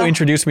that Leo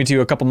introduced me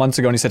to a couple months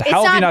ago, and he said,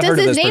 "How have you not heard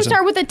of this person?" Does his name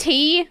start with a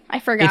T? I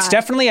forgot. It's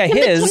definitely a Him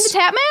his. the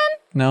Tap Man?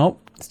 No,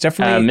 it's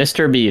definitely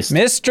Mr. Beast.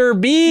 Mr.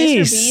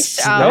 Beast. Mr.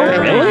 Beast. Oh,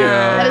 really?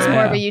 That is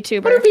more of a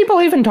YouTuber. What do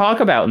people even talk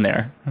about in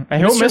there? I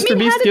hope Mr.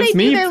 Beast gives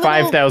me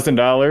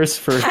 $5,000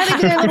 for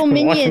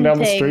walking down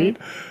the street.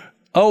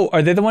 Oh,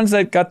 are they the ones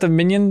that got the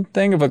Minion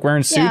thing of like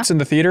wearing suits in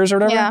the theaters or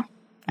whatever? Yeah.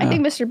 I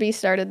think Mr. Beast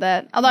started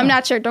that. Although I'm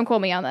not sure. Don't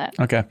quote me on that.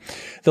 Okay.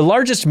 The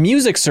largest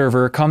music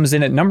server comes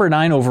in at number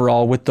 9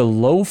 overall with the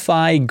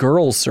Lo-Fi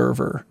Girl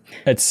server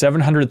at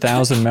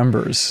 700,000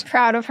 members.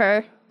 Proud of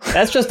her.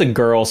 That's just a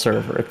girl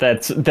server.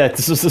 That's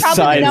Lo-fi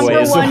sideways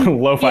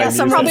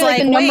music. Probably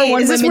like the number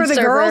one. Is this where the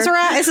server. girls are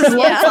at? This is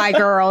Lo-Fi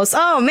Girls.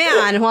 Oh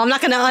man. Well, I'm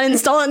not going to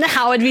uninstall it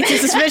now. It'd be too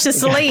suspicious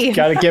to leave.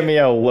 Gotta get me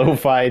a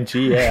Lo-Fi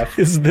GF.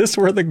 Is this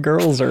where the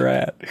girls are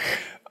at?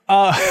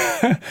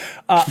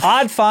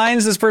 Odd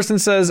finds, this person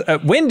says,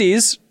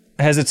 Wendy's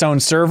has its own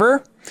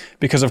server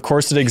because of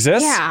course it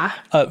exists. Yeah.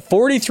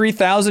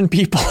 43,000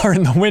 people are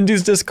in the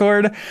Wendy's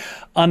Discord.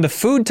 On the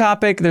food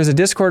topic, there's a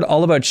Discord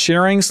all about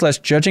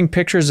sharing/judging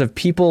pictures of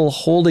people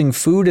holding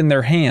food in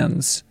their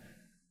hands.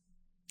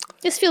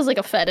 This feels like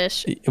a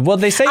fetish. Well,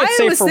 they say it's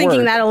safe for work. I was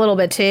thinking that a little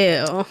bit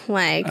too.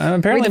 Like,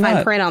 apparently read the fine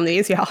not. print on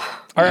these, y'all.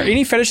 Are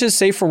any fetishes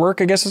safe for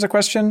work, I guess is a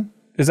question?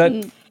 Is that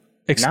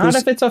exclusive?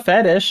 Not if it's a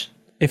fetish.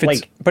 If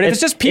it's, like, but if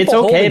it's just people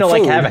it's okay to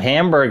holding like food. have a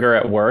hamburger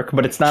at work,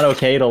 but it's not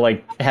okay to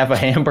like have a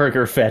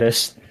hamburger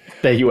fetish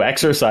that you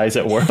exercise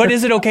at work. But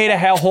is it okay to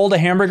hold a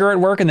hamburger at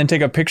work and then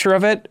take a picture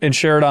of it and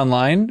share it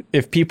online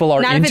if people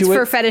are Not into it? if it's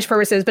for fetish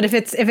purposes, but if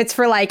it's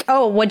for like,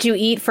 oh, what'd you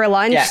eat for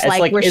lunch? Yeah, it's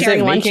like we're is sharing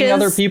it making lunches.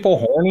 other people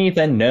horny?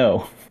 Then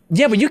no.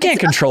 Yeah, but you can't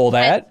control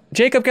that.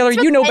 Jacob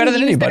Geller, you know better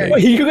than anybody. Well,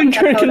 you can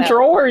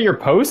control where you're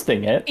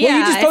posting it. Yeah, Well,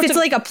 you just if posted- it's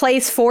like a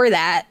place for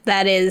that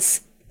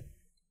is,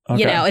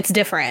 Okay. it's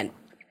different.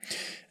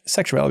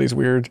 Sexuality is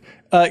weird.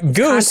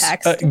 Goose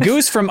Context.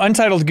 Goose from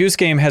Untitled Goose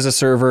Game has a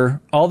server.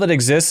 All that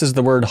exists is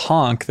the word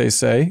honk, they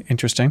say.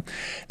 Interesting.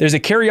 There's a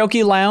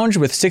karaoke lounge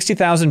with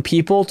 60,000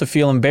 people to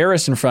feel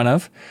embarrassed in front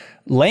of.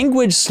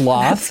 Language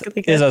Sloth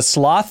really good. is a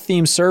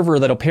sloth-themed server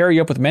that'll pair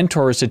you up with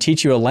mentors to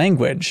teach you a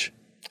language.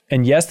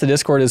 And yes, the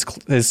Discord is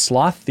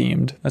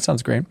sloth-themed. That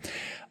sounds great.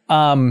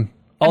 I'd be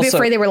Also,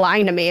 afraid they were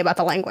lying to me about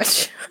the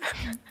language.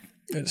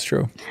 it's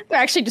true. They're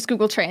actually just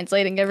Google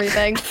translating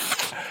everything.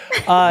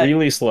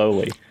 Really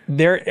slowly.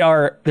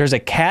 There's a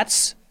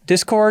cats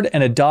Discord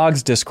and a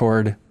dogs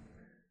Discord.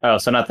 Oh,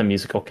 so not the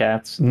musical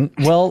cats.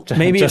 Well,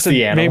 maybe just it's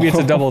the animal. maybe it's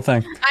a double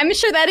thing. I'm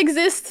sure that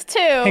exists too.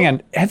 Hang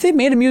on, have they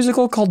made a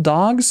musical called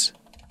Dogs?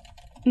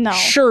 No.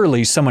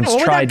 Surely someone's What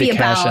would tried that to be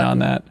cash in about? on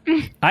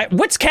that.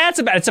 What's Cats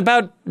about? It's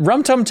about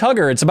Rum Tum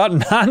Tugger. It's about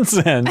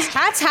nonsense.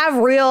 Cats have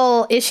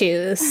real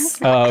issues.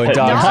 Oh,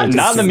 dogs.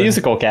 Not the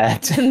musical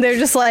cats. And they're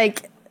just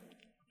like,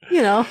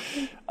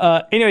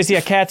 Anyways,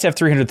 yeah, cats have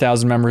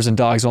 300,000 members and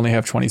dogs only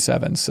have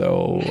 27.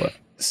 So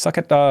suck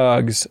it,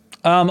 dogs.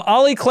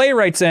 Ollie Clay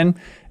writes in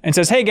and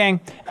says, "Hey, gang,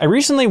 I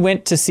recently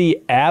went to see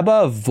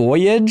ABBA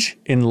Voyage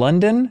in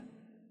London.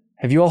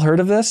 Have you all heard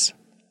of this?"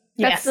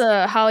 That's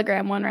the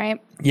hologram one, right?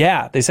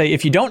 Yeah, they say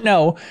if you don't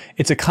know,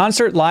 it's a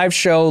concert, live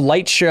show,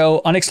 light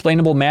show,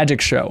 unexplainable magic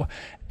show.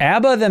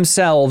 ABBA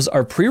themselves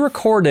are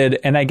pre-recorded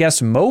and I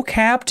guess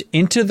mo-capped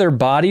into their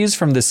bodies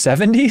from the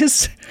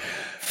 70s.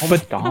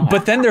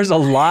 But then there's a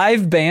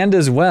live band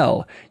as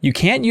well. You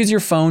can't use your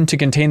phone to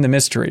contain the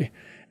mystery.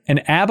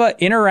 And ABBA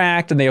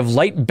interact and they have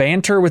light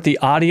banter with the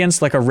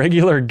audience like a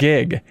regular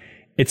gig.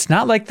 It's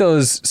not like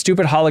those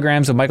stupid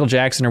holograms of Michael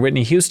Jackson or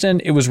Whitney Houston.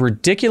 It was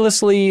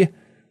ridiculously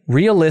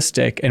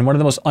realistic and one of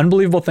the most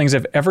unbelievable things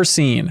I've ever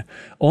seen.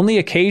 Only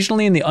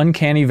occasionally in the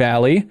uncanny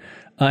valley,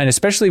 and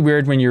especially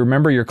weird when you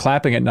remember you're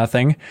clapping at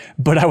nothing,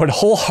 but I would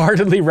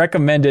wholeheartedly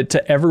recommend it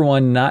to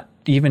everyone, not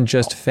even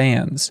just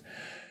fans.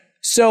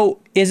 So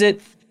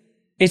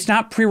it's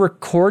not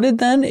pre-recorded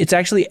then? It's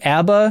actually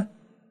ABBA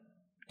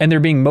and they're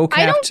being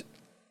mo-capped?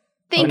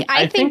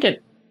 I think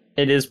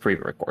it is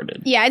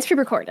pre-recorded. Yeah, it's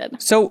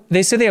pre-recorded. So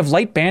they say they have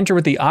light banter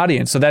with the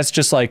audience. So that's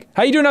just like,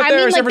 how you doing out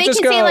there, San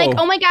Francisco? They can say like,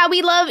 oh my God,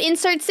 we love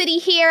insert city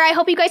here. I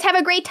hope you guys have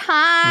a great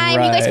time.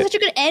 Right. You guys have such a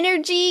good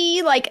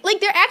energy. Like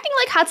they're acting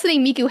like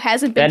Hatsune Miku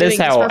hasn't been That doing is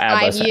this how for ABBA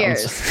 5 sounds.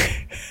 years.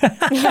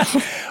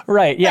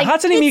 Right. Yeah.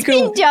 Like, Hatsune it's Miku.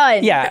 been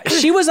done. Yeah.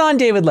 She was on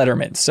David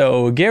Letterman.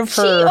 So give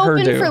She her her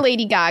opened due. for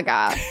Lady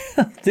Gaga.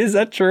 Is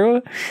that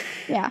true?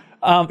 Yeah.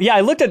 Yeah.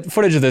 I looked at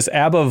footage of this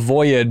ABBA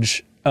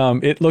Voyage.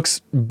 It looks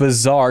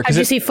bizarre. how'd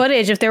you see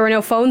footage if there were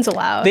no phones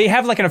allowed? They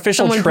have like an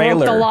official Someone broke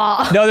trailer. the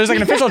law. No, there's like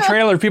an official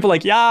trailer. People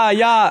like,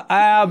 yeah,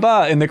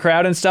 ABBA in the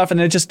crowd and stuff. And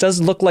it just does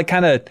look like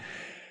kind of,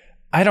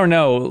 I don't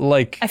know,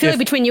 like. I feel like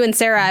between you and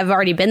Sarah, I've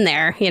already been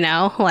there,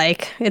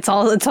 Like it's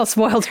all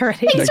spoiled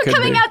already. Thanks for could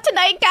coming be. out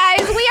tonight,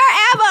 guys. We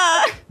are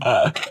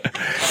ABBA.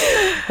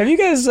 Have you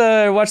guys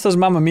watched those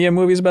Mamma Mia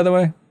movies, by the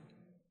way?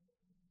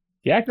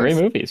 Yeah, great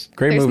movies.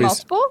 Great There's movies.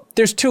 multiple?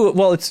 There's two.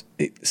 Well,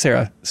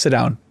 Sarah, sit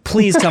down.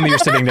 Please tell me you're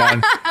sitting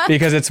down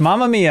because it's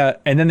Mamma Mia,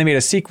 and then they made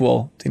a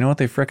sequel. Do you know what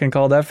they frickin'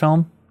 called that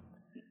film?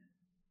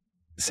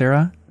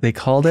 Sarah, they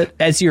called it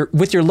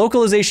with your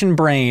localization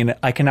brain.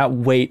 I cannot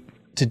wait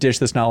to dish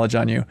this knowledge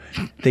on you.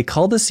 They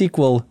called the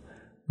sequel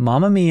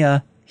Mamma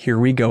Mia, Here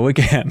We Go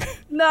Again.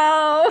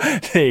 No.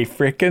 They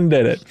freaking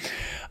did it.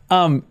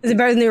 Is it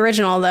better than the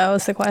original, though,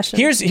 is the question.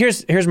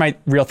 Here's my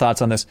real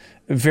thoughts on this.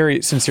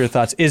 Very sincere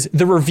thoughts. Is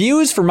the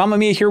reviews for Mamma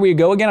Mia, Here We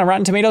Go Again on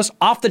Rotten Tomatoes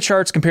off the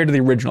charts compared to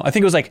the original. I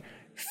think it was like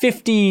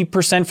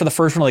 50% for the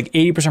first one, like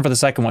 80% for the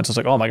second one. So it's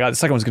like, oh my God, the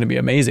second one's going to be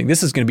amazing.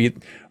 This is going to be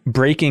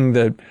breaking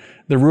the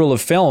rule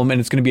of film, and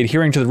it's going to be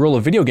adhering to the rule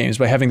of video games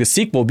by having the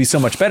sequel be so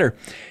much better.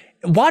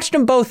 Watched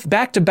them both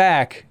back to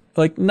back,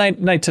 like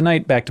night to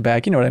night, back to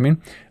back. You know what I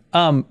mean?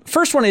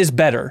 First one is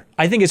better.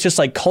 I think it's just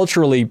like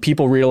culturally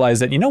people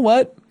realize that, you know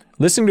what?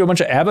 Listening to a bunch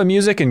of ABBA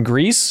music in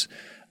Greece,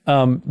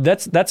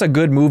 that's a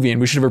good movie,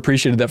 and we should have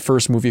appreciated that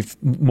first movie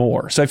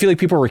more. So I feel like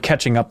people were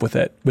catching up with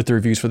it with the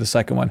reviews for the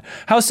second one.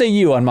 How say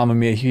you on Mamma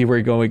Mia, Here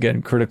We Go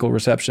Again, critical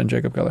reception,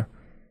 Jacob Keller?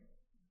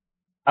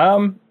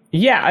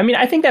 Yeah, I mean,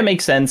 I think that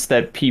makes sense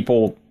that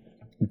people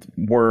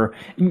were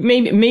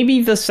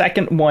maybe the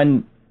second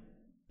one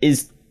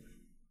is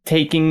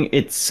taking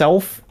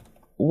itself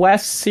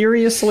less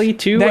seriously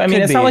too. That I mean,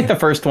 it's be. not like the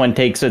first one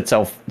takes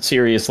itself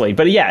seriously,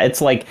 but yeah,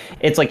 it's like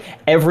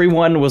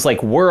everyone was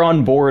like, we're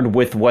on board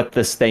with what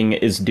this thing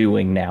is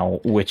doing now,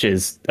 which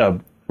is a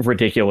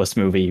ridiculous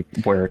movie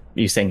where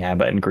you sing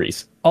ABBA in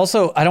Greece.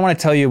 Also, I don't want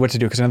to tell you what to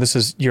do because I know this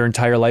is your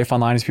entire life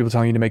online is people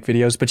telling you to make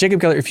videos. But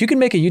Jacob Keller, if you can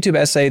make a YouTube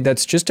essay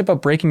that's just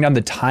about breaking down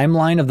the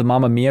timeline of the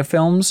Mamma Mia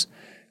films,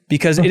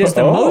 because it is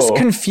the most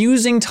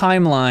confusing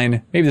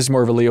timeline. Maybe this is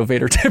more of a Leo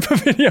Vader type of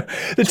video.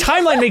 The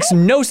timeline makes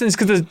no sense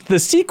because the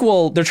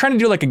sequel, they're trying to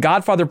do like a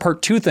Godfather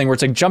Part 2 thing where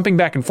it's like jumping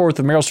back and forth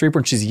with Meryl Streep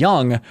when she's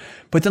young.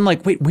 But then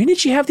like, wait, when did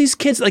she have these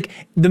kids? Like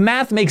the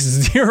math makes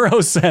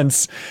zero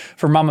sense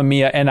for Mamma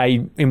Mia, and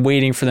I am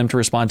waiting for them to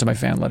respond to my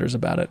fan letters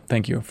about it.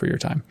 Thank you for your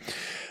time.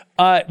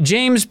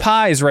 James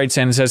Pies writes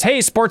in and says,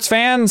 hey, sports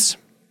fans.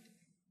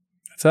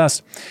 That's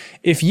us.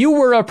 If you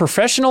were a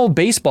professional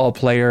baseball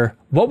player,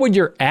 what would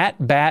your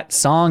at-bat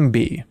song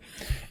be?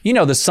 You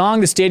know, the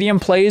song the stadium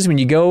plays when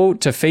you go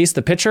to face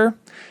the pitcher?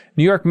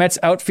 New York Mets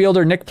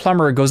outfielder Nick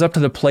Plummer goes up to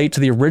the plate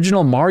to the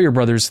original Mario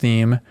Brothers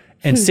theme,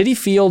 and Citi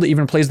Field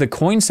even plays the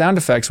coin sound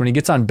effects when he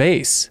gets on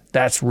base.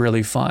 That's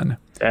really fun.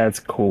 That's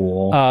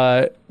cool.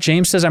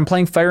 James says, I'm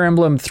playing Fire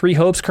Emblem Three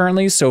Hopes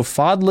currently, so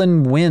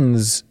Fodlan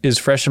Wins is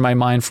fresh in my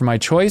mind for my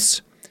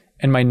choice.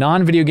 And my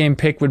non-video game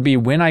pick would be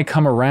When I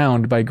Come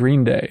Around by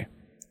Green Day.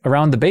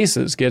 Around the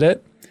bases, get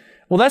it?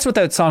 Well, that's what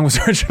that song was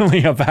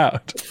originally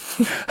about.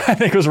 I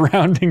think it was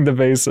rounding the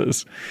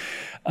bases.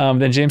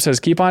 Then James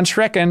says, keep on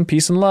Shrekkin',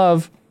 peace and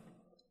love.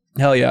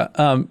 Hell yeah.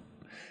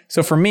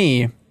 So for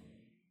me,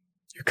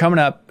 you're coming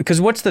up, because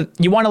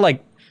you want to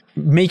like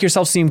make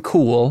yourself seem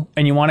cool,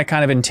 and you want to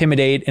kind of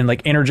intimidate and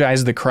like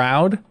energize the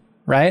crowd,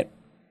 right?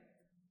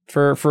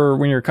 For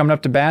when you're coming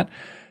up to bat.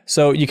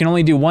 So you can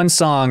only do one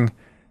song,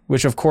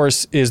 which of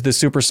course is the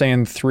Super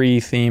Saiyan 3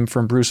 theme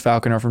from Bruce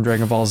Falconer from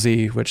Dragon Ball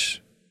Z, which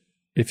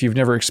if you've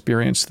never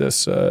experienced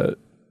this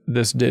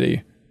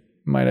ditty,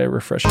 might I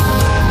refresh you?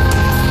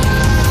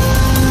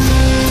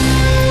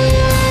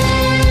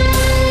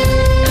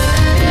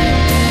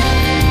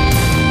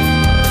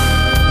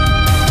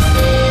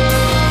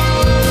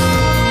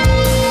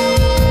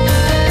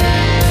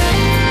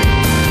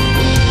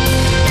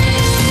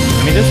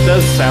 I mean, this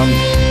does sound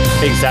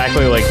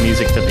exactly like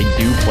music that they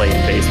do play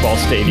in baseball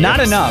stadiums. Not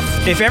enough.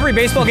 If every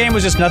baseball game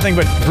was just nothing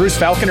but Bruce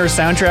Falconer's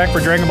soundtrack for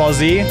Dragon Ball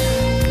Z,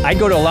 I'd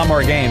go to a lot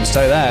more games,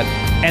 tell you that.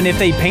 And if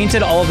they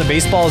painted all of the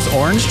baseballs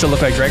orange to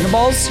look like Dragon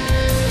Balls,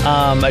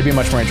 I'd be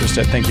much more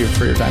interested. Thank you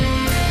for your time.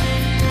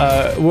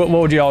 What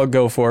would you all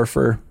go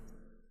for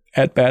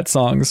at-bat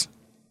songs?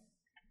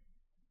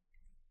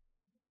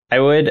 I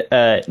would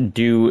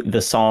do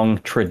the song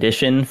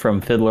Tradition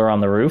from Fiddler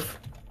on the Roof.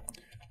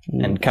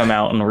 And come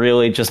out and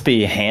really just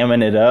be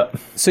hamming it up.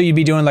 So you'd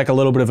be doing like a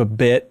little bit of a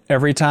bit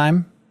every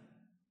time?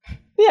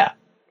 Yeah.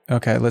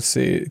 Okay, let's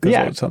see.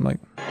 Yeah. Something like...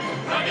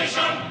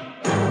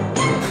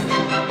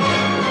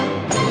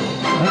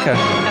 Okay.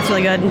 That's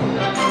really good.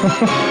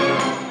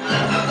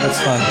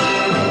 That's fun.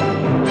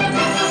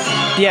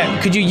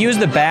 Yeah, could you use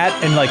the bat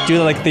and like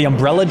do like the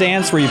umbrella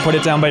dance where you put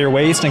it down by your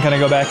waist and kind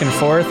of go back and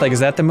forth? Like, is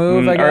that the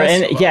move, I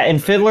guess? In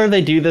Fiddler,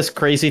 they do this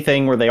crazy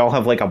thing where they all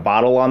have like a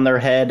bottle on their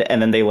head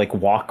and then they like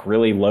walk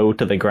really low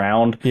to the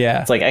ground.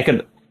 Yeah. It's like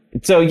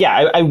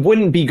I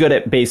wouldn't be good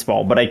at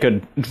baseball, but I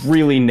could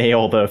really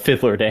nail the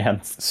Fiddler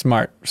dance.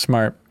 Smart.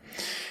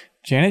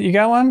 Janet, you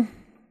got one?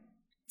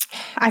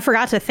 I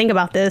forgot to think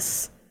about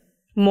this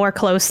more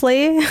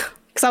closely.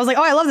 Because I was like,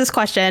 oh, I love this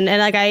question. And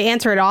like, I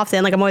answer it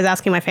often. Like, I'm always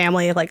asking my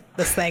family like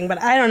this thing,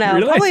 but I don't know.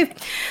 Really? Probably,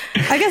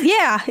 I guess,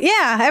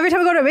 yeah. Every time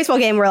we go to a baseball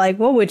game, we're like,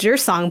 what would your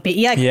song be?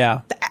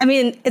 Yeah. I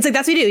mean, it's like,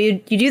 that's what you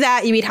do. You do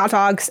that, you eat hot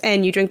dogs,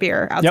 and you drink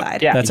beer outside.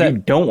 Yep. Yeah, that's you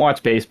it. Don't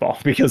watch baseball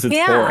because it's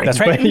boring. That's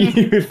right. But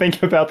you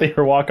think about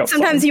your walk-up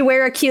Sometimes song. you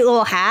wear a cute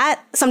little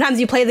hat. Sometimes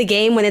you play the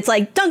game when it's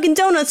like, Dunkin'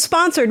 Donuts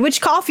sponsored, which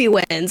coffee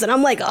wins? And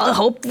I'm like, I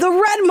hope the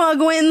red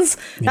mug wins.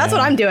 That's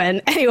what I'm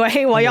doing.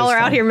 Anyway, while y'all are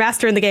out here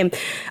mastering the game.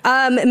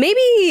 Maybe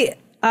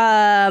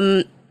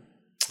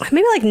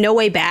Maybe like No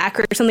Way Back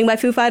or something by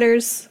Foo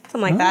Fighters.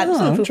 Something like that.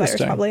 Some Foo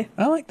Fighters, probably.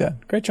 I like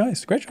that. Great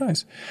choice. Great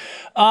choice.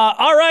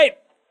 All right,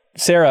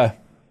 Sarah,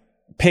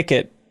 pick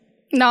it.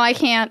 No, I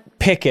can't.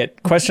 Pick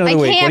it. Question of the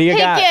week. What do you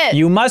got? It.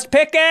 You must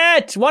pick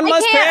it. One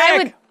must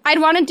pick. I'd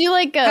want to do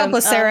like a... Help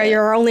us, Sarah.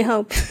 You're our only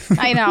hope.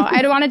 I know.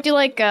 I'd want to do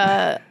like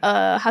a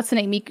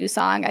Hatsune Miku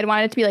song. I'd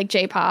want it to be like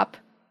J-pop.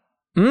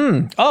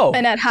 Oh.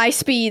 And at high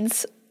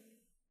speeds.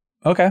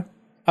 Okay.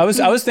 I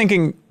was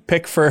thinking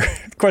pick for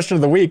question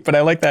of the week, but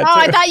I like that too. Oh,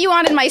 I thought you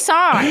wanted my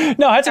song.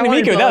 No, Hatsune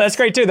Miku. No, that's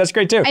great too. That's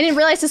great too. I didn't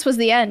realize this was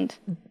the end.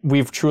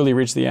 We've truly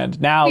reached the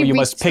end. Now you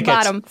must pick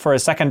it for a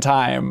second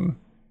time.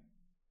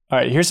 All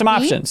right, here's some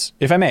options,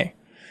 if I may.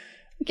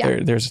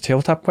 Yeah. There's a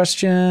tabletop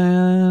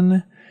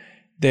question.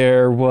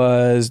 There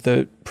was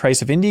the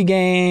price of indie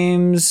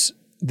games.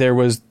 There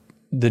was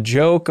the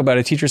joke about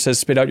a teacher says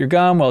spit out your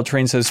gum while a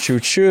train says choo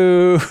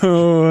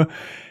choo.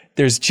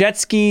 There's jet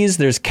skis.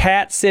 There's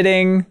cat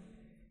sitting.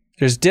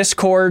 There's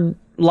Discord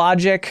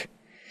logic.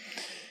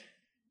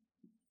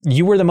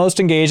 You were the most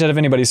engaged out of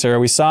anybody, Sarah.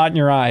 We saw it in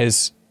your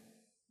eyes.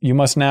 You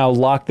must now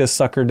lock this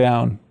sucker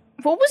down.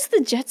 What was the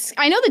jet ski?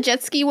 I know the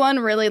jet ski one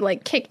really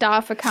like kicked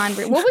off a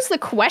conversation. What was the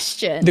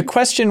question? The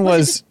question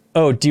was,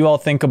 do you all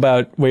think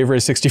about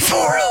Wavery 64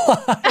 a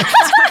lot?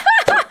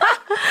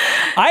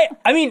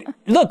 I mean,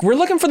 look, we're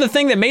looking for the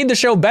thing that made the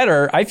show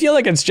better. I feel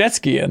like it's jet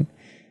skiing.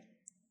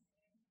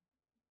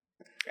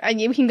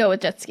 We can go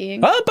with jet skiing.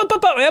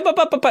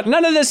 But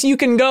none of this you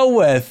can go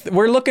with.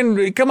 We're looking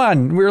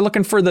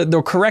for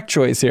the correct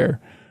choice here.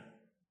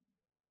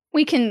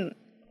 We can,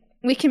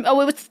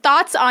 with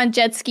thoughts on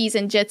jet skis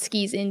and jet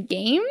skis in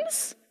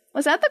games?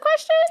 Was that the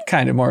question?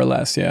 Kind of, more or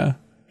less, yeah.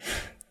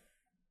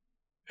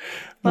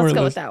 Let's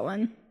go with that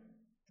one.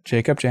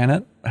 Jacob,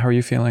 Janet, how are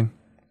you feeling?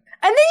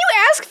 And then you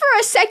ask for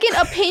a second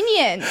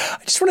opinion. I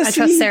just want to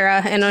see. I trust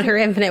Sarah and her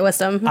infinite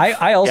wisdom.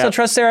 I also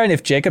trust Sarah, and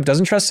if Jacob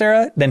doesn't trust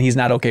Sarah, then he's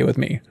not okay with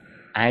me.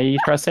 I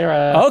trust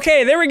Sarah.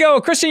 Okay, there we go.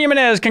 Christian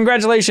Jimenez,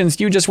 congratulations.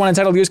 You just won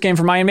Entitled Use Game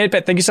from Mayan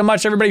Midpit. Thank you so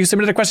much, everybody who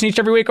submitted a question each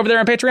and every week over there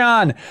on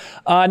Patreon.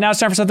 Now it's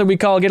time for something we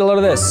call Get a Load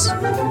of This.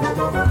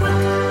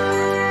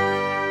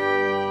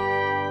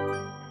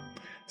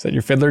 Is that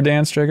your fiddler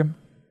dance, Jacob?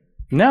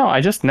 No,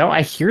 I just know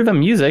I hear the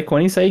music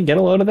when you say get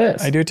a load of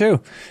this. I do too.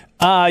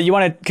 You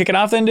want to kick it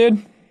off then,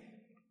 dude?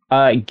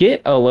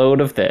 Get a load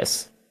of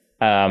this.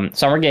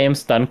 Summer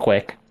Games done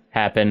quick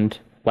happened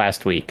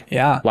last week.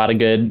 Yeah. A lot of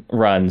good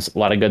runs, a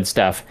lot of good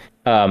stuff.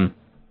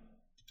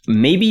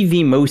 Maybe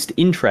the most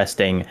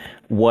interesting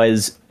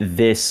was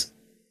this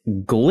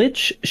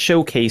glitch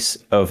showcase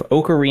of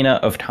Ocarina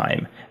of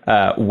Time,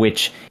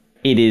 which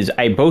it is,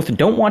 I both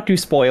don't want to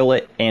spoil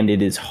it, and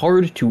it is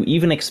hard to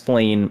even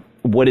explain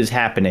what is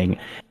happening,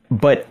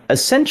 but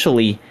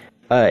essentially,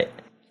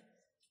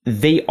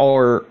 they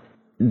are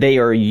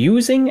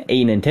using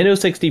a Nintendo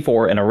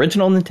 64, an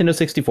original Nintendo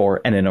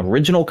 64, and an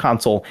original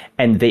console,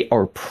 and they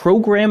are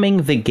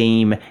programming the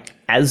game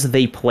as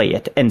they play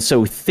it. And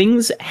so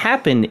things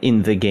happen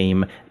in the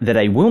game that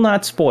I will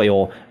not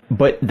spoil,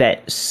 but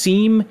that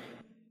seem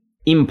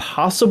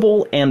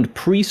impossible and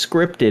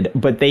pre-scripted,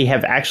 but they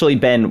have actually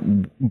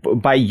been,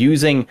 by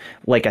using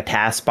like a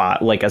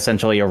taskbot, like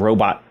essentially a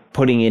robot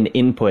putting in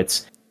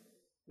inputs,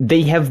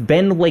 they have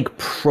been like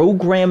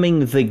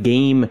programming the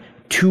game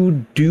to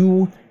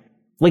do,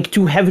 like,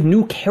 to have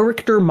new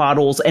character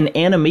models and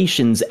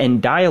animations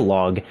and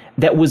dialogue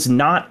that was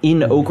not in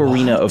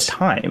Ocarina of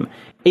Time.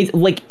 It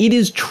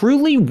is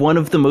truly one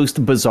of the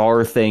most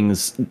bizarre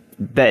things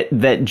that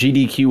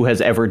GDQ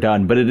has ever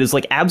done, but it is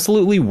like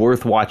absolutely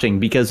worth watching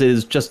because it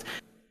is just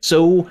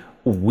so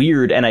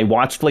weird. And I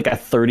watched like a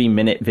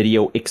 30-minute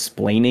video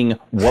explaining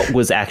what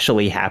was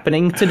actually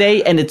happening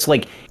today, and it's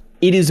like,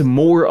 it is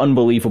more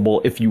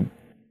unbelievable if you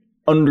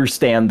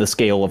understand the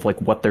scale of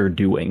like what they're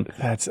doing.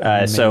 That's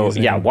amazing. So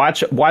yeah,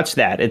 watch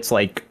that. It's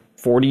like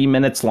 40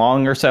 minutes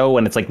long or so,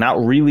 and it's like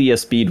not really a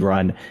speed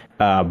run,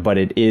 but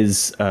it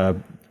is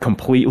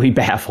completely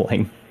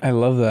baffling. I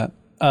love that.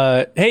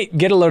 Hey,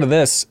 get a load of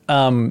this.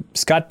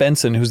 Scott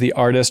Benson, who's the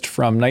artist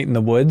from Night in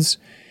the Woods,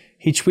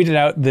 he tweeted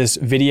out this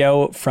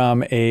video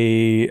from I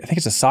think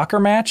it's a soccer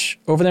match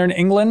over there in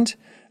England.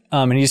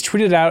 And he's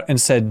tweeted it out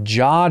and said,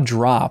 jaw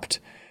dropped,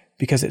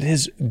 because it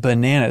is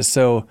bananas.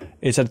 So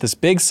it's at this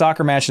big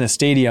soccer match in a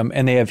stadium,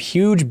 and they have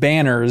huge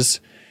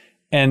banners,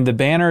 and the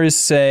banners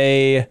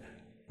say,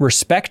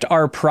 respect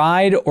our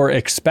pride or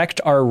expect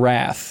our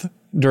wrath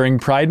during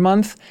Pride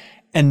Month.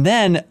 And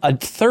then a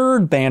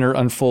third banner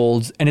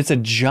unfolds, and it's a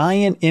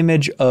giant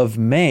image of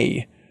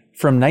May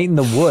from Night in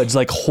the Woods,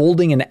 like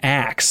holding an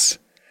axe.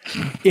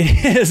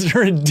 It is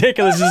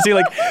ridiculous to see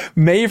like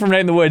May from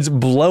Night in the Woods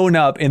blown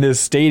up in this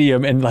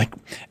stadium and like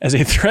as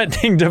a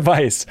threatening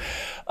device.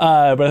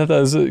 But I thought that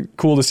was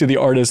cool to see the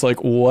artist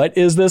like, what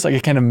is this? Like I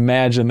can't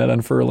imagine that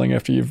unfurling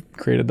after you've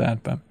created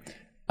that.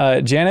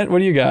 But Janet, what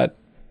do you got?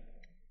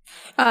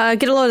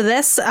 Get a load of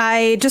this.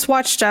 I just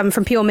watched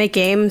from People Make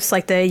Games,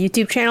 like the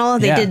YouTube channel.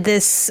 They did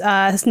this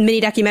mini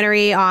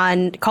documentary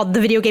called "The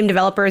Video Game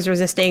Developers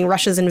Resisting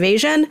Russia's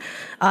Invasion,"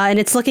 and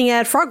it's looking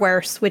at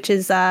Frogwares, which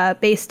is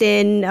based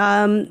in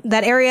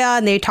that area.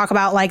 And they talk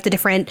about like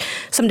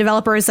some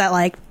developers that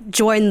like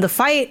joined the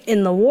fight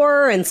in the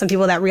war, and some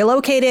people that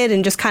relocated,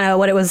 and just kind of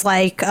what it was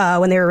like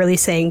when they were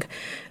releasing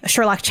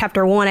Sherlock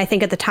Chapter 1, I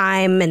think at the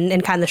time, and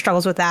kind of the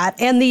struggles with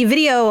that. And the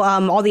video,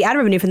 all the ad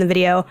revenue from the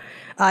video.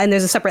 And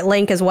there's a separate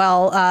link as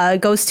well,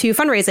 goes to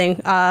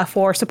fundraising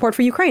for support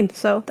for Ukraine.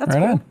 So that's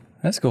cool. On.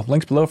 That's cool.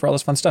 Links below for all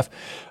this fun stuff.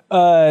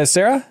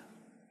 Sarah?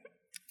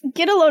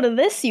 Get a load of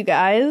this, you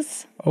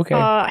guys. Okay.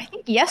 I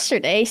think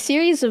yesterday, a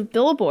series of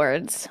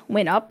billboards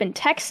went up in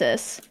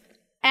Texas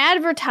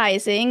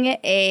advertising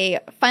a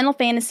Final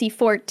Fantasy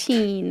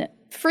XIV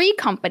free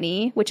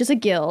company, which is a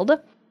guild,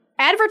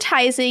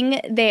 advertising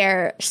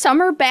their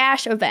Summer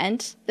Bash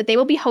event that they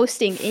will be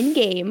hosting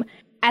in-game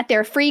at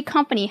their free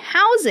company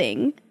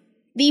housing.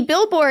 The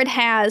billboard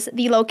has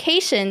the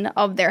location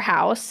of their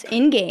house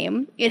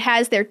in-game. It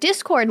has their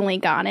Discord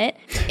link on it.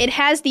 It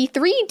has the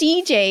 3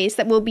 DJs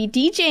that will be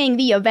DJing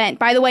the event.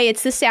 By the way,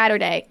 it's this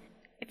Saturday,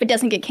 if it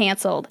doesn't get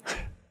canceled.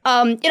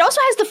 It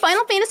also has the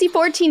Final Fantasy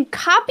XIV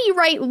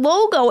copyright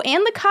logo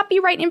and the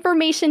copyright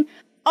information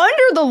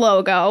under the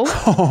logo.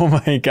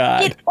 Oh my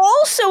God. It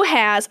also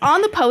has,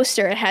 on the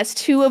poster, it has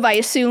 2 of, I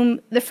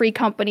assume, the free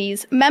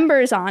company's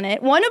members on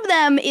it. One of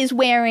them is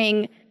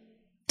wearing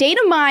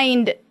data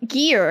mined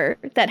gear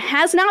that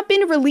has not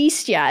been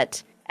released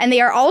yet, and they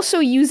are also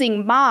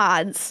using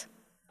mods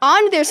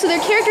on there, so their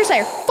characters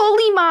are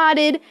fully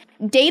modded,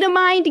 data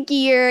mined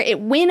gear.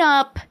 It went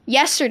up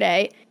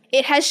yesterday.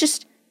 It has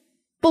just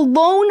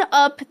blown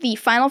up the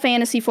Final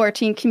Fantasy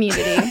XIV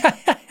community.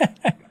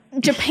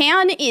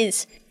 Japan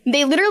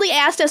they literally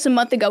asked us a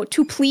month ago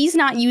to please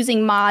not use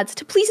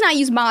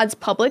mods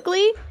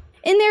publicly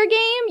in their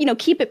game,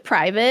 keep it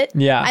private.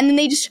 Yeah. And then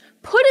they just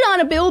put it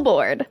on a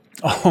billboard.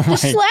 Oh my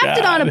Just slapped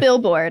it God. on a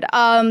billboard.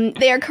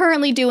 They are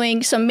currently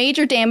doing some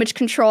major damage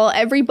control.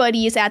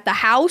 Everybody is at the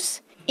house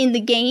in the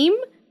game,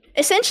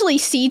 essentially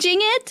sieging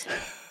it.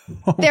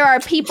 There are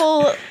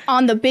people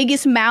on the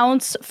biggest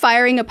mounts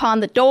firing upon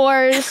the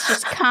doors,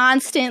 just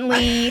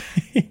constantly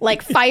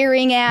like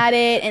firing at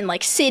it and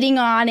like sitting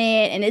on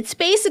it. And it's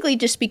basically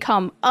just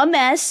become a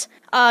mess.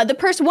 One of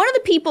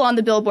the people on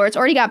the billboards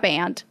already got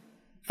banned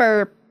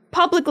for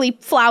publicly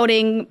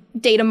flouting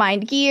data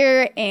mined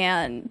gear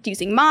and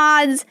using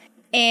mods.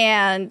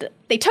 And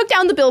they took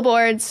down the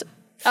billboards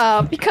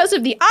because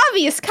of the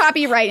obvious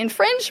copyright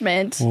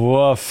infringement.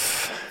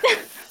 Woof.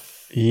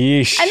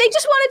 Yeesh. And they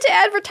just wanted to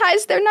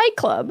advertise their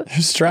nightclub.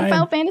 Just trying.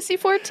 Final Fantasy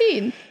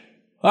XIV.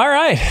 All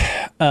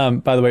right.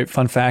 By the way,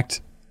 fun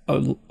fact,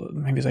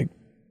 maybe it's like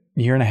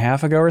a year and a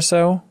half ago or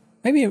so.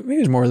 Maybe it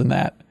was more than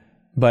that.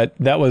 But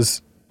that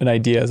was an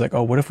idea. It's like,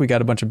 oh, what if we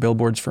got a bunch of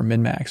billboards for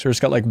Min-Max? Or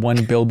just got like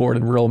one billboard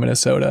in rural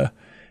Minnesota.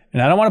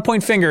 And I don't want to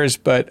point fingers,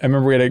 but I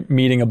remember we had a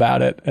meeting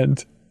about it.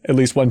 And at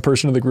least one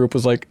person of the group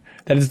was like,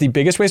 that is the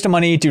biggest waste of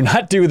money. Do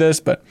not do this.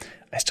 But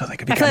I still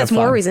think it'd be kind of fun.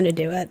 That's more reason to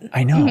do it.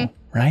 I know,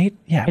 right?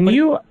 Yeah. Can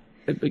you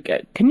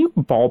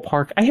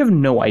ballpark? I have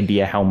no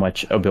idea how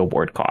much a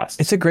billboard costs.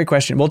 It's a great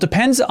question. Well, it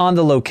depends on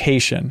the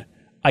location.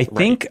 I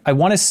think, I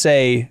want to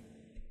say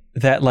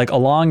that like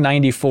along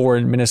 94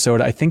 in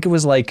Minnesota, I think it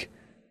was like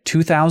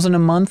 $2,000 a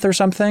month or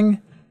something.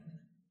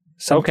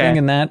 Something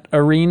in that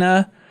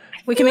arena.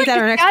 We can make that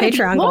our next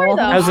Patreon goal.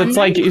 As it's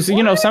like,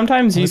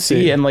 sometimes you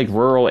see in like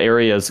rural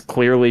areas,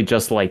 clearly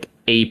just like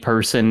a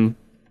person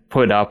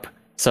put up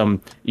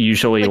some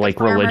usually like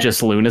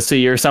religious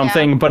lunacy or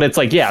something, but it's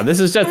like, this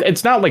is just,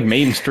 it's not like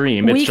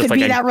mainstream. It's just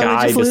like a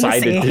guy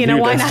decided to do this.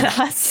 Why not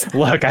us?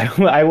 Look,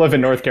 I live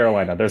in North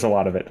Carolina. There's a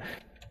lot of it.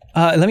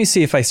 Let me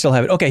see if I still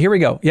have it. Okay, here we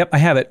go. Yep, I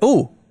have it.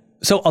 Oh,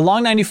 so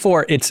along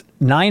 94, it's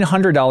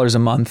 $900 a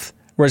month.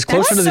 Whereas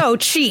so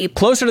cheap.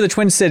 Closer to the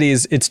Twin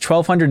Cities, it's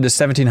 $1,200 to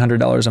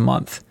 $1,700 a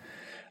month.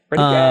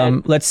 Pretty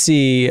good. Let's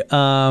see. We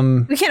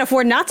can't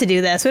afford not to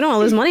do this. We don't want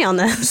to lose money on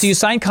this. So you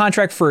sign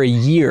contract for a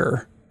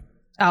year.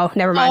 Oh,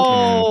 never mind.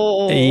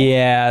 Oh.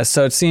 Yeah,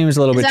 so it seems a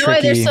little bit tricky. Is that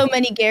why there's so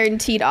many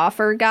guaranteed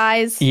offer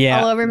guys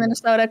all over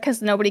Minnesota?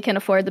 Because nobody can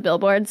afford the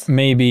billboards?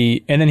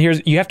 Maybe. And then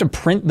you have to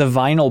print the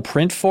vinyl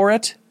print for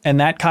it, and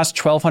that costs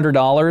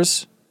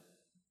 $1,200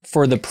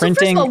 for the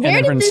printing and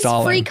then for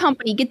installing. Where did this free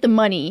company get the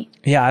money?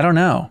 Yeah, I don't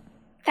know.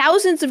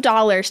 Thousands of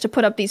dollars to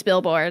put up these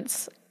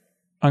billboards.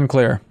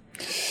 Unclear.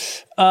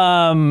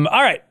 All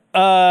right.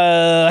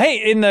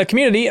 Hey, in the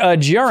community,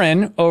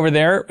 Jiren over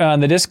there on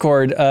the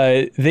Discord,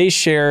 they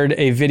shared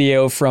a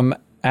video from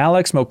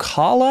Alex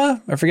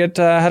Mokala. I forget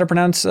how to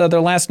pronounce their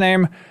last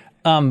name.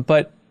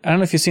 But I don't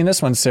know if you've seen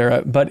this one,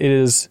 Sarah, but it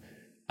is,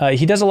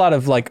 he does a lot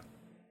of like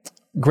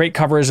great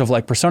coverage of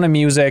like Persona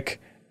music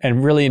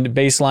and really into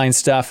bassline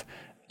stuff.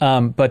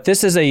 But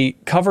this is a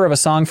cover of a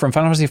song from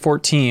Final Fantasy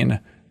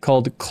XIV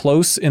called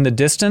Close in the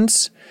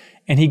Distance.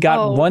 And he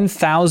got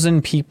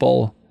 1,000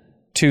 people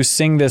to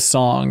sing this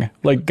song,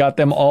 like got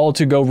them all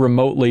to go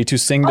remotely to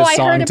sing this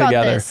song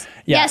together. This.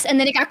 Yeah. Yes, and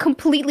then it got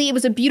it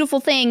was a beautiful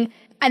thing.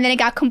 and then it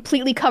got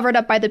completely covered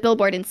up by the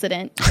billboard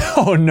incident.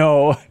 Oh,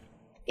 no.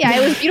 Yeah,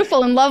 it was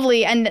beautiful and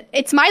lovely, and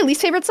it's my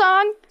least favorite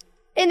song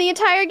in the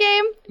entire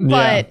game,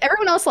 but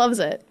everyone else loves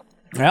it.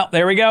 Well,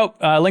 there we go.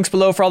 Links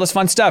below for all this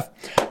fun stuff.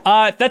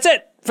 That's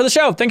it for the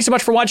show. Thank you so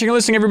much for watching and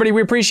listening, everybody.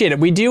 We appreciate it.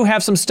 We do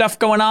have some stuff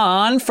going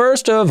on.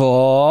 First of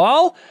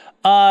all,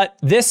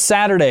 this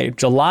Saturday,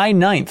 July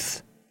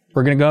 9th,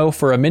 we're going to go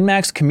for a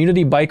MinMax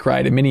community bike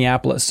ride in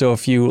Minneapolis. So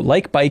if you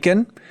like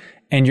biking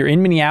and you're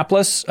in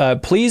Minneapolis,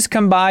 please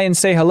come by and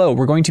say hello.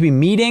 We're going to be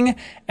meeting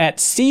at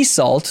Sea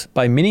Salt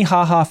by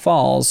Minnehaha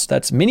Falls.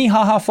 That's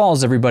Minnehaha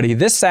Falls, everybody,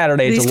 this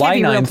Saturday, These July 9th.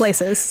 These can't be real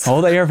places.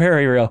 Oh, they are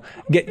very real.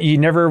 You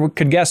never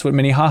could guess what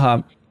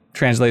Minnehaha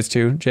translates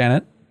to,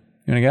 Janet.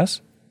 You want to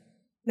guess?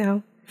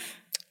 No.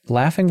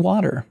 Laughing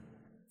water.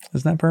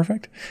 Isn't that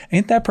perfect?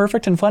 Ain't that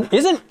perfect and fun?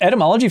 Isn't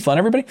etymology fun,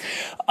 everybody?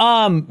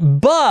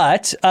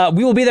 But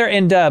we will be there,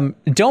 and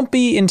don't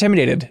be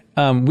intimidated.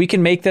 We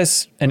can make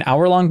this an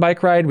hour-long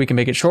bike ride. We can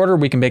make it shorter.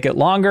 We can make it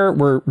longer.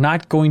 We're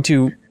not going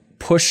to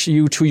push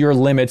you to your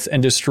limits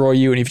and destroy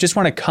you. And if you just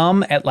want to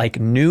come at like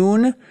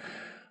noon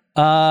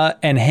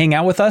and hang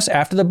out with us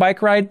after the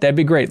bike ride, that'd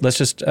be great. Let's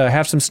just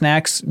have some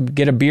snacks,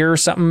 get a beer or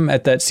something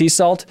at that Sea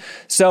Salt.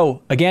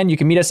 So again, you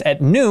can meet us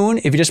at noon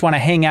if you just want to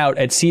hang out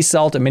at Sea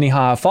Salt at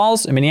Minnehaha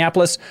Falls in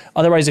Minneapolis.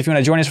 Otherwise, if you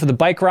want to join us for the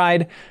bike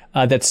ride,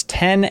 that's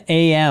 10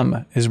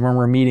 a.m. is when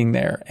we're meeting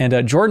there.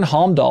 And Jordan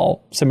Halmdahl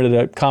submitted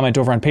a comment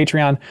over on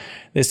Patreon.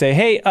 They say,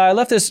 hey, I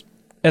left this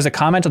as a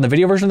comment on the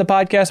video version of the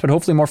podcast, but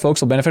hopefully more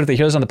folks will benefit if they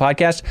hear this on the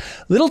podcast.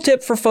 Little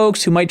tip for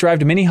folks who might drive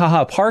to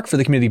Minnehaha Park for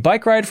the community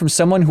bike ride from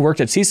someone who worked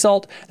at Sea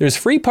Salt. There's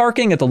free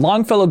parking at the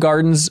Longfellow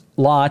Gardens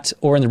lot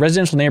or in the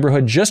residential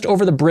neighborhood just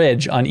over the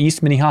bridge on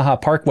East Minnehaha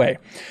Parkway.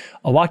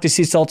 A walk to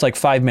Sea Salt's like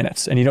 5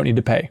 minutes and you don't need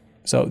to pay.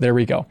 So there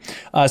we go.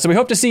 So we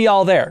hope to see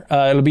y'all there.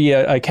 It'll be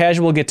a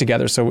casual get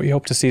together. So we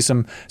hope to see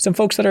some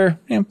folks that are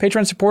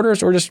Patreon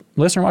supporters or just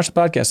listen or watch the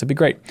podcast. That'd be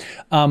great.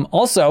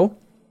 Also,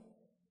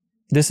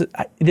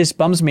 this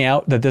bums me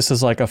out that this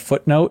is like a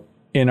footnote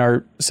in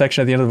our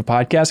section at the end of the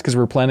podcast because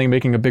we're planning on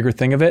making a bigger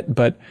thing of it,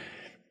 but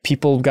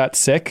people got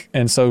sick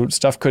and so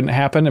stuff couldn't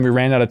happen and we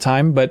ran out of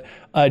time. But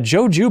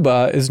Joe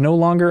Juba is no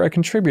longer a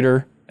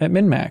contributor at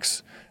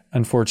MinMax,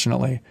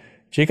 unfortunately.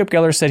 Jacob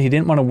Geller said he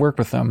didn't want to work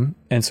with them,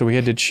 and so we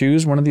had to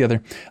choose one or the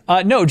other.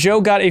 No,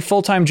 Joe got a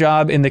full-time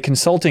job in the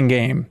consulting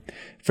game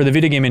for the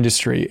video game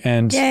industry,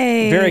 and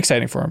very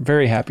exciting for him.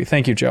 Very happy.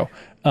 Thank you, Joe.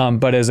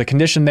 But as a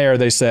condition there,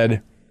 they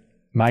said,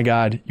 my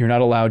God, you're not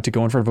allowed to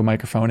go in front of a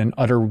microphone and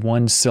utter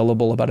one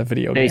syllable about a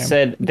video game. They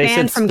said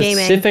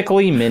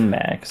specifically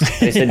MinMax.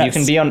 They said you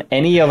can be on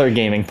any other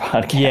gaming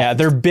podcast. Yeah,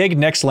 they're big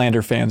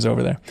Nextlander fans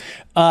over there.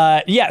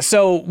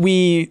 So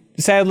we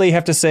sadly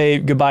have to say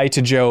goodbye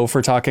to Joe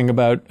for talking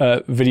about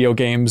video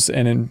games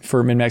and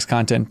for MinMax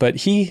content, but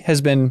he has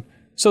been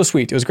so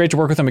sweet. It was great to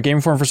work with him at Game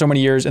Informer for so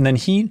many years, and then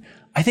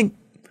I think,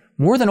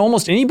 more than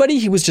almost anybody,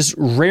 he was just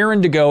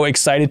raring to go,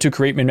 excited to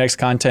create MinMax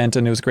content,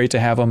 and it was great to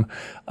have him,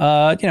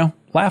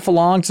 laugh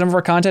along to some of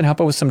our content,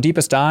 help out with some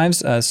deepest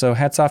dives. So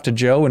hats off to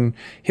Joe, and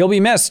he'll be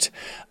missed.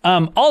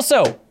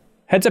 Also,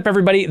 heads up,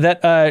 everybody,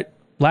 that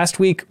last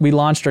week we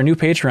launched our new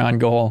Patreon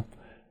goal,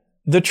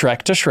 the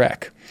Trek to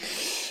Shrek.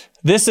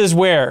 This is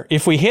where,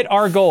 if we hit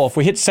our goal, if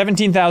we hit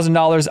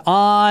 $17,000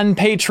 on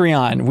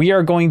Patreon, we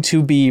are going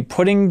to be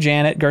putting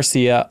Janet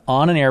Garcia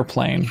on an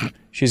airplane.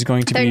 She's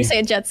going to be... say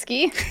a jet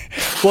ski.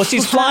 Well,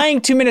 she's flying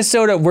to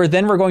Minnesota, where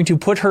then we're going to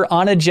put her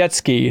on a jet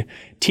ski,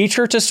 teach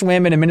her to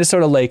swim in a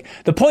Minnesota lake.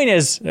 The point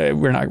is,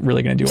 we're not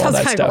really going to do all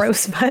that stuff. Sounds kind of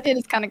gross, but... It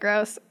is kind of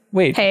gross.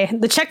 Wait. Hey,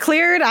 the check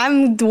cleared.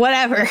 I'm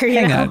whatever,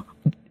 Hang on.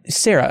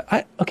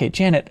 Sarah, okay,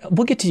 Janet,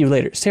 we'll get to you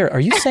later. Sarah,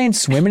 are you saying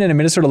swimming in a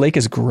Minnesota lake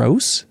is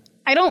gross?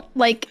 I don't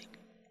like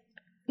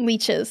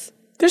leeches.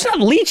 There's not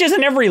leeches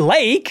in every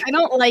lake. I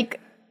don't like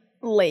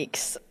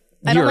lakes.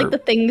 I don't like the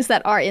things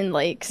that are in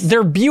lakes.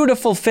 They're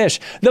beautiful fish.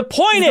 The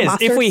point is,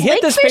 if we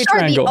hit this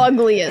Patreon goal... are the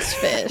ugliest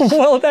fish.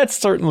 Well, that's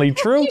certainly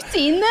true. Have you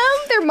seen them?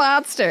 They're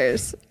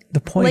monsters. The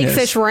point is...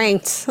 Lakefish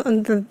ranked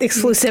on the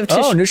exclusive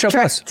to New Show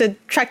Plus. To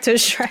Trek to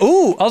Shrek.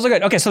 Ooh, also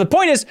good. Okay, so the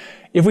point is,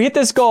 if we hit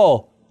this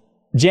goal,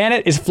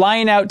 Janet is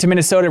flying out to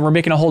Minnesota, and we're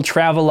making a whole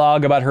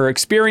travelogue about her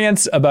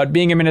experience, about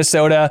being in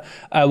Minnesota.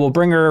 We'll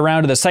bring her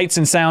around to the sights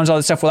and sounds, all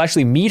that stuff. We'll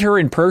actually meet her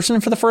in person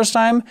for the first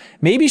time.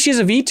 Maybe she's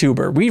a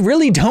VTuber. We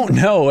really don't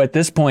know at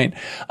this point.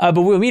 But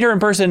we'll meet her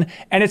in person,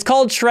 and it's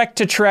called Trek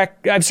to Shrek.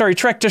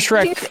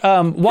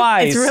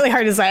 Why? It's really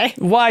hard to say.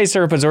 Why,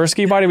 Sarah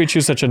Pazorski? Why did we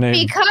choose such a name?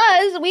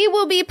 Because we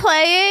will be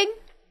playing...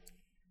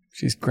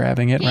 She's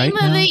grabbing it right now.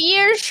 Game of the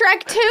Year,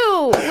 Shrek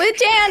 2 with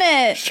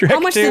Janet. How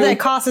much did that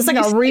cost? It's like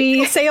a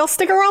resale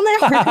sticker on there.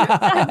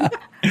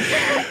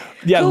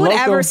 Yeah, who would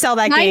ever sell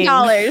that game?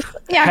 $9.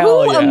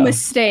 Yeah, a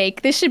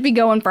mistake. This should be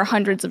going for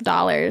hundreds of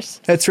dollars.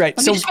 That's right.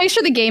 Let me just make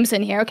sure the game's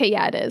in here. Okay,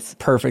 yeah, it is.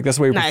 Perfect. That's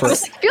the way we prefer. It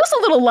feels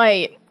a little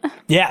light.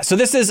 Yeah, so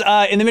this is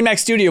in the MinMax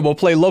studio. We'll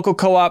play local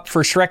co-op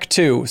for Shrek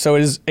 2. So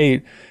it is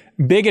a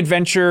big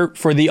adventure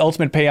for the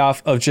ultimate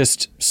payoff of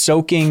just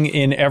soaking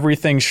in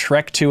everything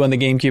Shrek 2 on the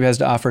GameCube has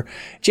to offer.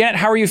 Janet,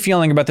 how are you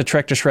feeling about the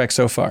Trek to Shrek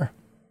so far?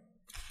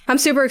 I'm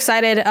super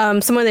excited.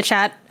 Someone in the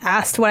chat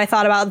asked what I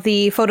thought about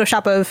the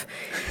Photoshop of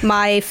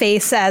my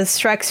face as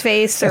Shrek's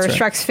face, or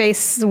Shrek's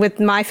face with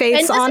my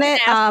face on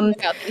it.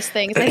 About these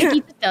things, I think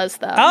he does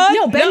though.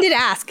 No, Ben did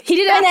ask. He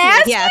did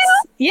ask me. Yes,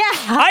 yeah.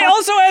 I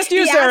also asked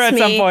you, Sarah, at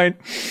some point.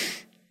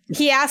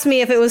 He asked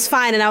me if it was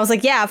fine, and I was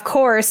like, yeah, of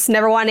course.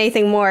 Never want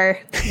anything more.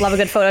 Love a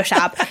good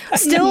Photoshop.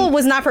 Still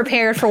was not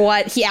prepared for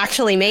what he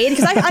actually made,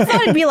 because I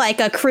thought it'd be like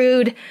a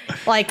crude,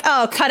 like,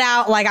 oh, cut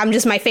out, like I'm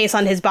just my face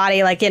on his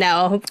body, like, you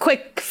know,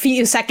 quick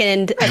few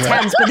second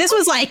attempts. But this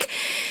was like,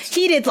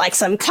 he did like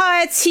some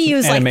cuts. He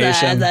used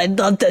animation. Like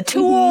the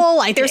tool.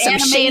 Like there's some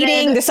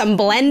shading, there's some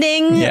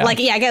blending. Yeah. Like,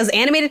 yeah, I guess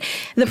animated.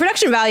 The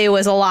production value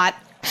was a lot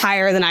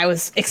higher than I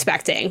was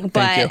expecting,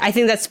 but I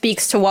think that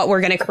speaks to what we're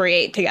going to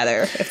create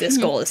together if this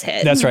goal is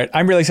hit. That's right.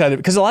 I'm really excited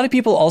because a lot of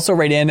people also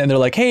write in and they're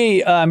like,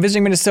 hey, I'm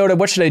visiting Minnesota.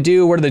 What should I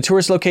do? What are the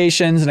tourist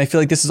locations? And I feel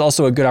like this is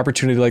also a good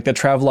opportunity. Like that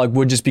travelogue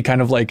would just be kind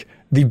of like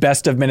the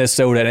best of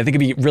Minnesota. And I think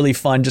it'd be really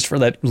fun just for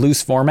that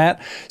loose format.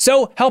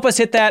 So help us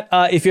hit that.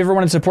 If you ever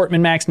want to support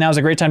MinMax, now is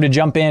a great time to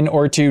jump in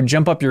or to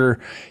jump up your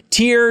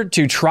tier,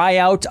 to try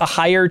out a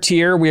higher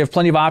tier. We have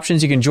plenty of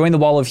options. You can join the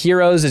Wall of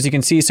Heroes. As you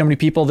can see, so many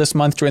people this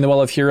month join the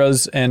Wall of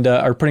Heroes and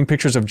are putting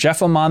pictures of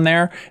Jeffem on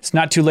there. It's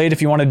not too late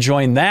if you want to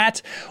join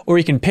that, or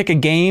you can pick a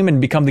game and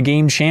become the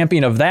game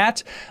champion of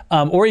that.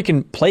 Or you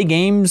can play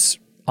games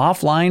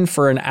offline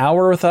for an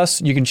hour with us.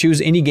 You can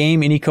choose any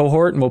game, any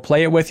cohort, and we'll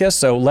play it with you.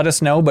 So let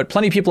us know. But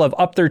plenty of people have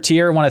upped their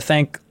tier. I want to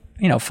thank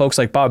folks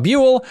like Bob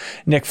Buell,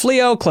 Nick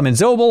Fleo, Clement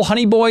Zobel,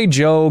 Honeyboy,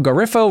 Joe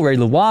Garifo, Ray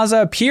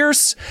Luaza,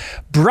 Pierce,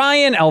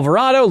 Brian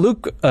Alvarado,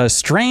 Luke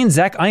Strain,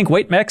 Zach Ink,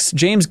 Waitmex,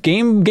 James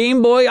Game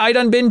Boy, I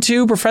Done Been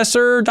To,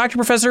 Dr.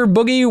 Professor,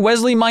 Boogie,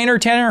 Wesley Minor,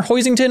 Tanner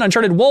Hoisington,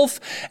 Uncharted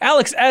Wolf,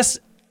 Alex S.,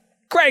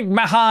 Greg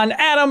Mahan,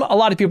 Adam, a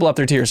lot of people up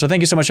there tier. So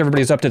thank you so much, everybody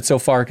who's upped it so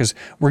far, because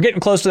we're getting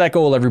close to that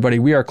goal, everybody.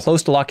 We are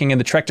close to locking in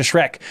the Trek to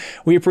Shrek.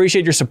 We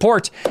appreciate your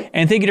support,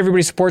 and thank you to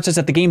everybody who supports us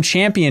at the Game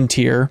Champion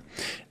tier.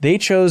 They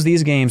chose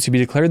these games to be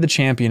declared the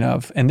champion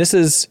of, and this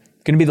is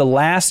going to be the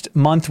last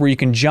month where you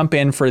can jump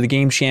in for the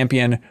Game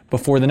Champion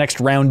before the next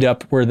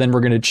roundup, where then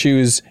we're going to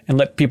choose and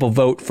let people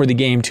vote for the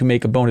game to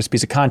make a bonus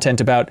piece of content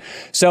about.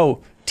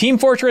 So Team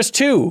Fortress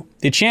 2,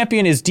 the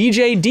champion is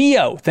DJ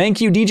Dio. Thank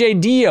you, DJ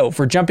Dio,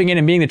 for jumping in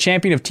and being the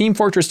champion of Team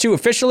Fortress 2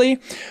 officially.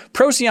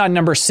 Procyon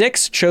number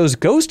 6 chose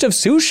Ghost of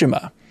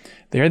Tsushima.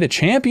 They are the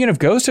champion of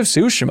Ghost of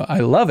Tsushima. I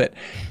love it.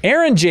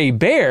 Aaron J.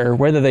 Bear,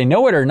 whether they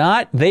know it or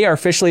not, they are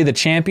officially the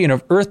champion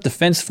of Earth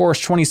Defense Force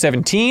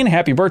 2017.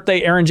 Happy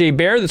birthday, Aaron J.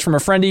 Bear. That's from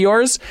a friend of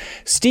yours.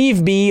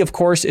 Steve B., of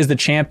course, is the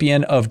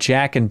champion of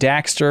Jack and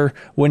Daxter.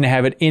 Wouldn't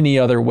have it any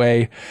other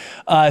way.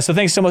 So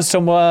thanks so much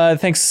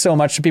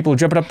to people who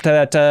jumped up to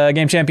that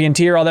Game Champion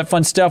tier, all that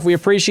fun stuff. We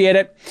appreciate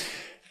it.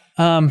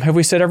 Have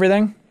we said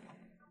everything?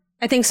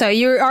 I think so.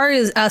 You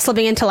are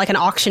slipping into like an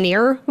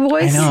auctioneer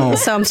voice. I know.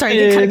 So I'm starting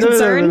to get kind of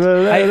concerned.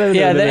 The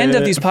end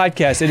of these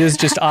podcasts, it is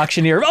just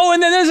auctioneer. Oh,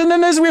 and then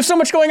this. We have so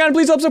much going on.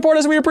 Please help support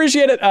us. We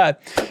appreciate it.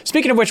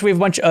 Speaking of which, we have a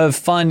bunch of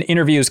fun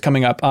interviews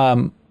coming up.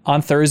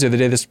 On Thursday, the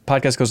day this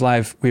podcast goes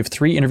live, we have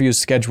 3 interviews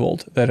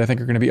scheduled that I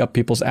think are going to be up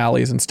people's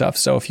alleys and stuff.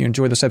 So if you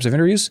enjoy those types of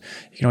interviews,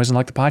 you can always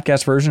unlock the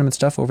podcast version and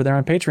stuff over there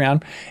on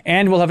Patreon.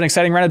 And we'll have an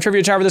exciting round of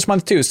Trivia Tower this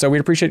month too. So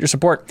we'd appreciate your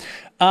support.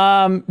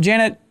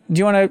 Janet, do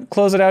you want to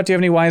close it out? Do you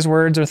have any wise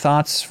words or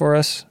thoughts for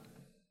us?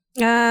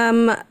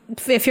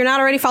 If you're not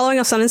already following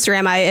us on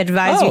Instagram, I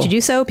advise you to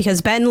do so,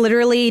 because Ben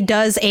literally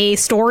does a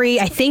story,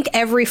 I think,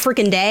 every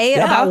freaking day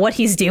about what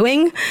he's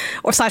doing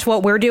or /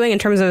 what we're doing in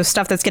terms of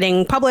stuff that's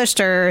getting published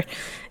or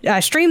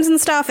streams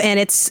and stuff. And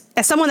it's,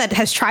 as someone that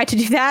has tried to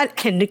do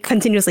that and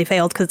continuously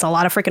failed because it's a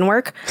lot of freaking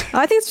work,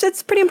 I think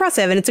it's pretty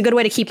impressive. And it's a good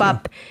way to keep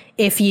up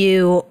if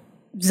you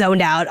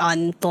zoned out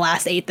on the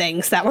last 8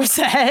 things that were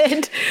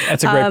said.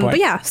 That's a great point. But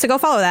yeah, so go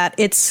follow that.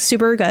 It's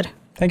super good.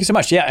 Thank you so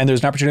much. Yeah, and there's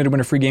an opportunity to win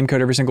a free game code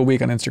every single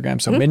week on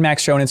Instagram. So MinMax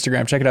Show on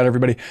Instagram. Check it out,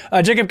 everybody.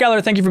 Jacob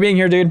Geller, thank you for being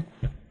here, dude.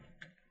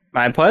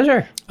 My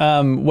pleasure.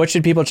 What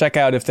should people check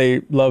out if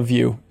they love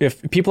you?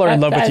 If people are in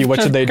love with you,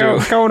 what should they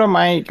do? Go to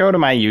my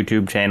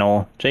YouTube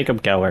channel,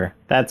 Jacob Geller.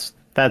 That's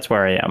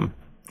where I am.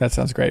 That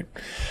sounds great.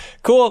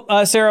 Cool.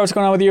 Sarah, what's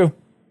going on with you?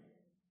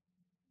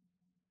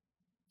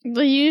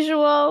 The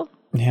usual.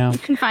 Yeah. You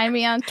can find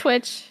me on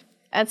Twitch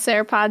at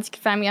SarahPods. You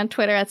can find me on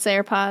Twitter at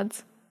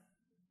SarahPods.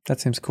 That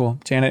seems cool.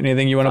 Janet,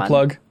 anything you want to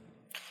plug?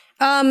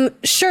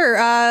 Sure.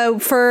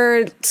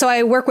 So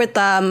I work with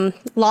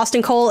Lost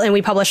and Cole, and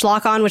we publish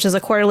Lock On, which is a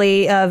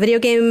quarterly video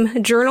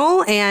game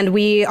journal, and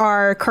we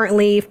are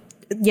currently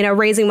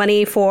raising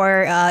money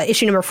for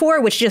issue number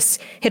 4, which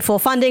just hit full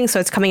funding. So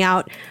it's coming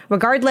out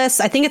regardless.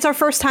 I think it's our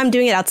first time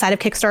doing it outside of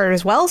Kickstarter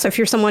as well. So if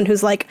you're someone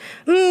who's like,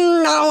 I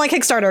don't like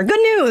Kickstarter, good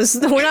news,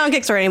 we're not on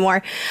Kickstarter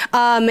anymore.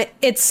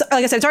 It's,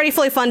 like I said, it's already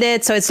fully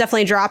funded, so it's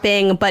definitely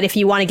dropping. But if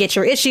you want to get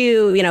your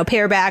issue,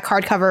 paperback,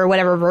 hardcover,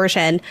 whatever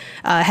version,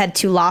 head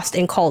to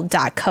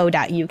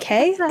lostandcold.co.uk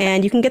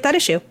and you can get that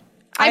issue.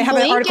 I have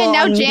an article and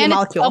now on Media Janet's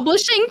Molecule.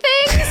 publishing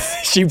things.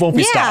 She won't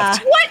be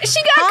stopped. What?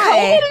 She got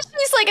COVID and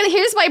she's like,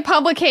 here's my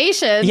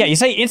publication. Yeah, you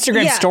say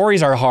Instagram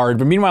stories are hard,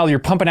 but meanwhile you're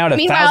pumping out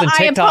 1,000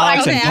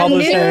 TikToks and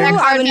publishing.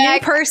 I'm a new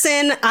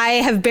person.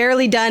 I have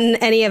barely done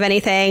any of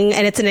anything,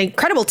 and it's an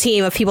incredible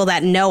team of people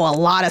that know a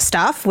lot of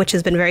stuff, which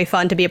has been very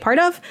fun to be a part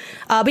of.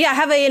 But yeah, I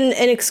have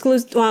an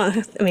exclusive. Well,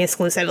 I mean,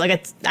 exclusive.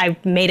 Like I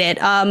made it.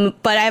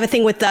 But I have a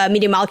thing with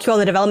Media Molecule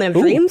and the development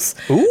of dreams.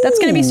 That's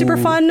going to be super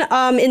fun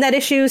in that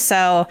issue.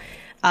 So.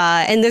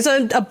 And there's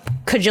a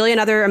cajillion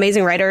other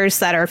amazing writers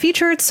that are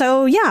featured.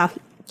 So yeah,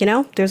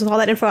 there's all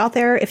that info out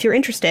there if you're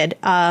interested.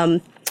 But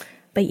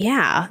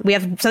yeah, we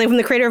have something from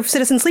the creator of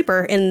Citizen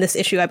Sleeper in this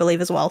issue, I believe,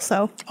 as well.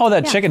 So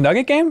that chicken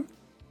nugget game?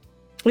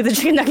 With the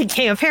chicken nugget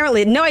game,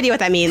 apparently. No idea what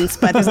that means,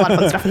 but there's a lot of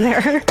fun stuff in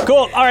there.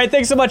 Cool. All right.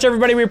 Thanks so much,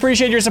 everybody. We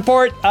appreciate your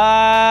support.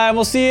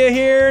 We'll see you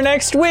here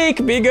next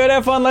week. Be good.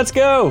 Have fun. Let's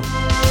go.